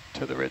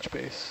to the ridge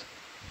base.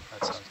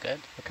 That sounds good.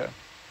 Okay.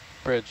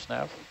 Bridge,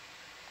 nav.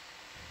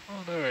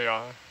 Oh, there we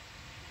are.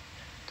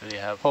 Do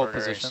you have Hold further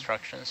position.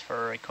 instructions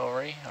for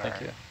recovery? Or Thank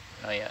you.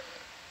 not yet.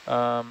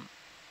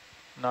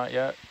 Not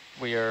yet.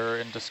 We are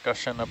in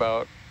discussion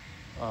about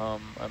a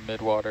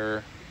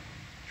midwater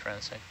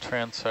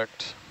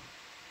transect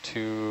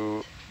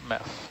to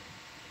MEF.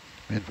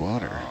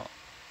 Mid-water. Oh,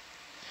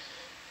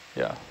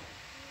 Yeah.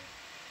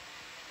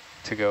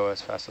 To go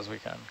as fast as we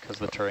can because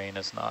the terrain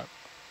is not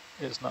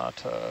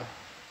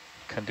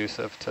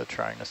conducive to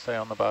trying to stay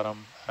on the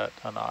bottom at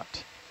a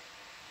knot.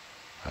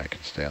 I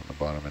can stay on the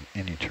bottom in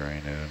any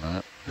terrain at a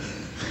knot.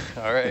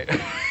 All right.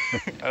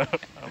 I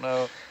don't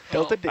know.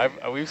 Delta D.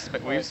 We've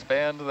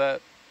spanned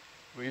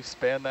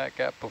that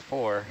gap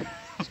before.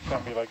 It's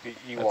gonna be like the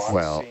Ewok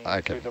Well, scene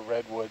I through can- the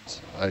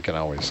redwoods. I can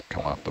always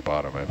come off the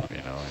bottom if, you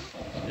know,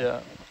 I Yeah.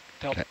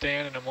 Tell Okay.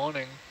 Dan in the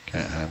morning.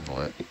 can't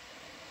handle it.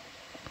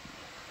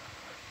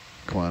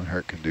 Come on,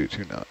 Herc can do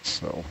 2 knots,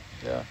 so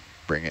Yeah.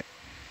 bring it.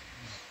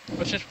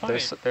 Which is funny.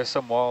 There's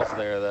some walls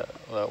there that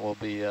will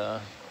be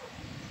the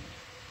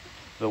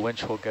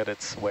winch will get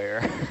its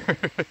wear.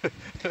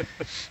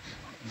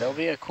 that'll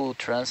be a cool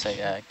transect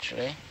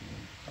actually.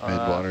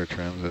 Mid-water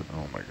transit,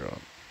 oh my god.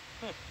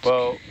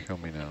 Well, Kill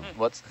me now.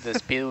 What's the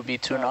speed? Will be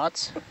 2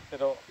 knots.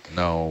 It'll.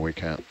 No, we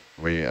can't.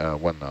 We,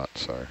 1 knot,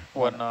 sorry.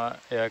 one knot.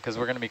 Yeah, because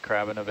we're gonna be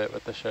crabbing a bit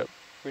with the ship.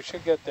 We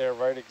should get there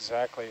right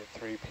exactly at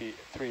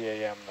 3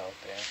 a.m. though,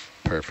 Dan.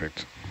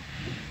 Perfect.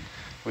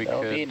 We That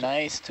would could be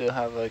nice to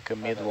have like a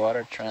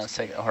mid-water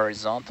transect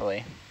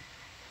horizontally.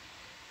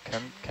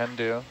 can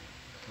do.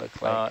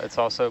 Look like It's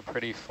also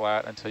pretty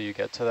flat until you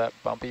get to that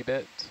bumpy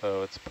bit,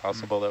 so it's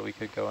possible that we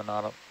could go a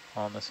knot up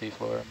on the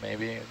seafloor,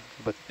 maybe,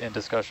 in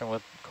discussion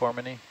with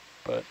Cormany,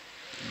 but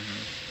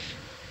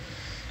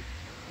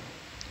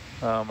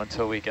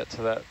until we get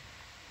to that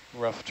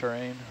rough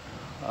terrain.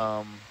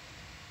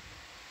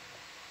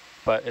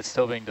 But it's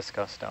still being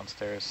discussed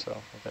downstairs,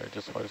 so they're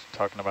just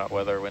talking about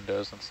weather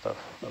windows and stuff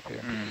up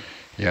here.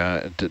 Yeah,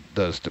 it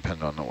does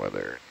depend on the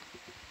weather.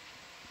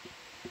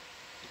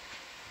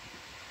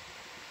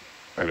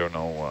 I don't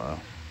know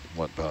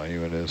what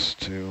value it is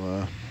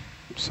to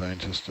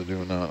scientists to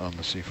do a knot on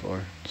the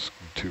seafloor. It's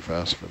too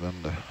fast for them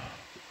to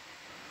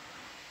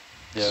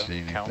see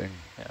anything. Count.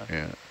 Yeah.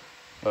 Yeah,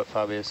 But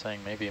Fabi is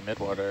saying maybe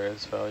midwater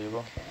is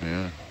valuable.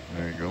 yeah,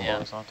 there you go. Yeah.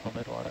 Horizontal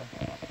midwater.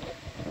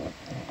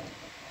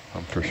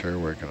 I'm for sure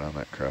working on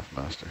that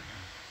Craftmaster.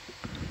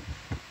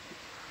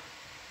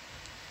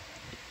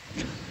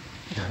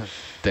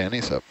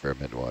 Danny's up for a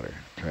midwater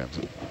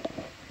transit.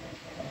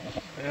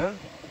 Yeah.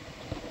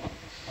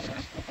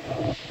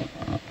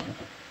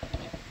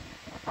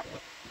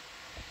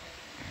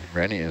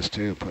 Rennie is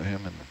too. Put him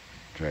in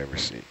the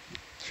driver's seat.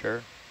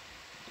 Sure.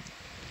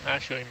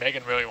 Actually,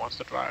 Megan really wants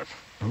to drive.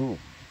 Ooh,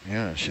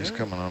 yeah, she's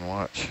coming on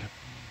watch.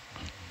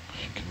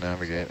 She can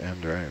navigate and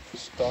drive.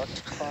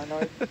 Stocked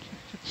cyanide.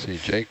 See,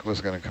 Jake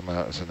was going to come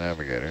out as a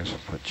navigator, so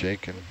put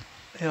Jake in.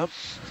 Yep.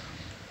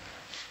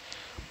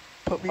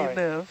 Put me Hi. in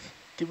nav.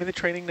 Give me the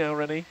training now,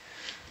 Rennie.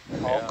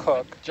 I'll Yeah.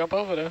 cook. Jump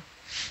over there.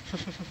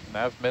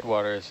 Nav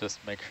midwater is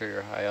just make sure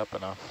you're high up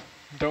enough,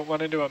 Don't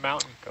run into a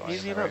mountain. going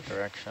Easy in the right enough.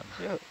 direction.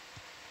 Yeah.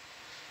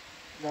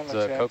 It's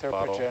a Coke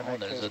bottle. Oh, Anthropogenic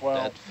there's as a well.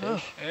 dead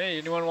fish. Hey,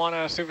 anyone want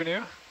a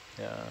souvenir?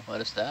 Yeah.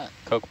 What is that?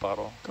 Coke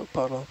bottle. Coke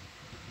bottle.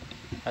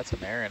 Had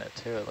some air in it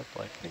too, it looked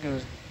like. I think it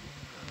was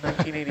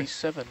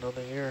 1987 on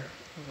the year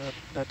of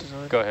that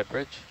design. Go ahead,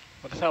 Bridge.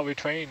 Well, that's how we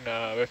train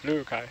with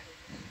Lukai.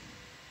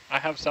 I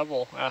have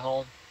several at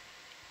home.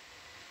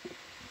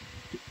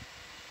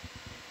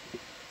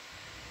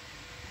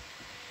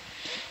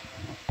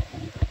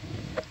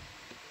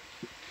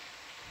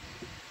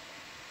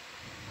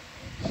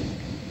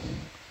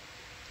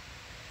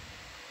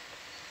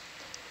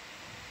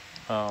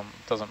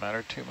 Doesn't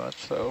matter too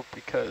much though,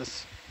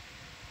 because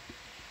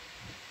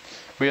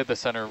we had the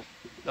center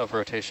of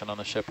rotation on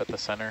the ship at the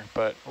center,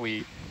 but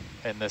in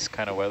this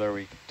kind of weather,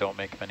 we don't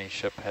make many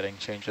ship heading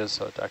changes,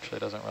 so it actually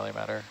doesn't really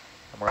matter.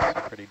 And we're also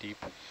pretty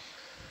deep.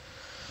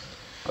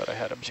 But I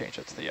had him change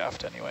it to the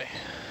aft anyway.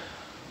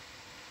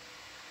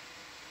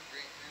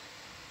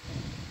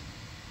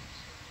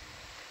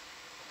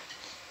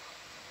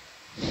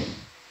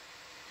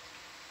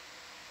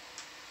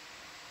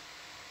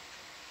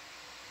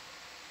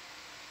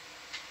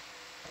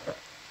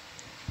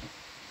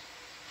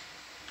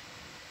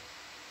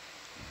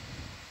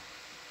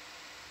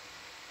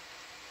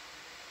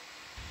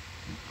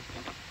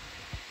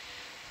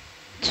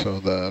 So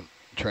the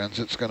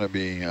transit's going to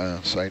be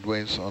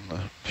sideways on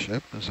the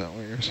ship. Is that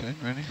what you're saying,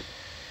 Rennie?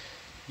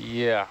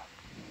 Yeah.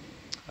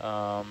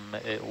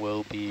 It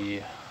will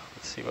be,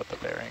 let's see what the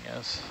bearing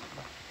is.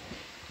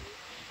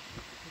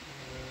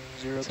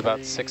 It's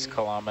about 6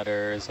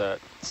 kilometers at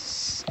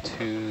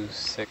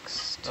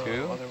 262.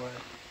 Oh, other way.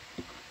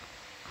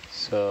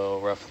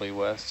 So roughly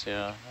west,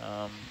 yeah.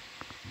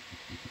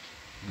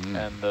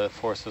 And the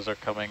forces are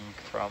coming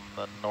from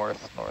the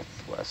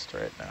northwest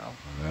right now.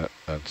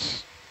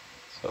 That's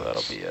So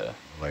that'll be a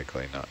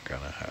likely not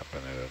going to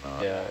happen, is it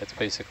not? yeah. It's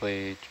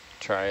basically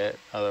try it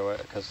otherwise,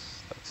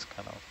 because that's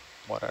kind of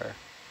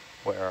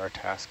where our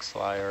tasks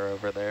lie are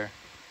over there.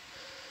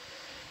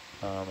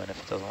 And if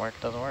it doesn't work,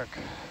 it doesn't work.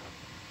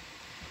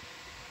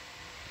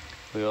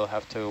 We will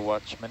have to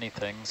watch many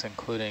things,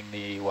 including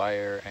the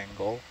wire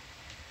angle.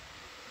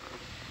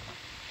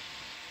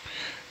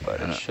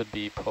 But it should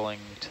be pulling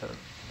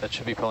that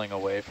should be pulling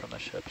away from the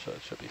ship, so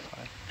it should be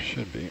fine.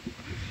 Should be.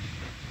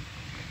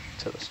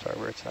 To the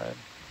starboard side.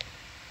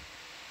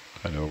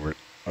 And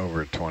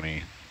over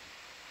 20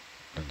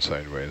 and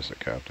sideways, the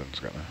captain's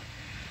going to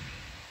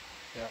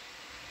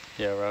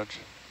Yeah, Rog.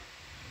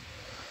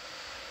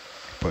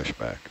 push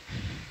back.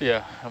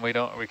 Yeah, and we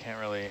can't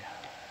really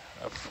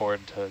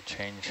afford to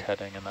change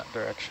heading in that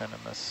direction in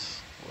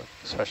this,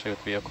 especially with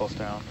vehicles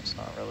down. It's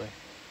not really.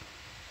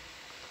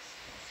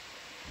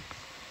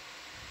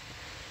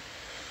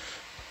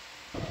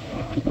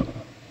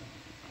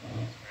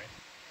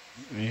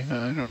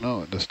 Yeah, I don't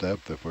know at this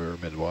depth if we were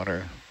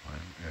mid-water,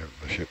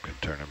 if the ship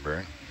could turn and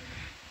burn.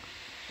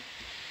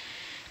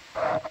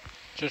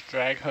 Just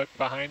drag hook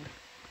behind.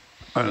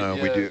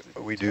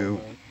 We do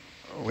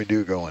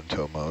go in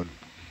tow mode.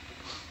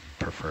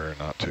 Prefer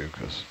not to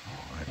because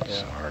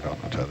it's hard on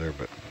the tether,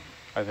 but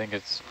I think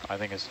it's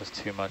just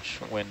too much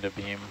wind to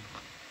beam.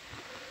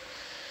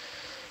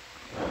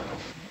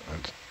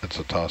 it's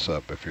a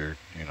toss-up if you're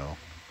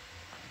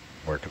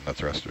working the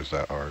thrusters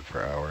that hard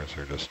for hours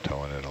or just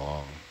towing it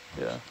along.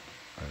 Yeah.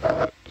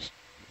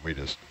 We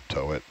just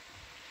tow it.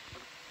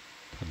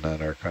 Isn't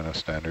that our kind of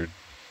standard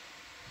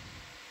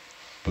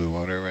blue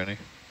water, Rennie?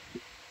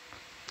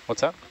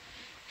 What's that?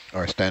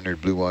 Our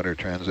standard blue water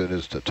transit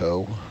is to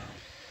tow.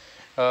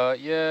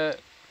 Yeah,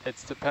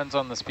 it depends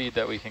on the speed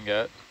that we can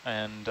get,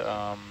 and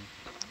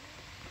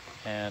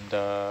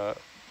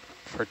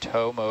for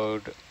tow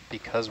mode,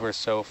 because we're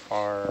so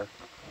far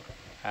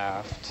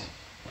aft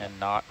and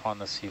not on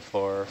the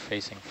seafloor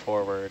facing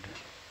forward,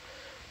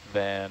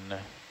 then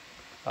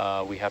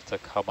we have to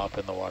come up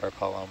in the water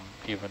column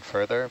even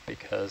further,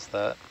 because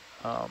that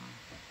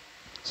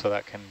so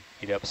that can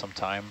eat up some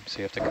time. So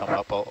you have to come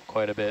up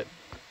quite a bit,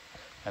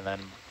 and then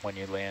when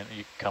you land,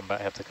 you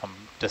have to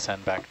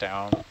descend back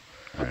down.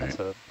 Right.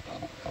 So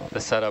the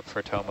setup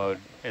for tow mode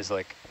is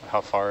like, how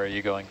far are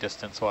you going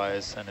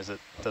distance-wise, and is it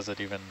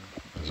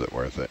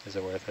worth it? Is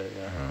it worth it?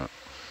 Yeah.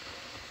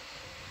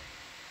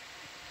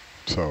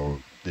 So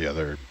the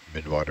other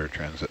mid-water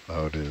transit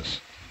mode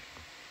is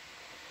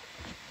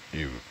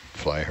you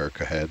fly Herc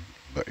ahead,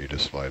 but you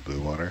just fly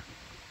blue water.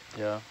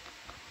 Yeah.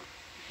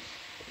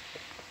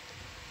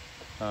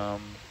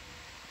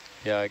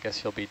 Yeah, I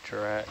guess you'll be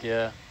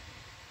yeah.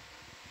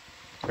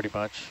 Pretty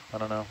much. I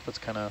don't know. That's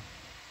kind of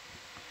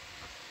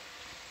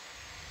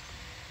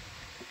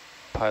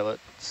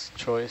pilot's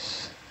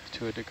choice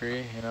to a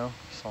degree,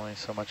 There's only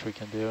so much we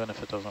can do, and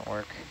if it doesn't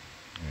work.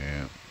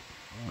 Yeah.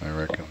 I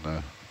reckon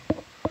the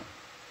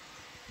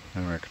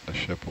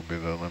ship will be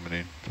the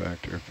limiting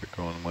factor if you're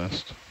going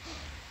west.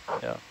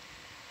 Yeah.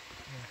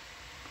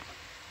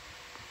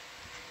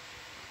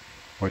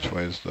 Which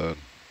way is the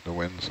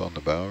winds on the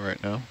bow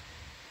right now?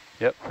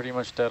 Yep, pretty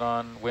much dead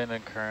on. Wind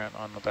and current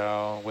on the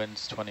bow.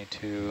 Wind's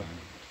 22.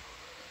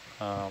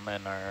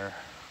 And our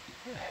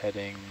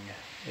heading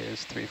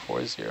is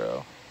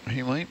 340.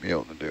 He might be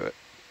able to do it.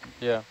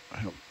 Yeah.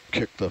 He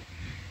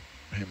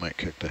might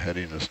kick the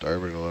heading to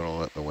starboard a little,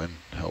 let the wind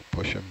help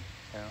push him.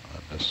 Yeah.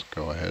 And just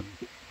go ahead.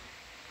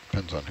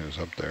 Depends on who's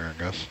up there,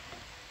 I guess.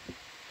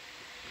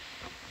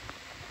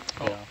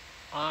 Oh, Yeah.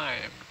 I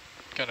am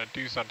gonna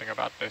do something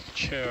about this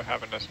chair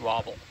having this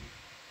wobble.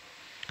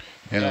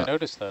 Yeah, I Yeah,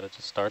 noticed that. It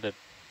just started.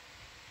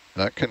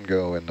 that can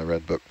go in the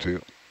red book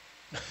too.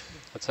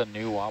 That's a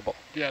new wobble.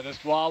 Yeah,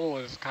 this wobble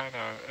is kind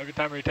of, every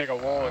time we take a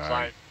roll, it's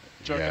like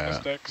jerking the Yeah,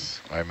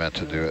 sticks. I meant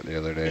to do it the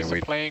other day. Piece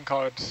of playing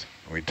cards.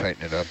 We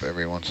tighten it up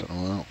every once in a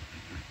while.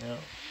 Yeah.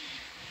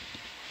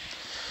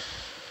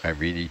 I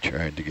really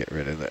tried to get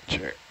rid of that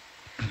chair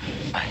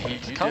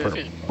You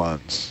comfy. for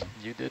months.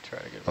 You did try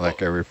to get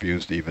Like I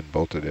refused to even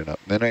bolted it up.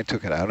 Then I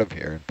took it out of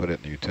here and put it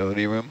in the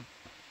utility room.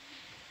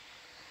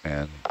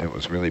 And it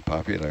was really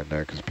popular in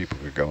there because people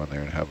could go in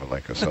there and have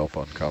like a cell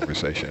phone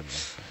conversation.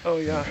 Oh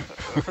yeah,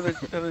 for the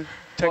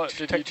tech, What,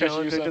 did tech you just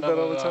challenge, use they did that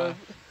all the another, time.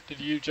 Did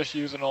you just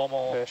use a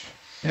normal? Fish.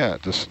 Yeah,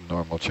 just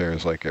normal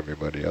chairs like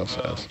everybody else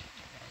has.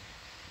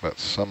 But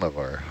some of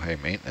our high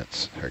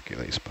maintenance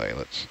Hercules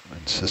pilots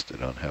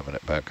insisted on having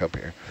it back up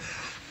here.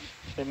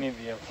 They need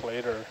the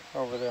inflator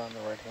over there on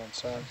the right hand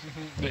side.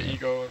 The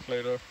ego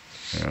inflator.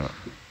 Yeah.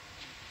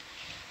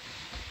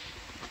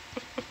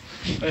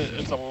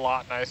 It's a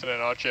lot nicer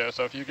than our chair,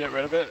 so if you get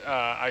rid of it,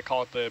 I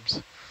call it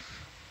dibs.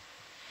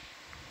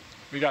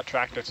 We got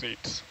tractor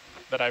seats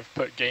that I've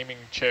put gaming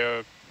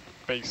chair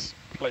base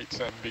plates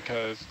in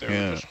because they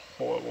were just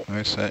horrible.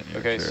 I sat in your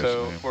Okay, chairs,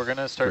 so man. we're going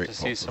to start to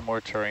Grateful. see some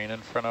more terrain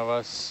in front of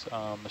us.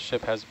 The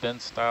ship has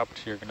been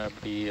stopped. You're going to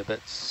be a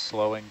bit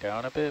slowing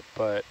down a bit,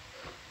 but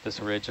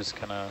this ridge is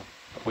kind of,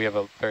 we have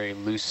a very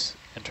loose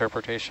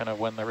interpretation of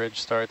when the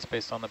ridge starts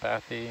based on the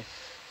bathy.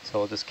 So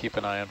we'll just keep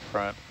an eye in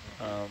front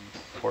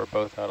for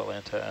both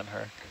Atalanta and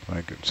Herc.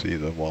 I could see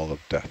the wall of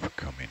death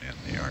coming in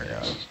the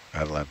Argus.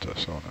 Atalanta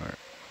sonar.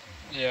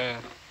 Yeah.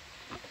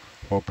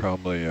 We'll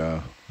probably,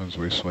 as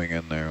we swing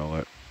in there, I'll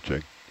let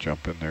Jake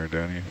jump in there,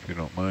 Danny, if you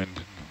don't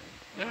mind.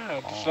 Yeah,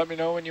 just let me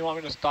know when you want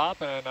me to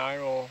stop, and I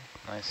will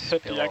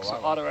hit the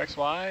auto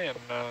XY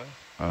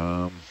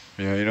and.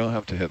 Yeah, you don't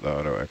have to hit the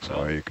auto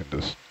XY. You can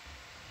just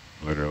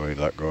literally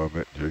let go of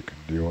it. Jake can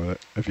deal with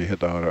it. If you hit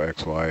the auto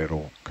XY,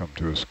 it'll come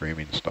to a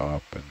screaming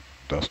stop and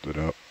dust it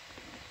up.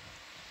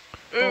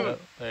 Oh,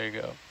 there you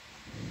go.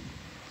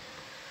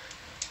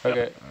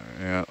 Okay.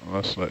 Yeah,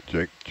 let's let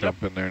Jake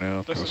jump in there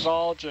now. This is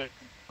all Jake.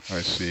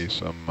 I see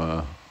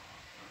some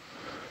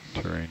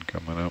terrain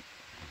coming up.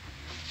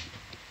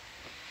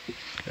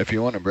 If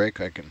you want a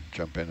break, I can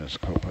jump in as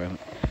co-pilot.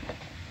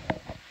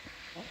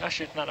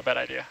 Actually, it's not a bad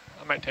idea.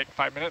 I might take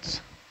 5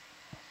 minutes.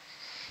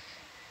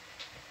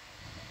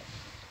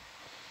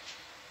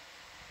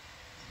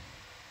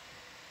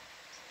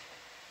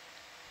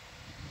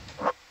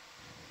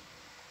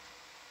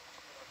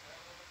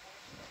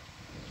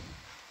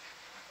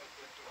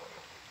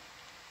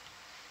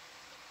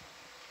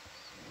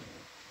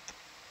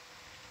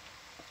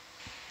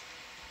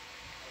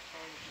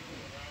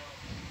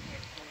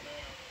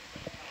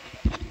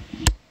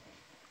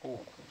 Oh.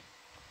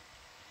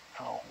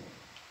 Ow.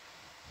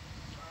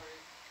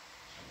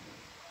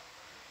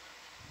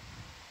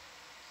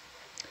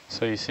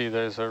 So you see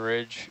there's a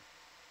ridge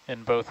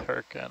in both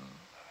Herc and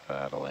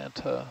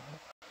Atalanta.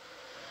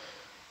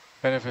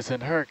 And if it's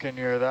in Herc and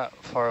you're that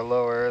far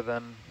lower,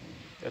 then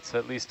it's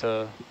at least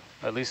a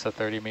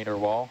 30-meter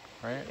wall,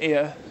 right?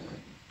 Yeah.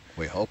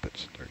 We hope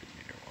it's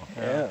 30-meter wall.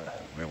 Yeah.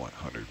 We want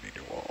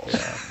 100-meter walls.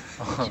 Yeah.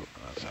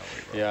 That's how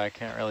we roll. Yeah, I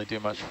can't really do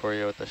much for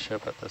you with the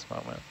ship at this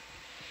moment.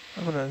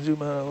 I'm gonna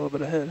zoom out a little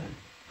bit ahead.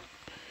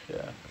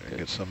 Yeah. Better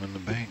get some in the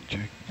bank,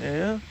 Jake.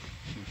 Yeah.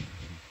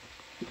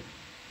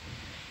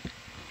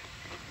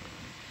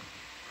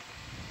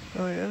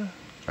 Oh yeah.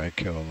 I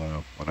kill,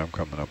 when I'm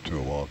coming up to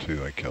a wall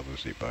too, I kill the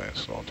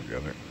Z-bias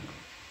altogether.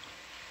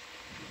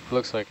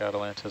 Looks like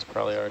Atalanta's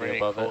probably already Pretty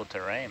above cool it.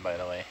 terrain, by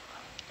the way.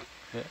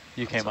 Yeah.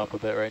 You came up a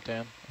bit, right,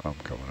 Dan? I'm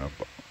coming up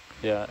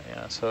Yeah,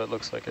 yeah. So it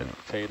looks like it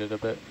faded a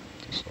bit.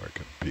 just so I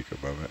can peek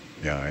above it.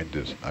 Yeah,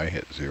 I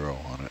hit 0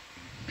 on it.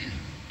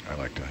 I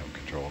like to have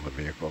control of the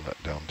vehicle.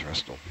 That down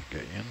thrust will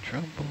get you in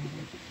trouble.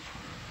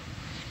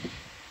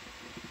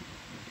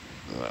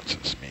 That's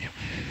just me.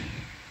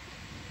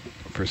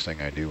 The first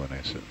thing I do when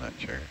I sit in that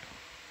chair,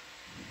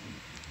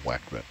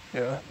 whack that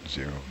Yeah.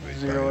 0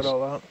 Zero it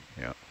all out.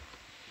 Yeah.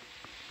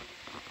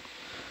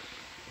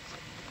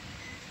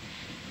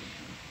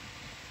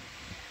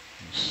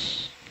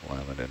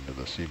 Slam it into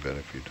the seabed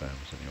a few times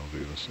and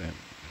you'll do the same.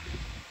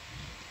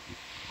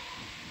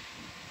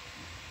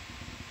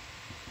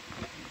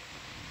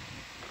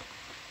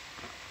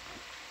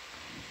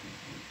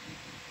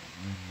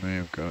 May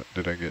have got,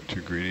 did I get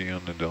too greedy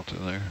on the delta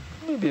there?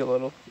 Maybe a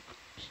little.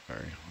 Sorry,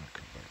 I'll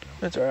come back down.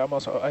 That's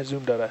alright. I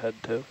zoomed out ahead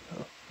too.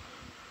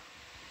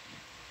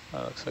 So.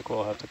 Looks like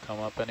we'll have to come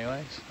up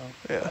anyway, so.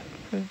 Yeah,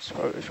 it's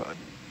probably fine.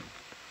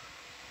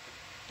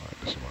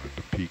 I just wanted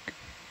to peek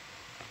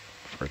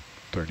for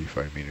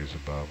 35 meters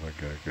above.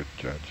 I got a good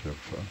judge of,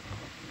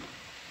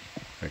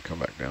 I come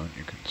back down,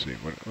 you can see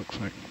what it looks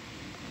like.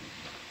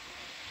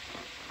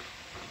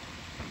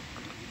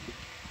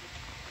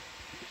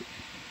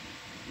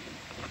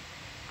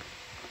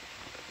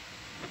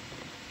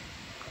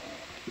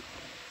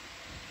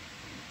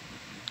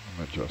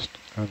 adjust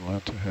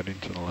Atlanta heading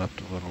to the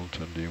left a little to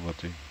deal with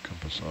the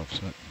compass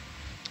offset.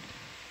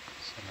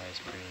 It's a nice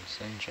breeze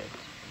inject.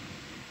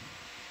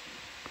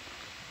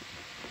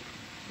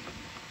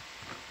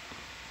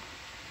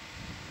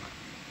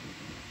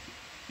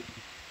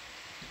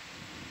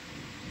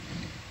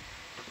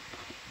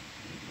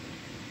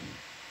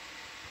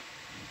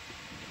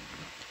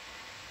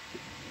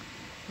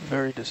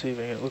 Very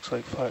deceiving. It looks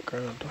like flat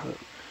ground,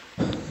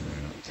 but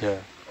Yeah.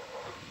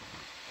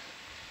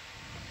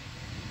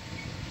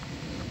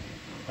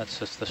 That's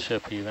just the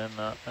ship even,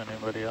 not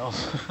anybody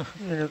else.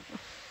 yeah,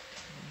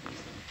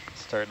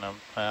 starting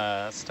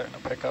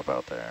to pick up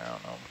out there, I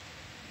don't know.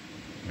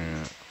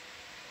 Yeah.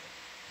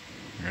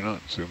 You're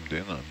not zoomed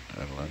in on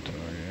Atlanta,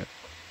 are you yet?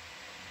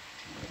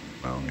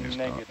 No, he's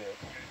Negative.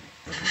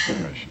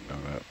 not. I should know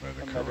that by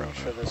the I'm corona. not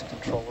even sure this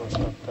controller's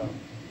hooked up.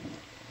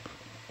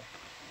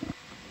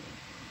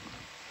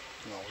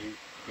 No,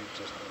 we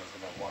just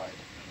moving it wide.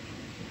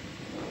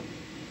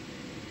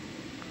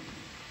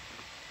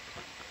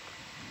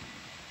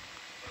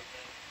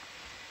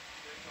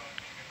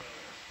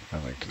 I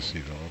like to see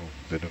the little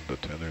bit of the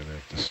tether there.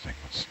 If this thing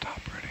would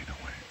stop running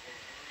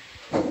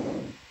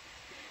away.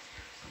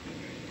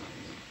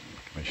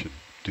 I should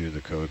do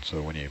the code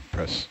so when you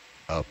press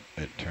up,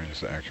 it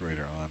turns the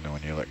actuator on, and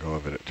when you let go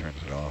of it, it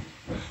turns it off.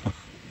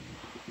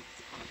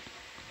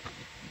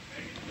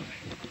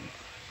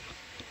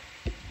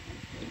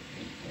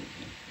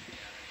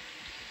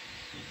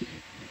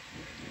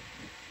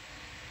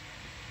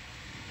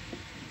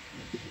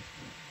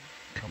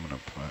 Coming up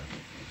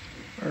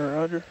 5.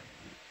 Roger.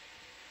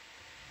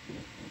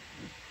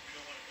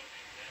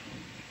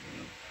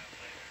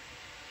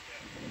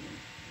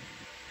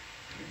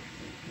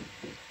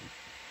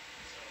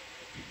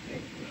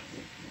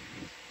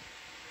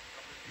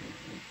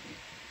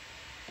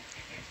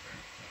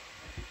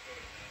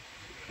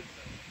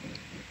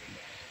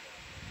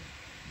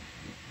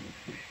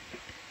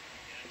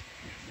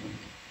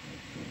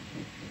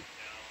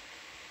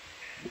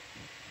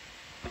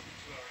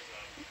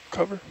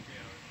 Cover.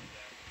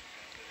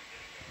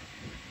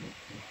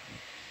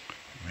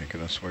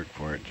 Making us work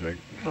for it, Jake.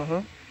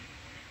 Uh-huh.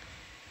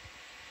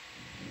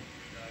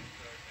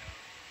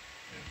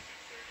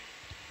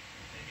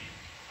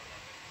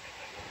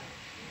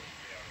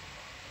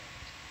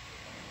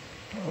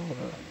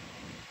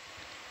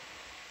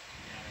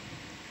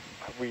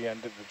 Have we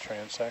ended the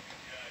transect?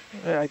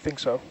 Yeah, I think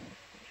so.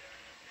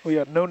 We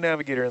got no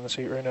navigator in the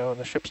seat right now, and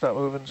the ship's not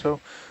moving, so.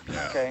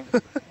 Yeah. Okay.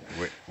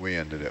 We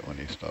ended it when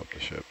he stopped the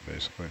ship,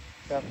 basically.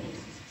 Yep.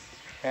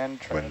 And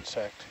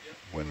transect.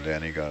 When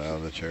Danny got out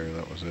of the chair,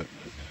 that was it.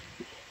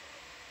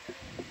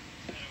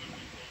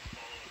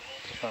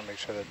 Just want to make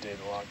sure that data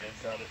logger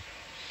got it.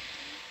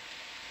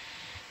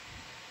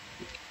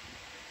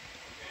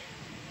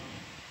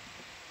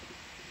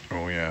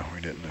 Oh yeah,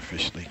 we didn't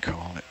officially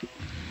call it.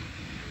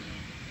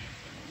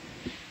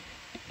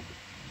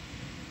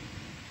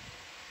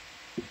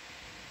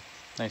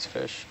 Nice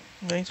fish.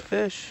 Nice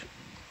fish.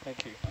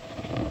 Thank you.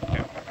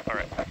 Okay. All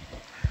right.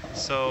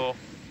 So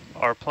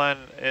our plan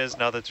is,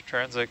 now that the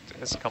transit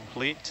is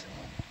complete,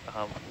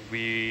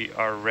 we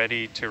are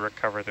ready to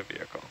recover the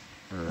vehicle.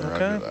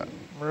 Roger that.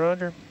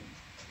 Roger.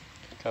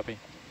 Copy.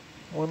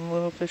 One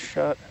little fish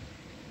shot.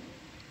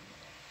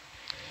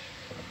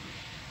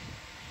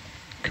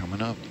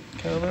 Coming up.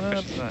 Coming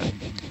up.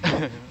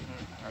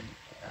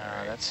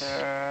 That's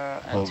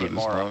Hold it as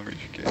anti-Mora. long as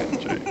you can,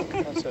 Jake.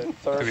 That's it.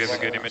 Third Do we have a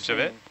one good I've image of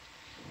it?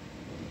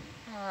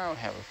 We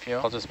have a few.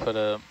 I'll just put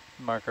a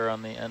marker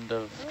on the end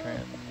of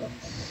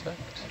transect.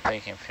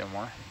 Taking a few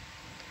more.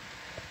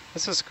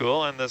 This is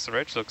cool, and this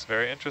ridge looks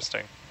very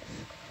interesting.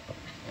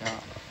 Yeah.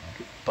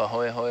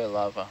 Pahoe hoi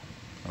lava.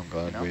 I'm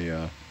glad No. we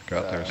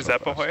got there. Is so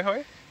that fast. Pahoe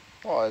Hoi?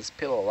 Well, it's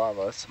pillow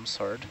lava of some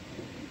sort.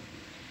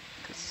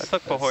 I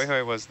thought Pahoe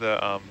Hoi was the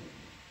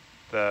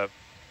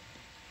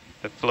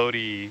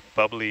floaty,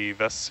 bubbly,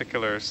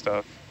 vesicular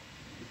stuff.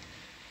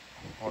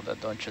 Well,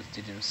 that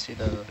did you see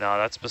the? No,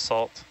 that's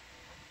basalt.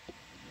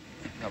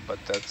 No, but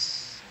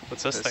that's.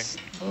 What's this thing?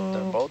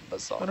 They're both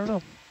basalt. I don't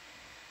know.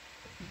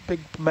 Big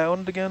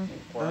mound again.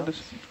 Wow.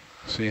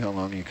 See how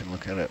long you can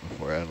look at it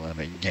before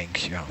Atlanta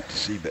yanks you off the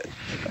seabed.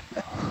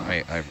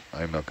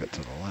 I milk it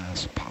to the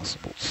last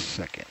possible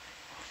second.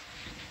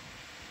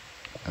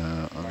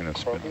 I'm going to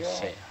spin. Microbial? Let's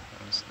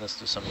see. Let's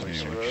do some See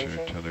research. which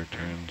Erosion? tether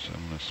turns.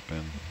 I'm going to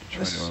spin. Which way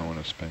This- do I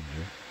want to spin,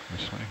 Jake?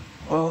 This way?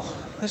 Well,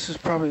 this is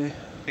probably.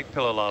 I think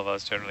pillow lava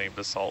is generally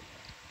basalt,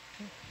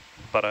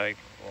 but I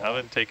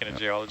haven't taken a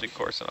geology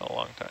course in a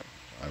long time.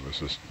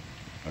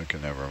 I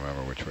can never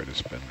remember which way to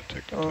spin to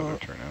take the tether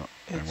turn out.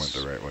 I went it's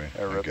the right way,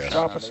 I eruption. guess.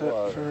 opposite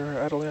Water. for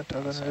Atalanta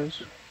than it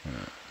is. Yeah.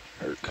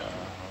 Herc.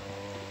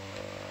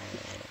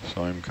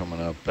 So I'm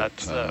coming up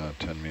That's, at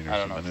 10 meters I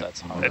don't a know if minute.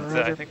 that's how It's, I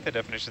Roger. think the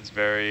definition's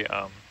very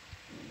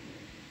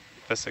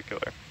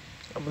vesicular.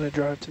 I'm going to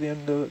drive to the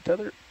end of the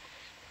tether.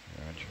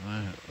 Roger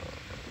that.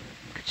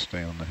 Could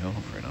stay on the hill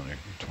for another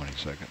 20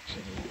 seconds.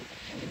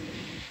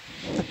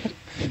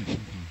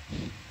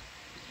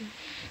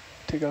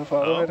 Take off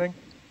auto Oh. heading.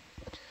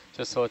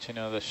 Just to let you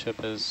know, the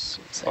ship is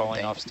Same falling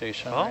thing. off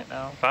station Well, right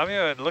now.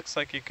 Fabio, it looks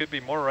like you could be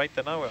more right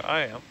than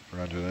I am.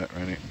 Roger that,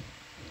 ready.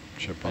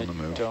 Ship I on the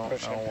move. don't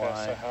Pushing know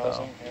past the why,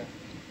 housing though. here.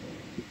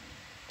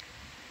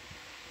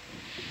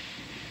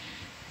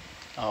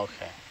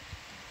 Okay.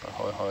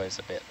 Pahoehoe is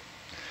a bit.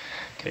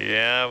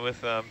 Yeah,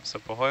 with so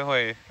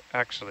Pahoehoe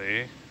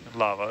actually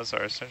lavas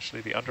are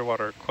essentially the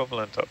underwater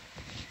equivalent of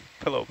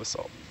pillow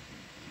basalt.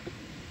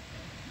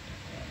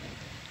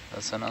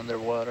 That's an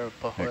underwater You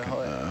can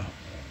Pahoehoe.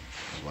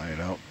 fly it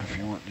out if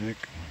you want, Jake.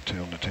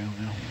 Tail to tail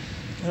now.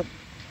 Yep.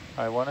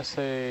 I want to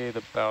say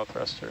the bow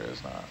thruster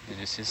is not. Did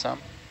you see some?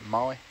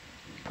 Maui?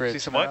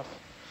 Bridge some what? nav.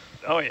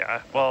 Oh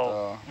yeah,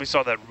 well, we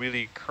saw that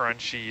really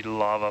crunchy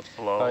lava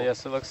flow. Oh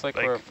yes, it looks like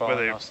we're where falling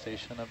they- off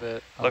station a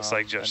bit. Looks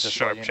like and just to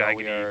sharp, let you know,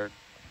 we jaggedy. are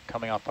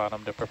coming off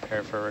bottom to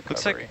prepare for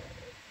Looks like- recovery.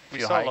 We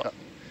you saw, hike up-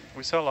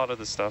 we saw a lot of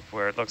the stuff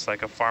where it looks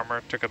like a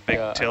farmer took a big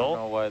Yeah, I don't know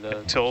till why the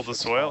and tilled the ship's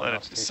soil falling and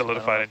off it station.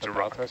 solidified I don't know into if the bow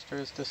rock. thruster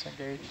is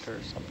disengaged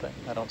or something.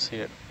 I don't see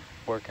it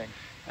working.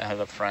 I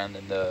have a friend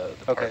in the Okay,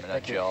 Department of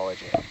thank you.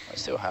 Geology. I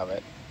still have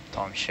it.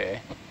 Tom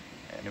Shea,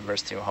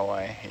 University of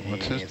Hawaii.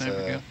 What's his He's name a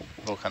again?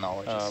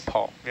 volcanologist.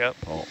 Paul. Yep.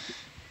 Paul.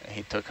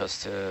 He took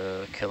us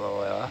to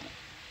Kilauea,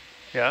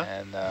 Yeah.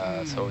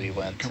 and so we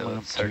went Coming to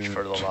up search to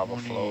for the lava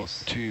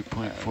flows.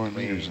 22.4 And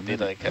meters. we did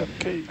like a,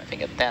 Okay. I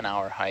think a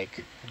 10-hour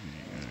hike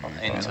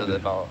into Found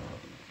the it.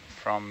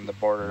 from the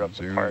border of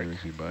the Zero, park or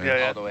is he by Yeah, it?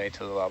 yeah. all the way to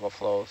the lava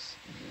flows.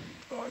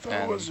 Oh, I thought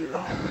And it was 0.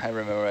 I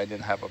remember I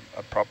didn't have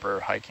a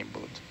proper hiking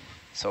boot,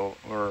 so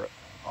we're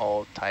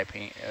all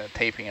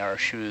taping our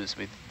shoes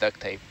with duct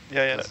tape.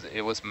 Yeah, yeah. 'Cause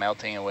it was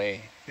melting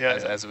away Yeah,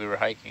 as we were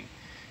hiking,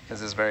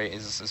 because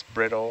it's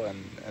brittle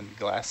and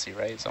glassy,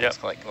 right? It's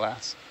almost like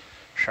glass,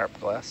 sharp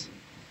glass.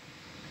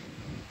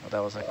 Well,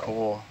 that was a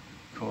cool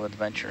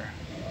adventure.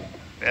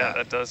 Yeah,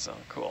 that does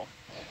sound cool.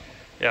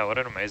 Yeah, what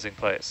an amazing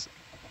place.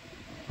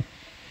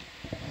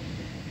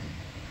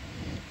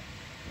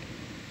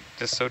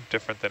 Just so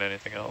different than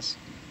anything else.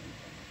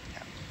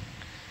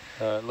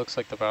 It looks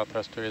like the bow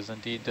thruster is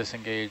indeed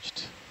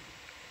disengaged.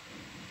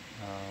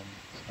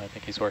 So I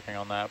think he's working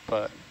on that,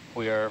 but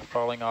we are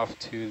falling off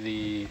to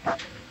the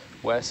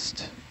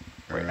west.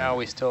 Right now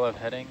we still have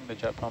heading. The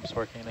jet pump's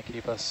working to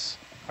keep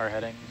our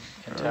heading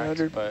intact,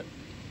 Roger. but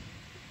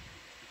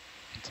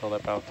until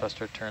that bow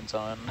thruster turns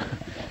on,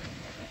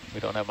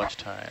 we don't have much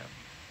time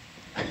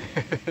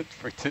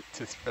for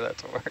that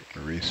to work.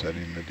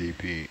 Resetting the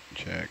DP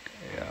check.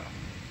 Yeah.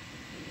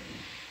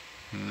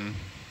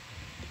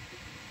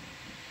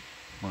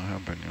 What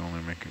happened? You're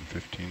only making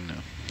 15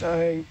 now.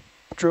 I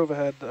drove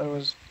ahead. I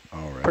was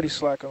All right. pretty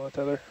slack on the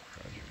tether.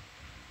 Roger.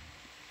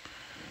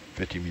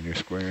 50 meter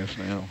squares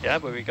now. Yeah,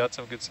 but we got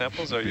some good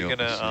samples. Are Be you able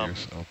to gonna see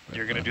yourself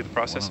you're at gonna do the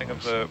processing wow,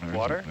 of the sunrise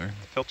water, up there.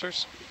 the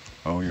filters?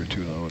 Oh, you're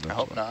too low. I That's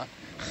hope why.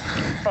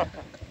 not.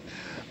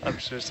 I'm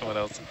sure someone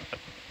else.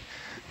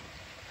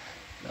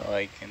 No,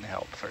 I can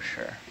help for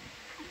sure.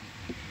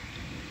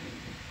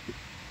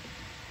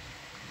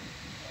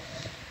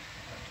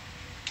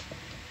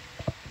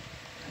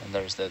 And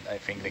there's I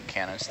think the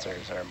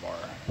canisters are more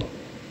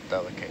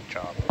delicate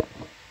job.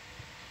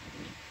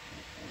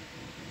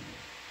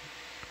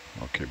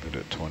 I'll keep it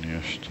at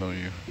 20-ish till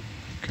you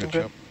catch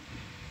Okay. up.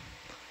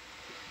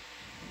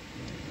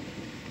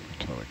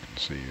 Until I can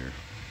see your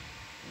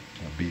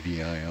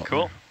BDI out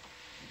Cool. there.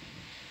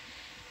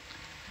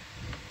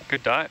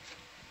 Good dive.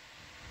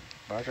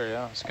 Roger,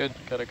 yeah, it's good.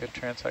 Got a good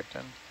transect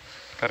in.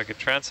 Got a good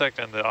transect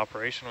and the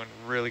operation went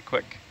really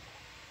quick.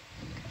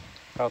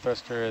 Bow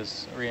thruster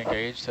is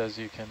re-engaged, as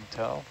you can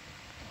tell.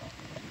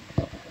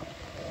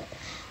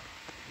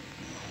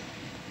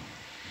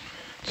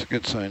 It's a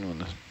good sign when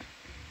the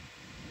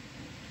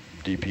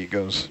DP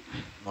goes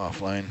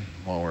offline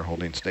while we're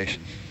holding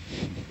station.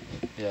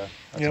 Yeah,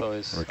 that's Yep.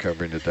 always.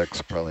 Recovering the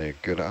deck's probably a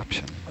good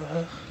option.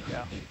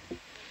 Yeah.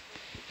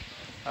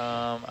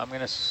 I'm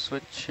gonna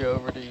switch you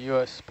over to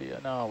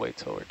USB. No, I'll wait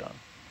till we're done.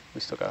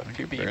 We still got a I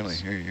few can barely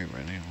beams. hear you,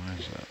 Rennie. Why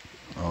is that?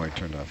 Oh, I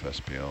turned off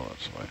SPL,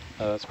 that's why.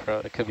 That's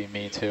it could be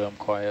me too. I'm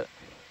quiet.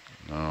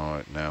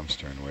 No, Nav's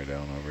turned way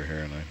down over here,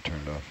 and I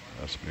turned off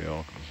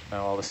SPL.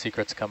 Now all the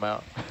secrets come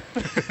out.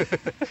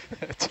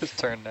 Just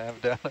turn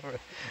nav down over.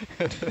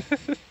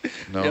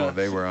 No, Yeah.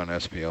 they were on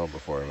SPL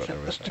before, but there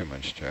was too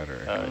much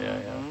chatter. Oh yeah,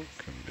 yeah.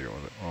 Couldn't deal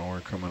with it. Oh, we're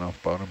coming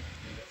off bottom.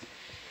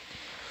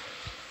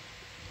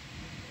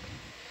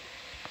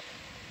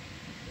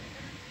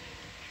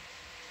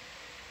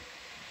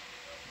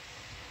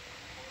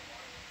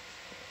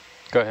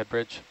 Go ahead,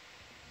 Bridge.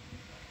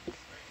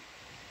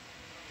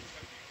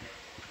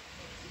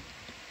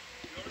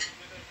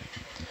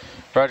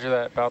 Roger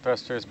that. Bow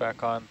thruster is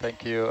back on.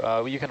 Thank you.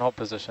 You can hold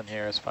position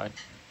here. It's fine.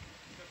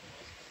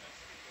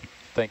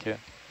 Thank you.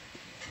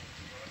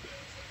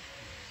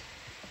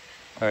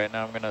 All right,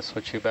 now I'm going to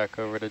switch you back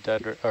over to to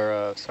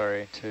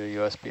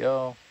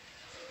USBL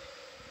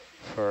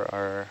for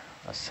our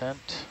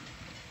ascent.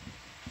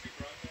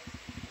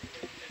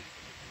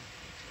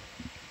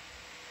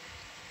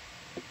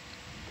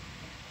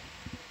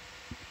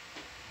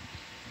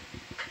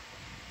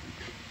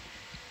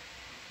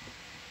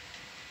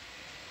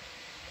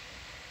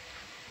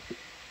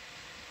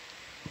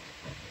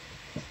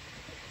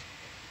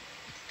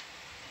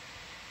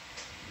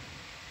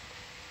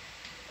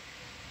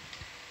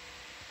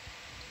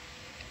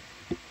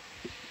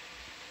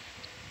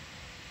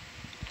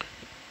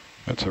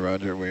 That's a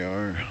roger, we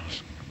are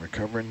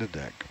recovering the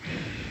deck.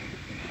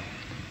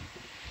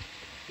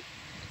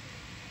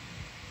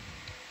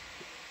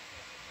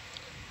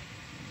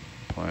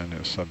 Plan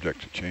is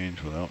subject to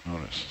change without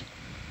notice.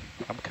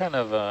 I'm kind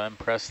of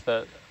impressed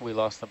that we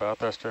lost the bow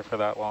thruster for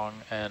that long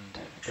and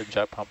the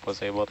jet pump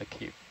was able to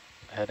keep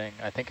heading.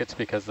 I think it's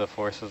because the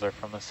forces are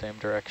from the same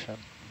direction.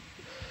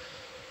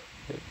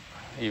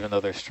 Even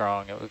though they're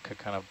strong, it could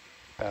kind of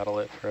battle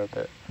it for a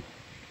bit.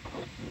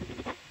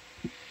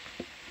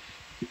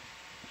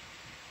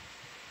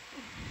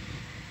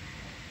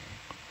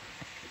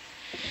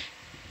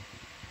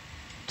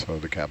 So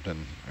the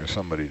captain or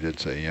somebody did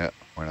say, yeah,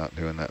 we're not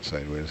doing that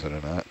sideways, are they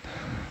not?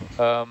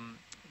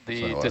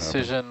 The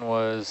decision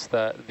was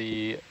that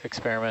the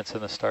experiments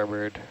in the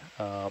starboard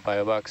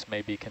bio box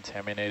may be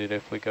contaminated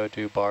if we go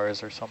do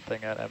bars or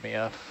something at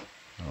MEF.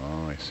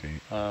 Oh, I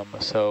see.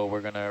 So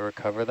we're going to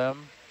recover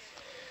them.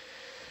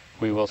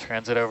 We will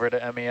transit over to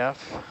MEF,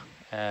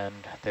 and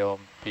there will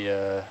be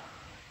a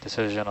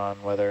decision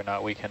on whether or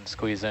not we can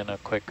squeeze in a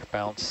quick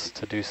bounce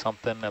to do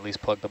something, at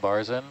least plug the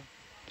bars in.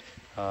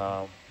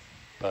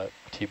 But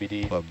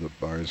TBD. Plug the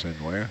bars in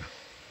where?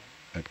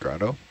 At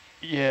Grotto?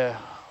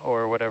 Yeah,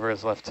 or whatever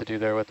is left to do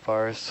there with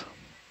bars.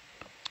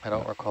 I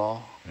don't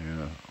recall.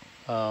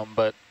 Yeah.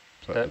 But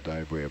is that the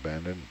dive we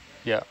abandoned?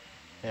 Yeah.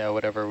 Yeah,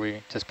 whatever,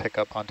 we just pick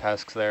up on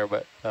tasks there,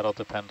 but that'll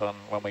depend on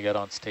when we get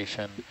on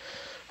station,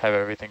 have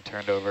everything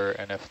turned over,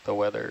 and if the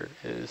weather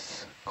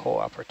is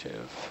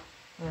cooperative.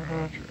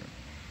 Roger.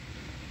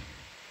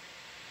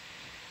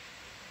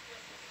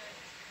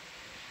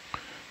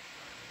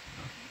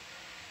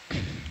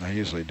 I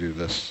usually do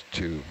this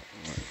too.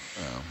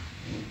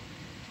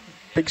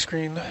 Big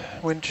screen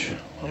winch.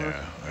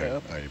 Yeah,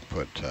 I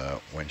put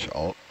winch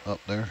alt up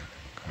there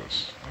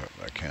because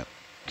I can't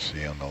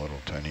see on the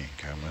little tiny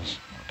cameras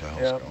what the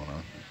hell's going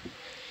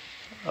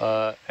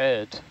on.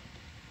 Ed,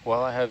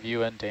 while I have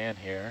you and Dan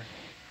here,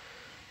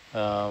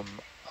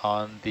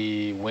 on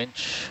the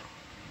winch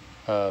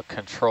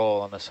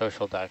control on the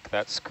social deck,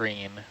 that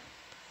screen,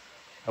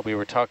 we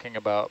were talking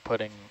about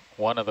putting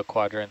one of the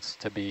quadrants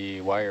to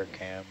be wire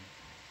cam.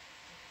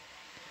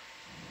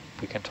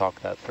 We can talk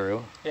that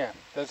through. Yeah,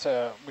 that's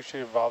we should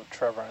involve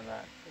Trevor on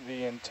that.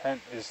 The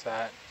intent is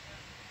that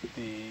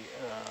the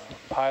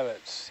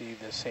pilots see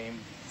the same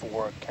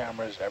 4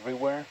 cameras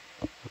everywhere.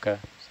 Okay.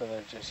 So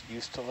they're just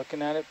used to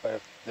looking at it, but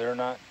if they're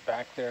not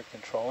back there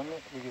controlling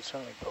it, we can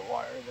certainly put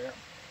wire there.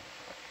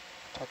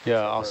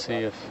 Yeah, I'll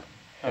see if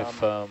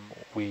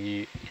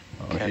we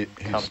can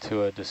come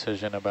to a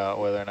decision about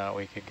whether or not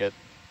we could get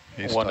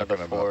one of the 4.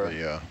 He's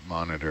talking about the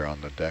monitor on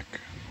the deck.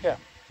 Yeah.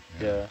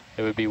 Yeah,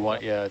 it would be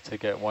one. Yeah, to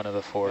get one of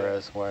the 4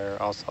 as wire.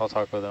 I'll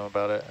talk with him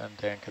about it, and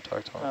Dan could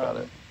talk to him about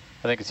it.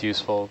 I think it's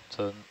useful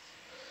to. Do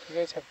you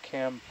guys have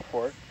cam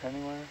port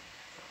anywhere?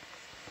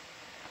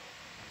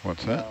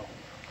 What's that? No,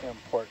 cam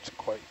port's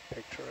quite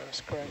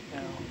picturesque right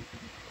now.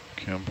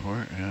 Cam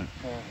port, yeah.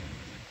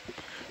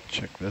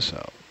 Check this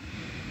out.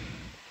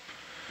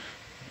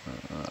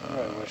 I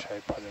really wish I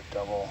put a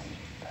double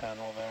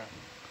panel there.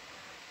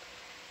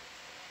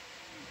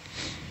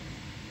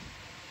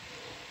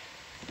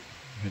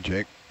 Hey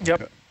Jake,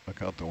 Yep.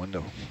 Look out the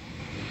window.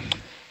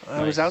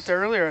 I was out there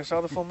earlier. I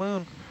saw the full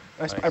moon.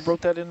 I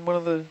wrote that in one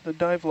of the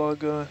dive log.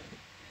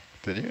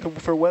 Did you?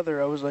 For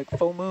weather, I was like,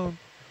 full moon.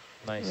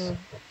 Nice.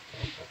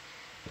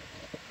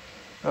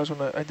 That was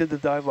when I did the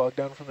dive log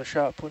down from the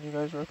shop when you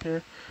guys were up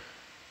here.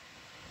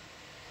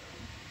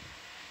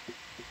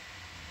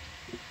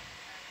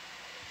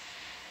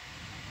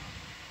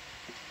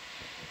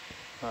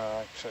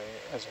 Actually,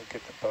 as I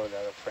get the boat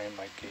out of frame,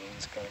 my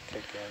gain's going to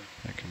kick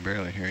in. I can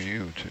barely hear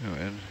you too,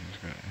 Ed. He's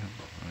got him.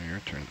 Oh, you're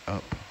turned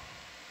up.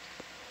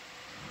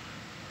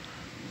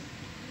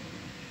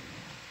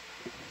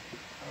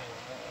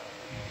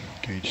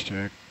 Gauge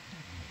check.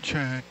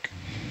 Check.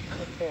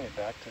 Okay,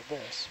 back to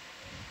this.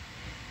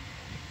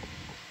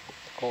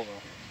 Cool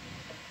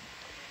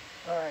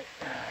though. Alright,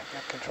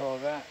 got control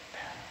of that.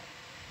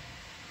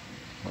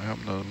 What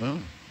happened to the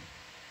moon?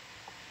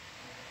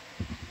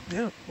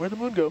 Yeah, where'd the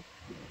moon go?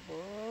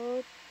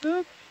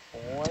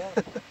 What?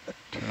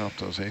 Turn off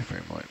those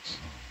A-frame lights.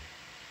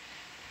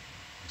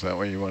 Is that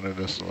what you wanted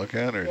us to look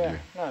at, or Yeah, do you?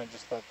 no, I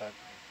just thought that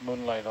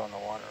moonlight on the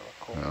water looked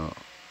cool. No,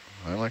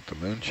 I like the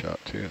moon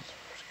shot too.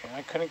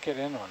 I couldn't get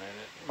in on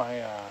it.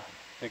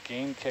 The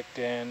gain kicked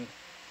in,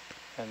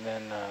 and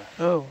then I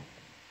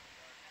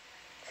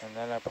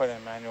put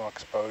in manual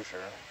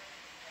exposure,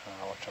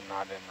 which I'm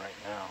not in right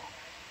now.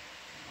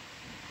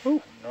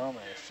 Ooh.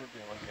 Normally I should be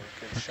able to get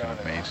a good shot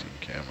of Amazing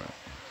camera.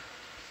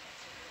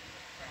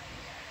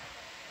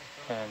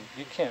 And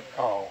you can't,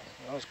 oh,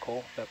 that was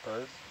cool, that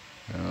bird.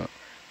 Yeah,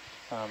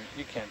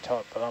 You can't tell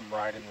it, but I'm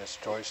riding this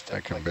joystick. I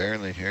can like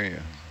barely hear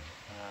you.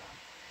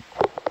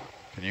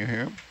 Can you hear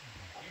him?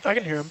 I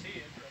can hear him. see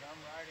it, but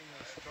I'm riding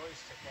this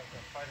joystick like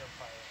a fighter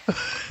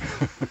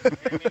pilot.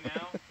 Can you hear me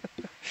now?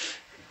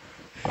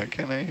 Why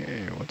can't I hear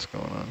you? What's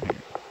going on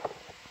here?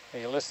 Are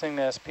you listening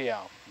to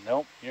SPL?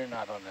 Nope, you're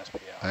not on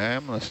SPL. I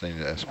am listening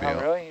to SPL.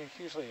 Oh, really? You're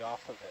usually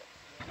off of it.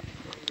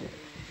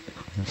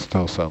 You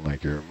still sound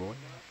like you're way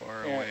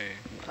far Yeah. away.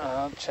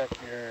 I'll check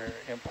your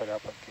input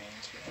output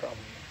gains. You probably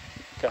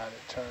got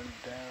it turned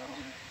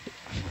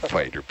down.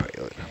 Fighter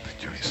pilot on the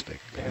joystick.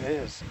 It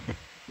is.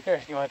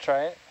 Here, you want to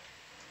try it?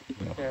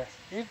 No. Here,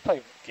 you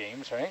play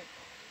games, right?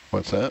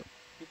 What's that?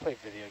 You play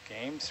video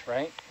games,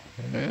 right?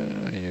 Yeah,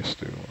 I used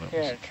to. When I was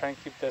Here, try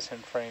and keep this in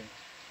frame.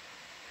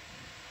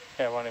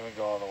 Yeah, it won't even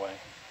go all the way.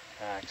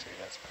 Actually,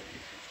 that's pretty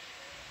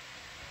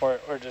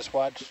easy. Or just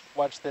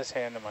watch this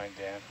hand of mine,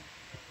 Dan.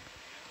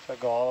 So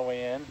go all the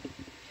way in.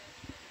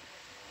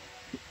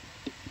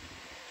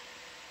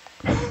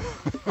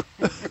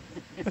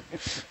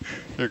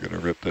 You're gonna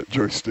rip that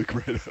joystick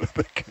right out of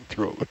that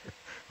controller.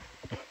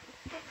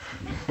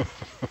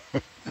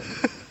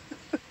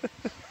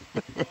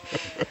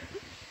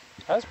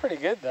 That was pretty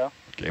good, though.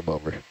 Game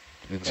over.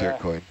 Insert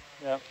Yeah. coin.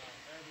 Yep.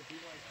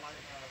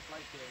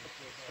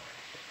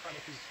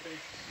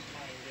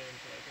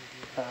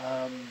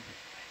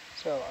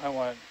 So I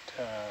want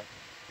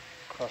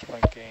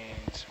crosspoint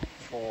gains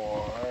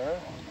for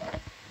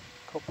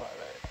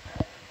Copilot.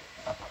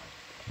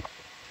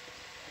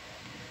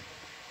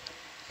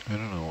 I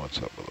don't know what's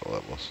up with the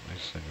levels.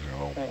 These things are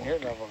all And your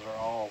wonky. levels are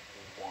all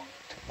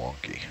wonked.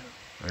 Wonky.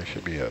 There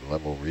should be a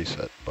level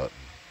reset button.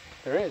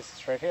 There is.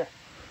 It's right here.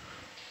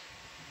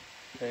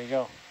 There you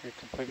go. You're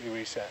completely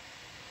reset.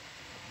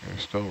 They're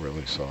still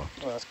really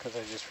soft. Well, that's because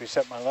I just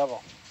reset my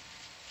level.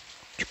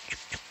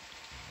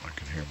 I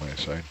can hear my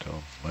side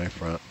tone. My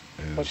front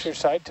is... What's your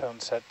side tone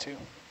set to?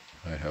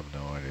 I have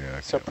no idea.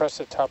 I So can't- press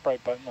the top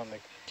right button on the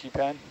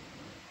keypad.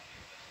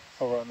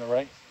 Over on the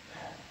right.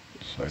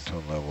 Side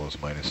tone level is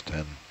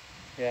 -10.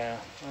 Yeah,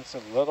 that's a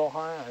little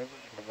high. I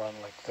would run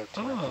like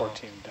 13 or Oh.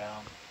 14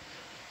 down.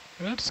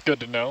 That's good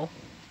to know.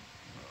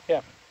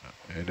 Yeah.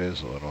 It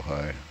is a little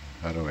high.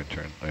 How do I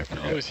turn? I I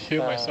forget. always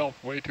hear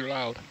myself way too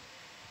loud.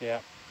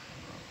 Yeah.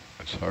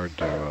 It's hard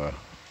to...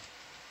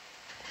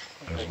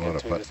 there's a lot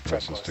of button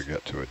presses to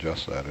get to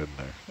adjust that, isn't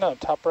there? No,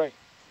 top right.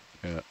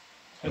 Yeah.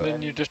 And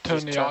then you just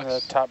turn the turn the aux.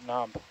 top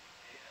knob.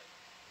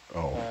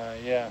 Oh,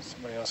 Yeah,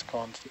 somebody else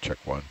calling. check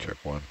one, check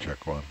one,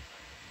 check one.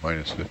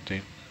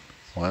 -15?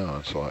 Wow,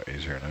 that's a lot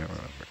easier than I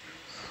remember.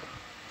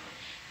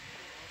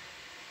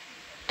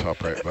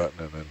 Top right button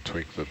and then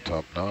tweak the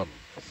top knob.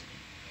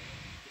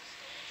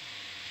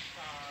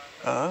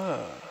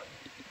 Ah,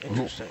 Ooh,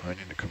 interesting. I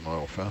need to come a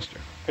little faster.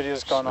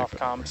 Video's gone off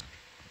Sleeping over. comms.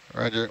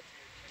 Roger.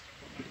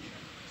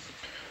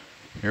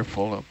 You're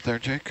full up there,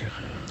 Jake?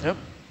 Yep.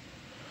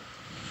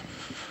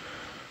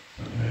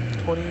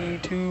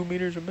 22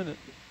 meters a minute.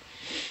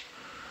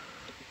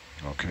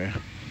 Okay.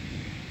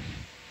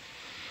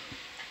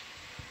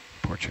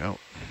 Porch out.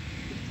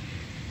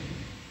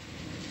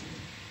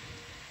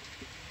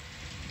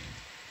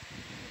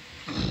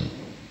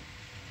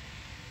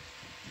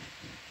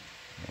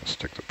 I'll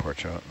stick the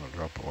porch out and I'll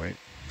drop a weight.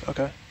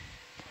 Okay.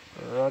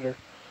 Roger.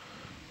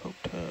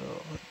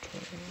 Hotel.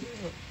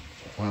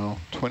 Well,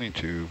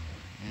 22.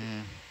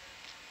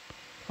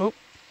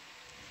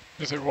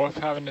 Is it worth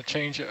having to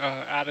change,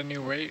 add a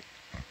new weight?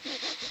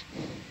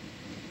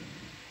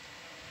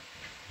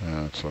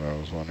 That's what I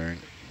was wondering.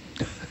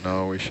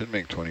 No, we should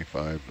make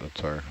 25.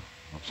 That's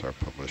our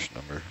published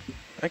number.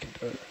 I can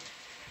do it.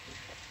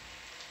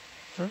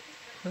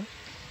 Huh?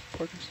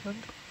 Port extend?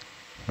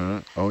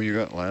 Huh? Oh, you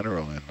got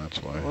lateral in.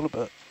 That's why. A little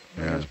bit.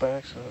 Yeah. It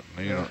back, so.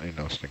 No, you don't need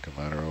no stinking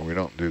lateral. We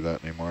don't do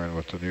that anymore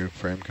with the new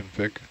frame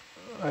config.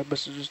 I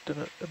must have just done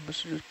it. I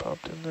must have just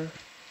popped in there.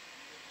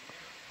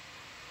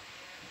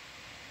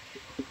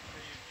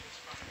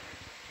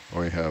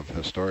 We have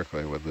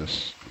historically with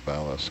this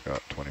ballast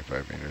got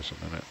 25 meters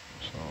a minute,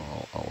 so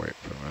I'll wait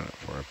for a minute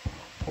for I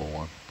pull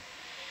one.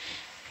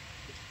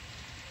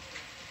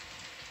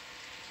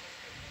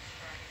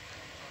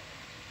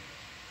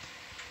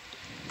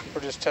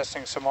 We're just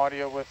testing some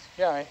audio with,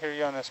 yeah, I hear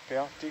you on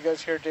SPL. Do you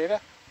guys hear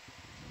data?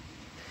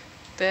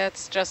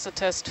 That's just a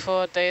test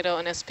for data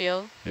on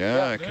SPL. Yeah,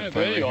 Yeah, I yeah, can there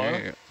finally you are.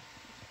 hear you.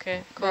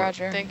 Okay, cool.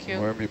 Roger. Thank you.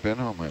 Where have you been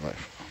all my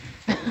life?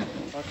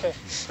 Okay,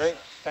 great.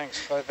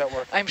 Thanks. Glad that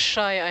worked. I'm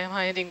shy. I'm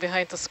hiding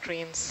behind the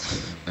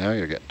screens. Now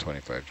you're getting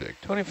 25,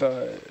 Jake.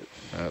 25.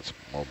 That's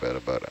more bad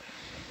about it.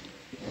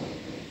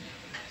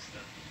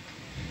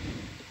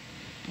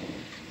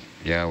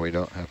 Yeah, we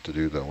don't have to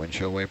do the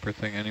windshield wiper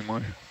thing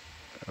anymore.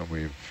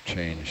 We've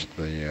changed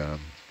the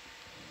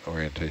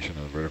orientation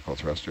of the vertical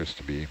thrusters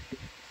to be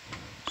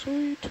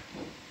Sweet.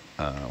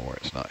 where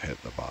it's not hitting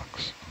the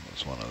box.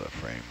 It's one of the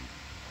frame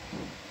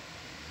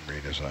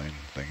redesign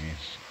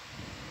thingies.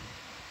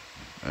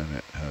 And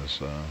it has,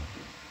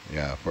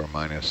 yeah, for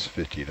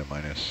 -50 to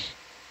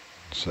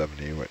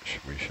 -70, which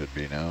we should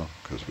be now,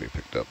 because we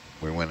picked up,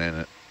 we went in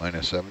at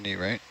 -70,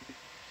 right?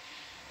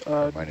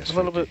 A minus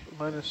little 50. bit,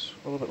 minus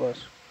a little bit less.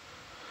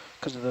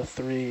 Because of the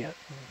 3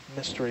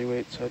 mystery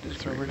weights I Three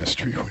discovered.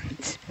 mystery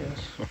weights. Yes.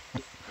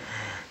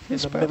 In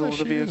the middle of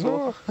the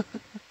vehicle.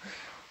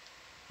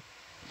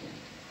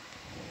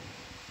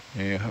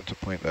 Yeah, you have to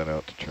point that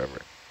out to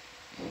Trevor.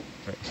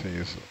 Right, so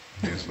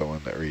he's the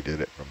one that redid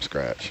it from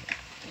scratch.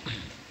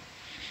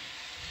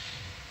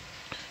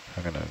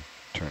 I'm going to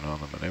turn on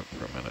the manip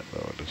for a minute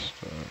though, just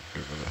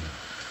give it a...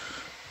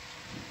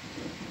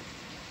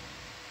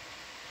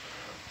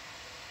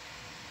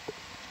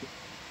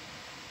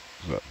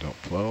 Does that don't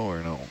flow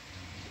or no?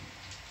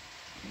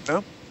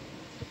 No?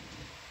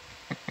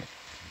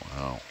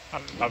 Wow.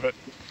 I love it.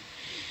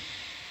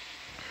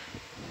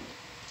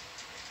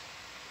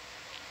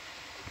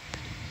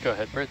 Go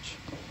ahead, Bridge.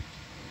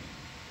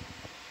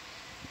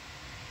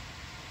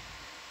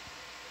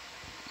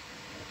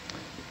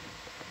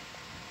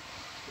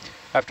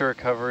 After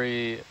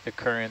recovery, the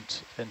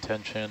current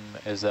intention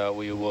is that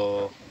we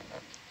will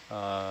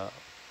have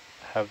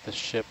the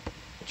ship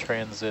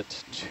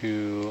transit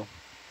to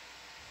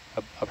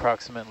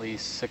approximately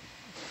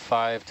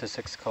 5 to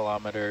 6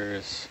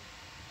 kilometers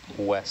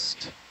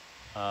west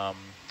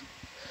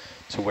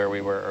to where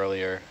we were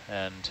earlier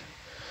and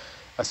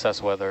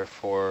assess weather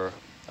for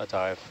a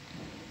dive.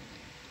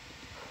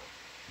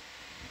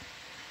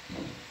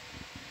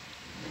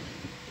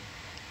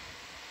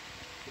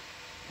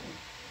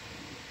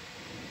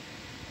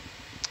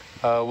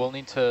 We'll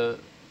need to,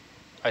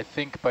 I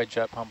think by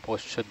jet pump we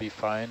should be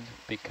fine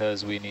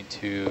because we need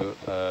to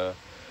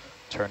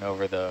turn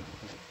over the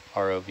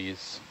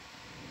ROVs.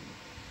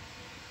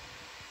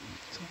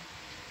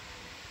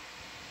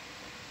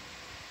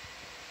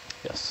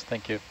 Yes,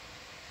 thank you.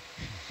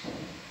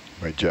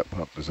 By jet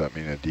pump, does that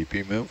mean a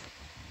DP move?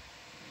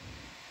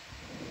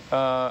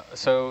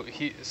 So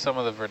some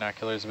of the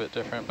vernacular is a bit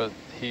different, but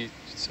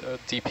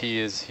DP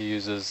is he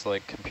uses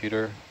like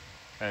computer,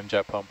 and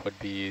jet pump would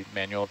be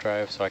manual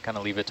drive. So I kind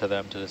of leave it to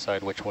them to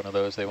decide which one of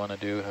those they want to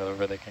do.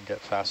 However, they can get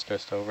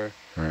fastest over.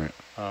 Right.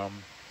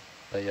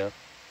 But yeah.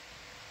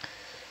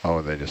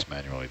 Oh, they just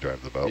manually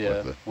drive the boat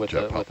with the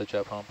jet pump. With the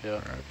jet pump, yeah.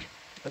 Right.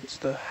 That's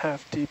the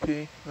half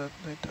DP that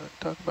they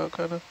talk about,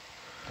 kind of.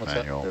 What's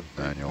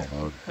manual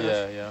mode.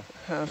 Yeah.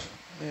 Half.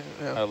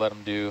 Yeah. I let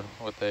them do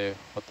what they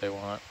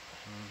want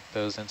in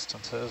those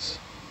instances.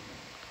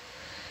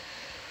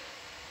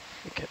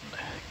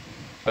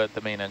 But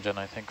the main engine,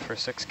 I think, for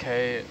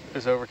 6K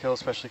is overkill,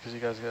 especially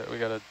because we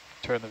got to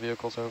turn the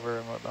vehicles over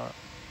and whatnot.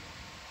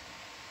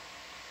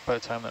 By the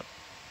time that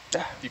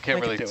you can't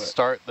really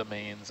start the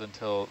mains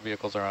until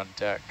vehicles are on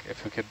deck.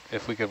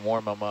 If we could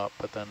warm them up,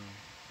 but then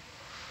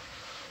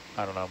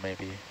I don't know,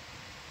 maybe.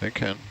 They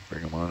can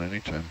bring them on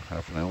anytime,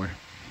 half an hour.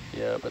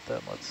 Yeah, but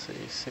then let's see,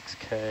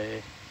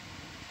 6K.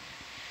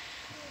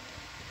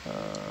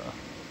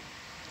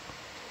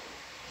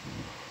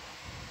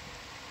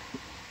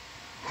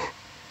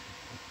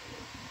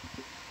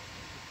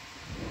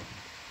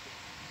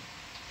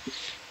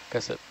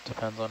 Guess it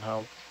depends on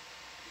how.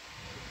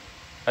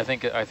 I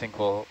think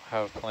we'll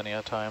have plenty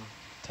of time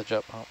to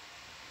jet pump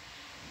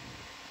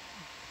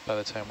by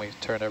the time we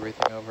turn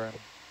everything over.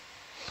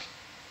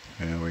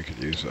 Yeah, we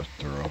could use a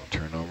thorough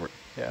turnover.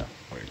 Yeah.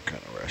 We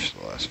kind of rushed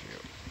the last few.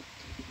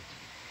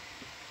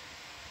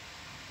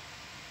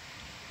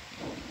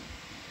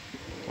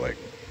 Like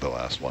the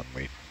last one,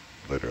 we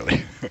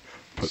literally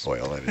put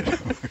oil in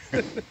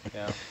it.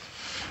 Yeah.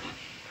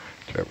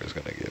 Trevor's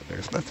gonna give.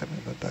 There's nothing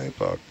in the dive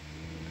log.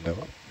 No.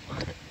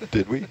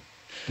 Did we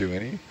do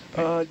any?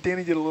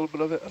 Danny did a little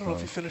bit of it. I don't know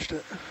if you finished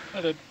it.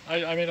 I did.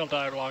 I made a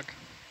dive log.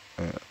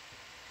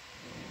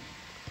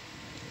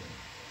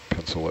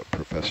 Pencil whip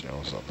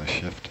professionals on the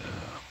shift.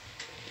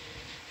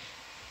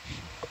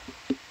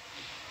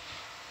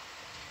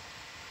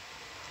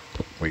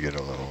 We get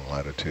a little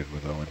latitude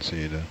with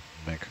ONC to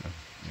make a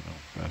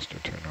faster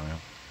turnaround.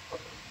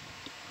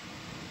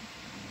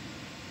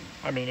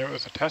 I mean, it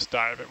was a test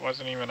dive. It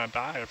wasn't even a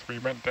dive. We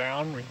went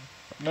down.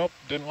 Nope,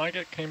 didn't like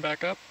it. Came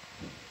back up.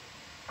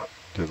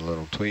 Did a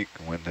little tweak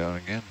and went down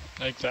again.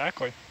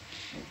 Exactly.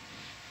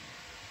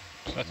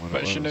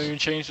 But you shouldn't even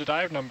change the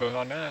dive number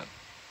on that.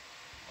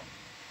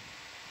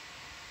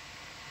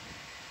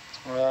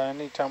 Well,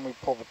 anytime we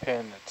pull the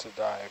pin, it's a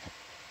dive.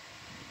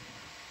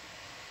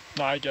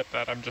 No, I get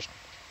that. I'm just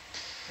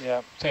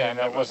saying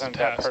that wasn't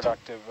that test.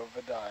 productive of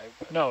a dive.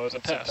 But no, it was a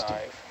it's test. A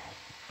dive.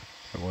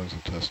 It was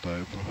a test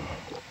dive.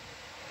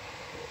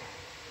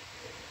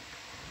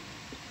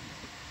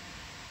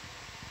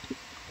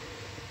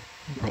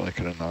 Probably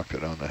could have knocked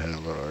it on the head a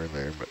little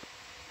earlier, but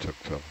took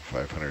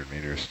 500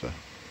 meters to.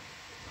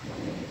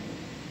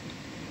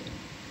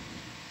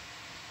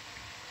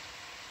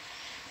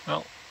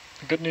 Well,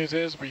 the good news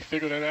is we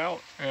figured it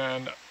out,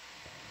 and the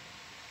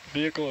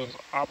vehicle is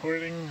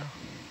operating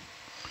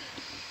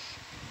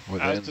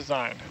as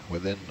designed.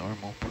 Within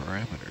normal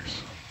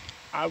parameters.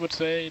 I would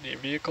say the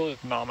vehicle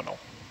is nominal.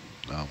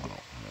 Nominal.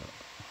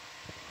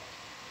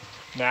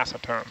 NASA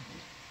term.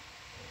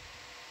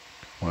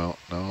 Well,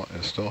 no,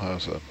 it still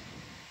has a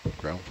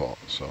ground fault,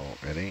 so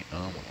it ain't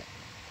nominal.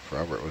 If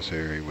Robert was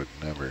here, he would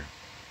never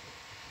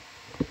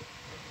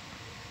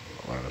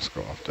let us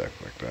go off deck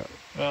like that.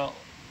 Well,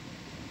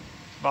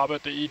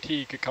 Robert the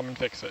ET could come and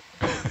fix it.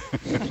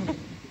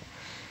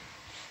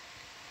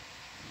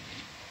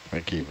 I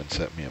think he even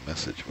sent me a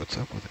message. What's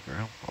up with the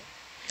ground fault?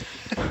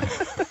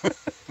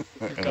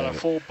 We've got a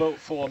full boat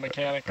full of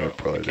mechanics. A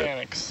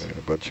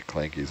bunch of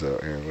clankies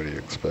out here. What do you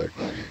expect?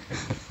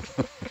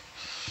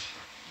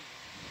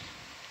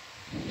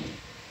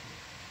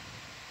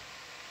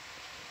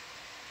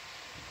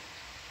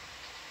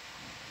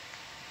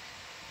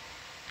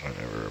 I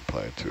never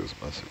replied to his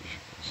message.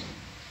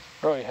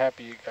 Really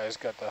happy you guys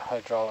got the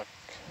hydraulic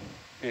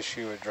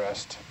issue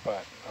addressed,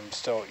 but I'm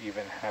still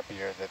even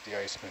happier that the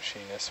ice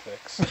machine is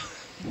fixed.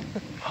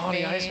 Oh,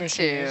 the ice Me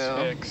machine is too.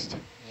 fixed.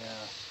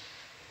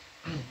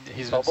 Yeah.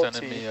 He's been Bubble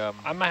sending tea. me,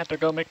 I might have to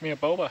go make me a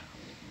boba.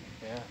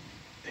 Yeah.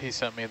 he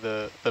sent me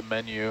the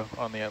menu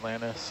on the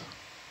Atlantis.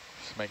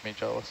 Just make me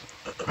jealous.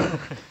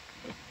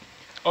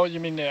 Oh, you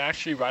mean they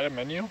actually write a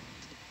menu?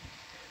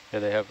 Yeah,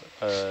 they have,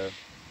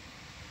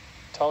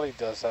 Tully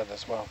does that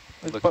as well.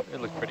 it With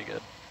looked pretty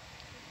good.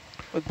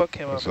 With butt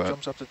cam What's off, it that?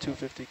 jumps up to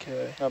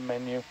 250K. A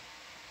menu.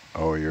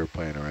 Oh, you're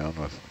playing around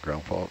with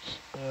ground faults?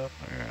 Yeah.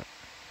 Yeah.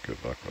 Good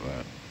luck with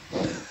that.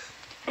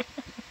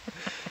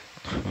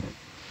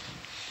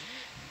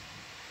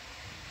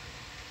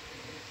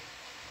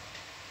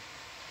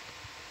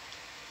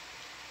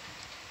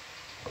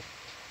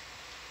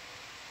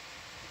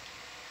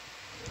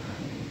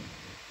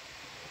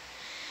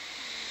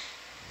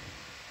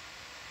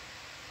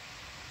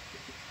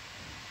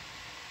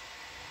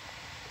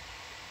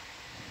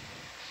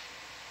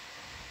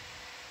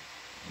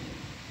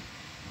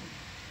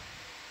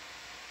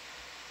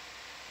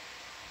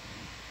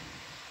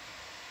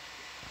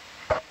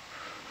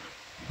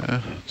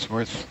 It's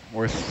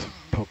worth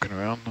poking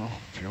around though,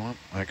 if you want.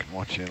 I can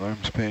watch the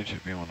alarms page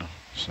if you want to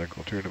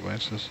cycle through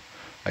devices.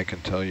 I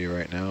can tell you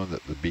right now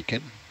that the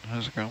beacon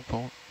has a ground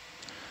fault.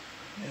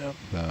 Yeah.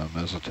 The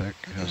Mesotech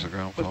has a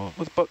ground fault.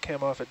 With butt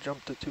cam off, it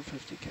jumped to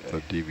 250K.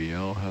 The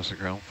DVL has a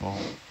ground fault.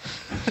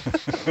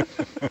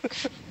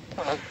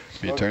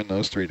 If you turn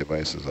those 3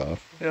 devices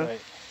off. Yeah.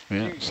 Right.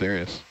 Yeah, You-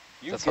 serious.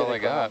 You That's get all a I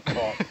got. ground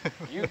fault.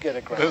 You get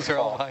a ground Those are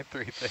all fault. my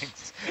 3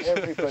 things.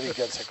 Everybody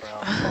gets a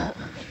ground fault.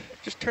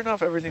 Just turn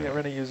off everything that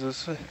Rennie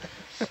uses.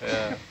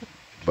 Yeah.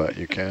 But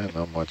you can,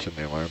 I'm watching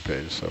the alarm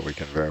page so we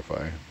can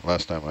verify.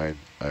 Last time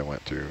I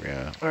went through,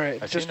 yeah. All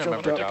right, I just seem to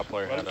jumped remember up.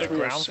 Doppler What had if the a,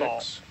 ground 306.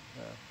 fault?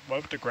 What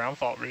if the ground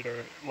fault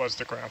reader was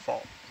the ground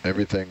fault?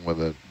 Everything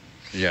with a,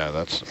 yeah,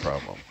 that's the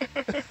problem.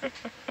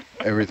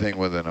 Everything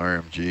with an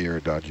RMG or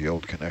a dodgy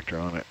old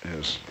connector on it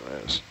has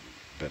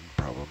been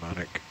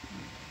problematic.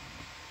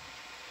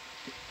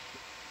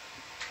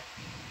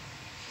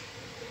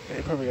 Yeah,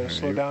 you probably got to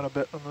slow down a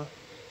bit on the.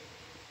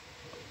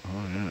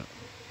 Oh yeah.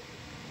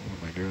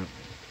 What am I doing?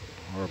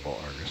 Horrible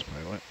Argus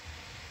pilot.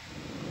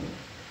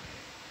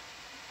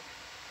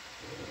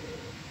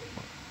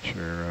 What's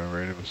your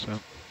rate of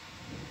ascent?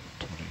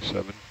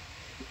 27.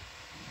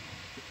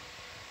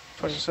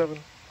 27.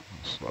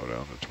 I'll slow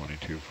down to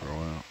 22 for a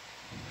while.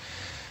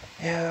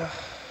 Yeah.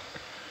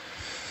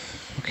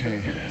 Okay,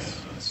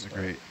 that's a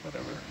great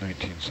Whatever.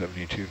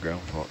 1972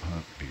 ground fault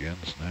hunt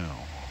begins now.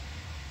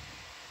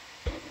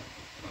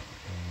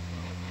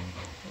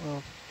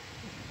 Well,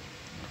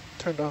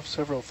 turned off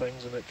several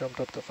things and it jumped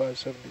up to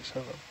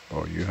 577.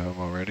 Oh, you have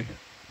already?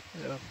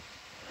 Yeah.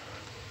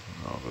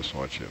 I'll just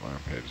watch the alarm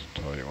page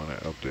and tell you when it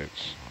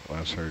updates.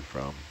 Last heard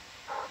from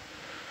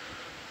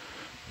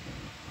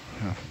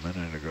half a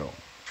minute ago.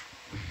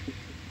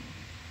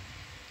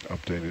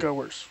 Updated. Got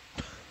worse.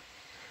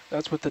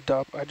 That's with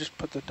the I just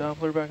put the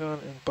Doppler back on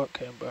and butt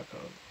cam back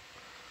on.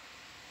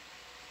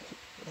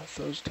 If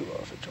those 2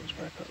 off, it jumps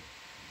back up.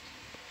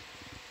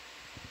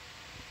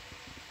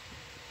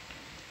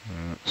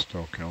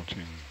 Still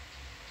counting.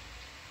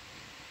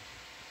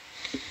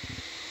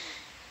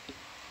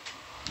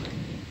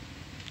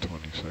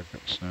 20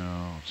 seconds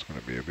now. It's going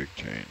to be a big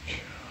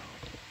change.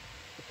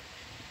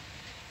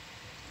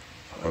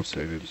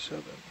 Updated.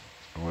 577.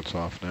 What's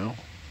off now?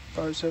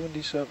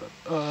 577.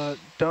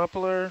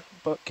 Doppler,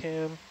 butt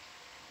cam.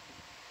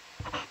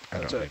 I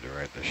That's don't it. need to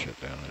write this shit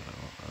down.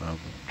 I know.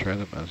 Try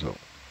the meso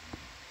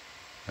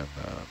and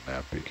the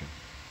nav beacon.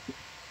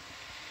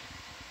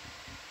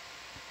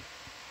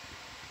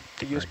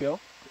 The USBL?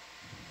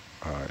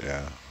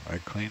 Yeah, I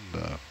cleaned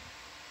the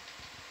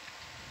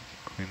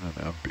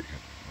nav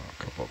beacon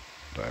a couple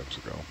dives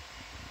ago.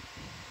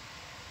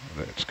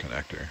 Its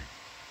connector.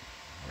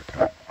 I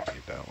kind of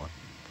need that one.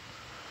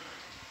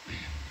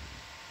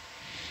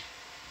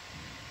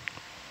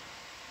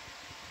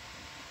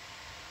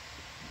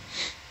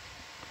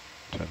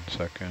 Ten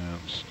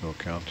seconds, still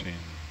counting.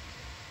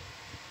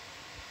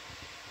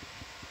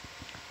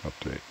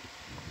 Update.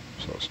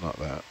 So it's not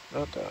that.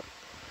 Not that.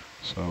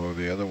 So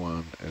the other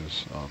one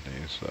is on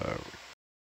these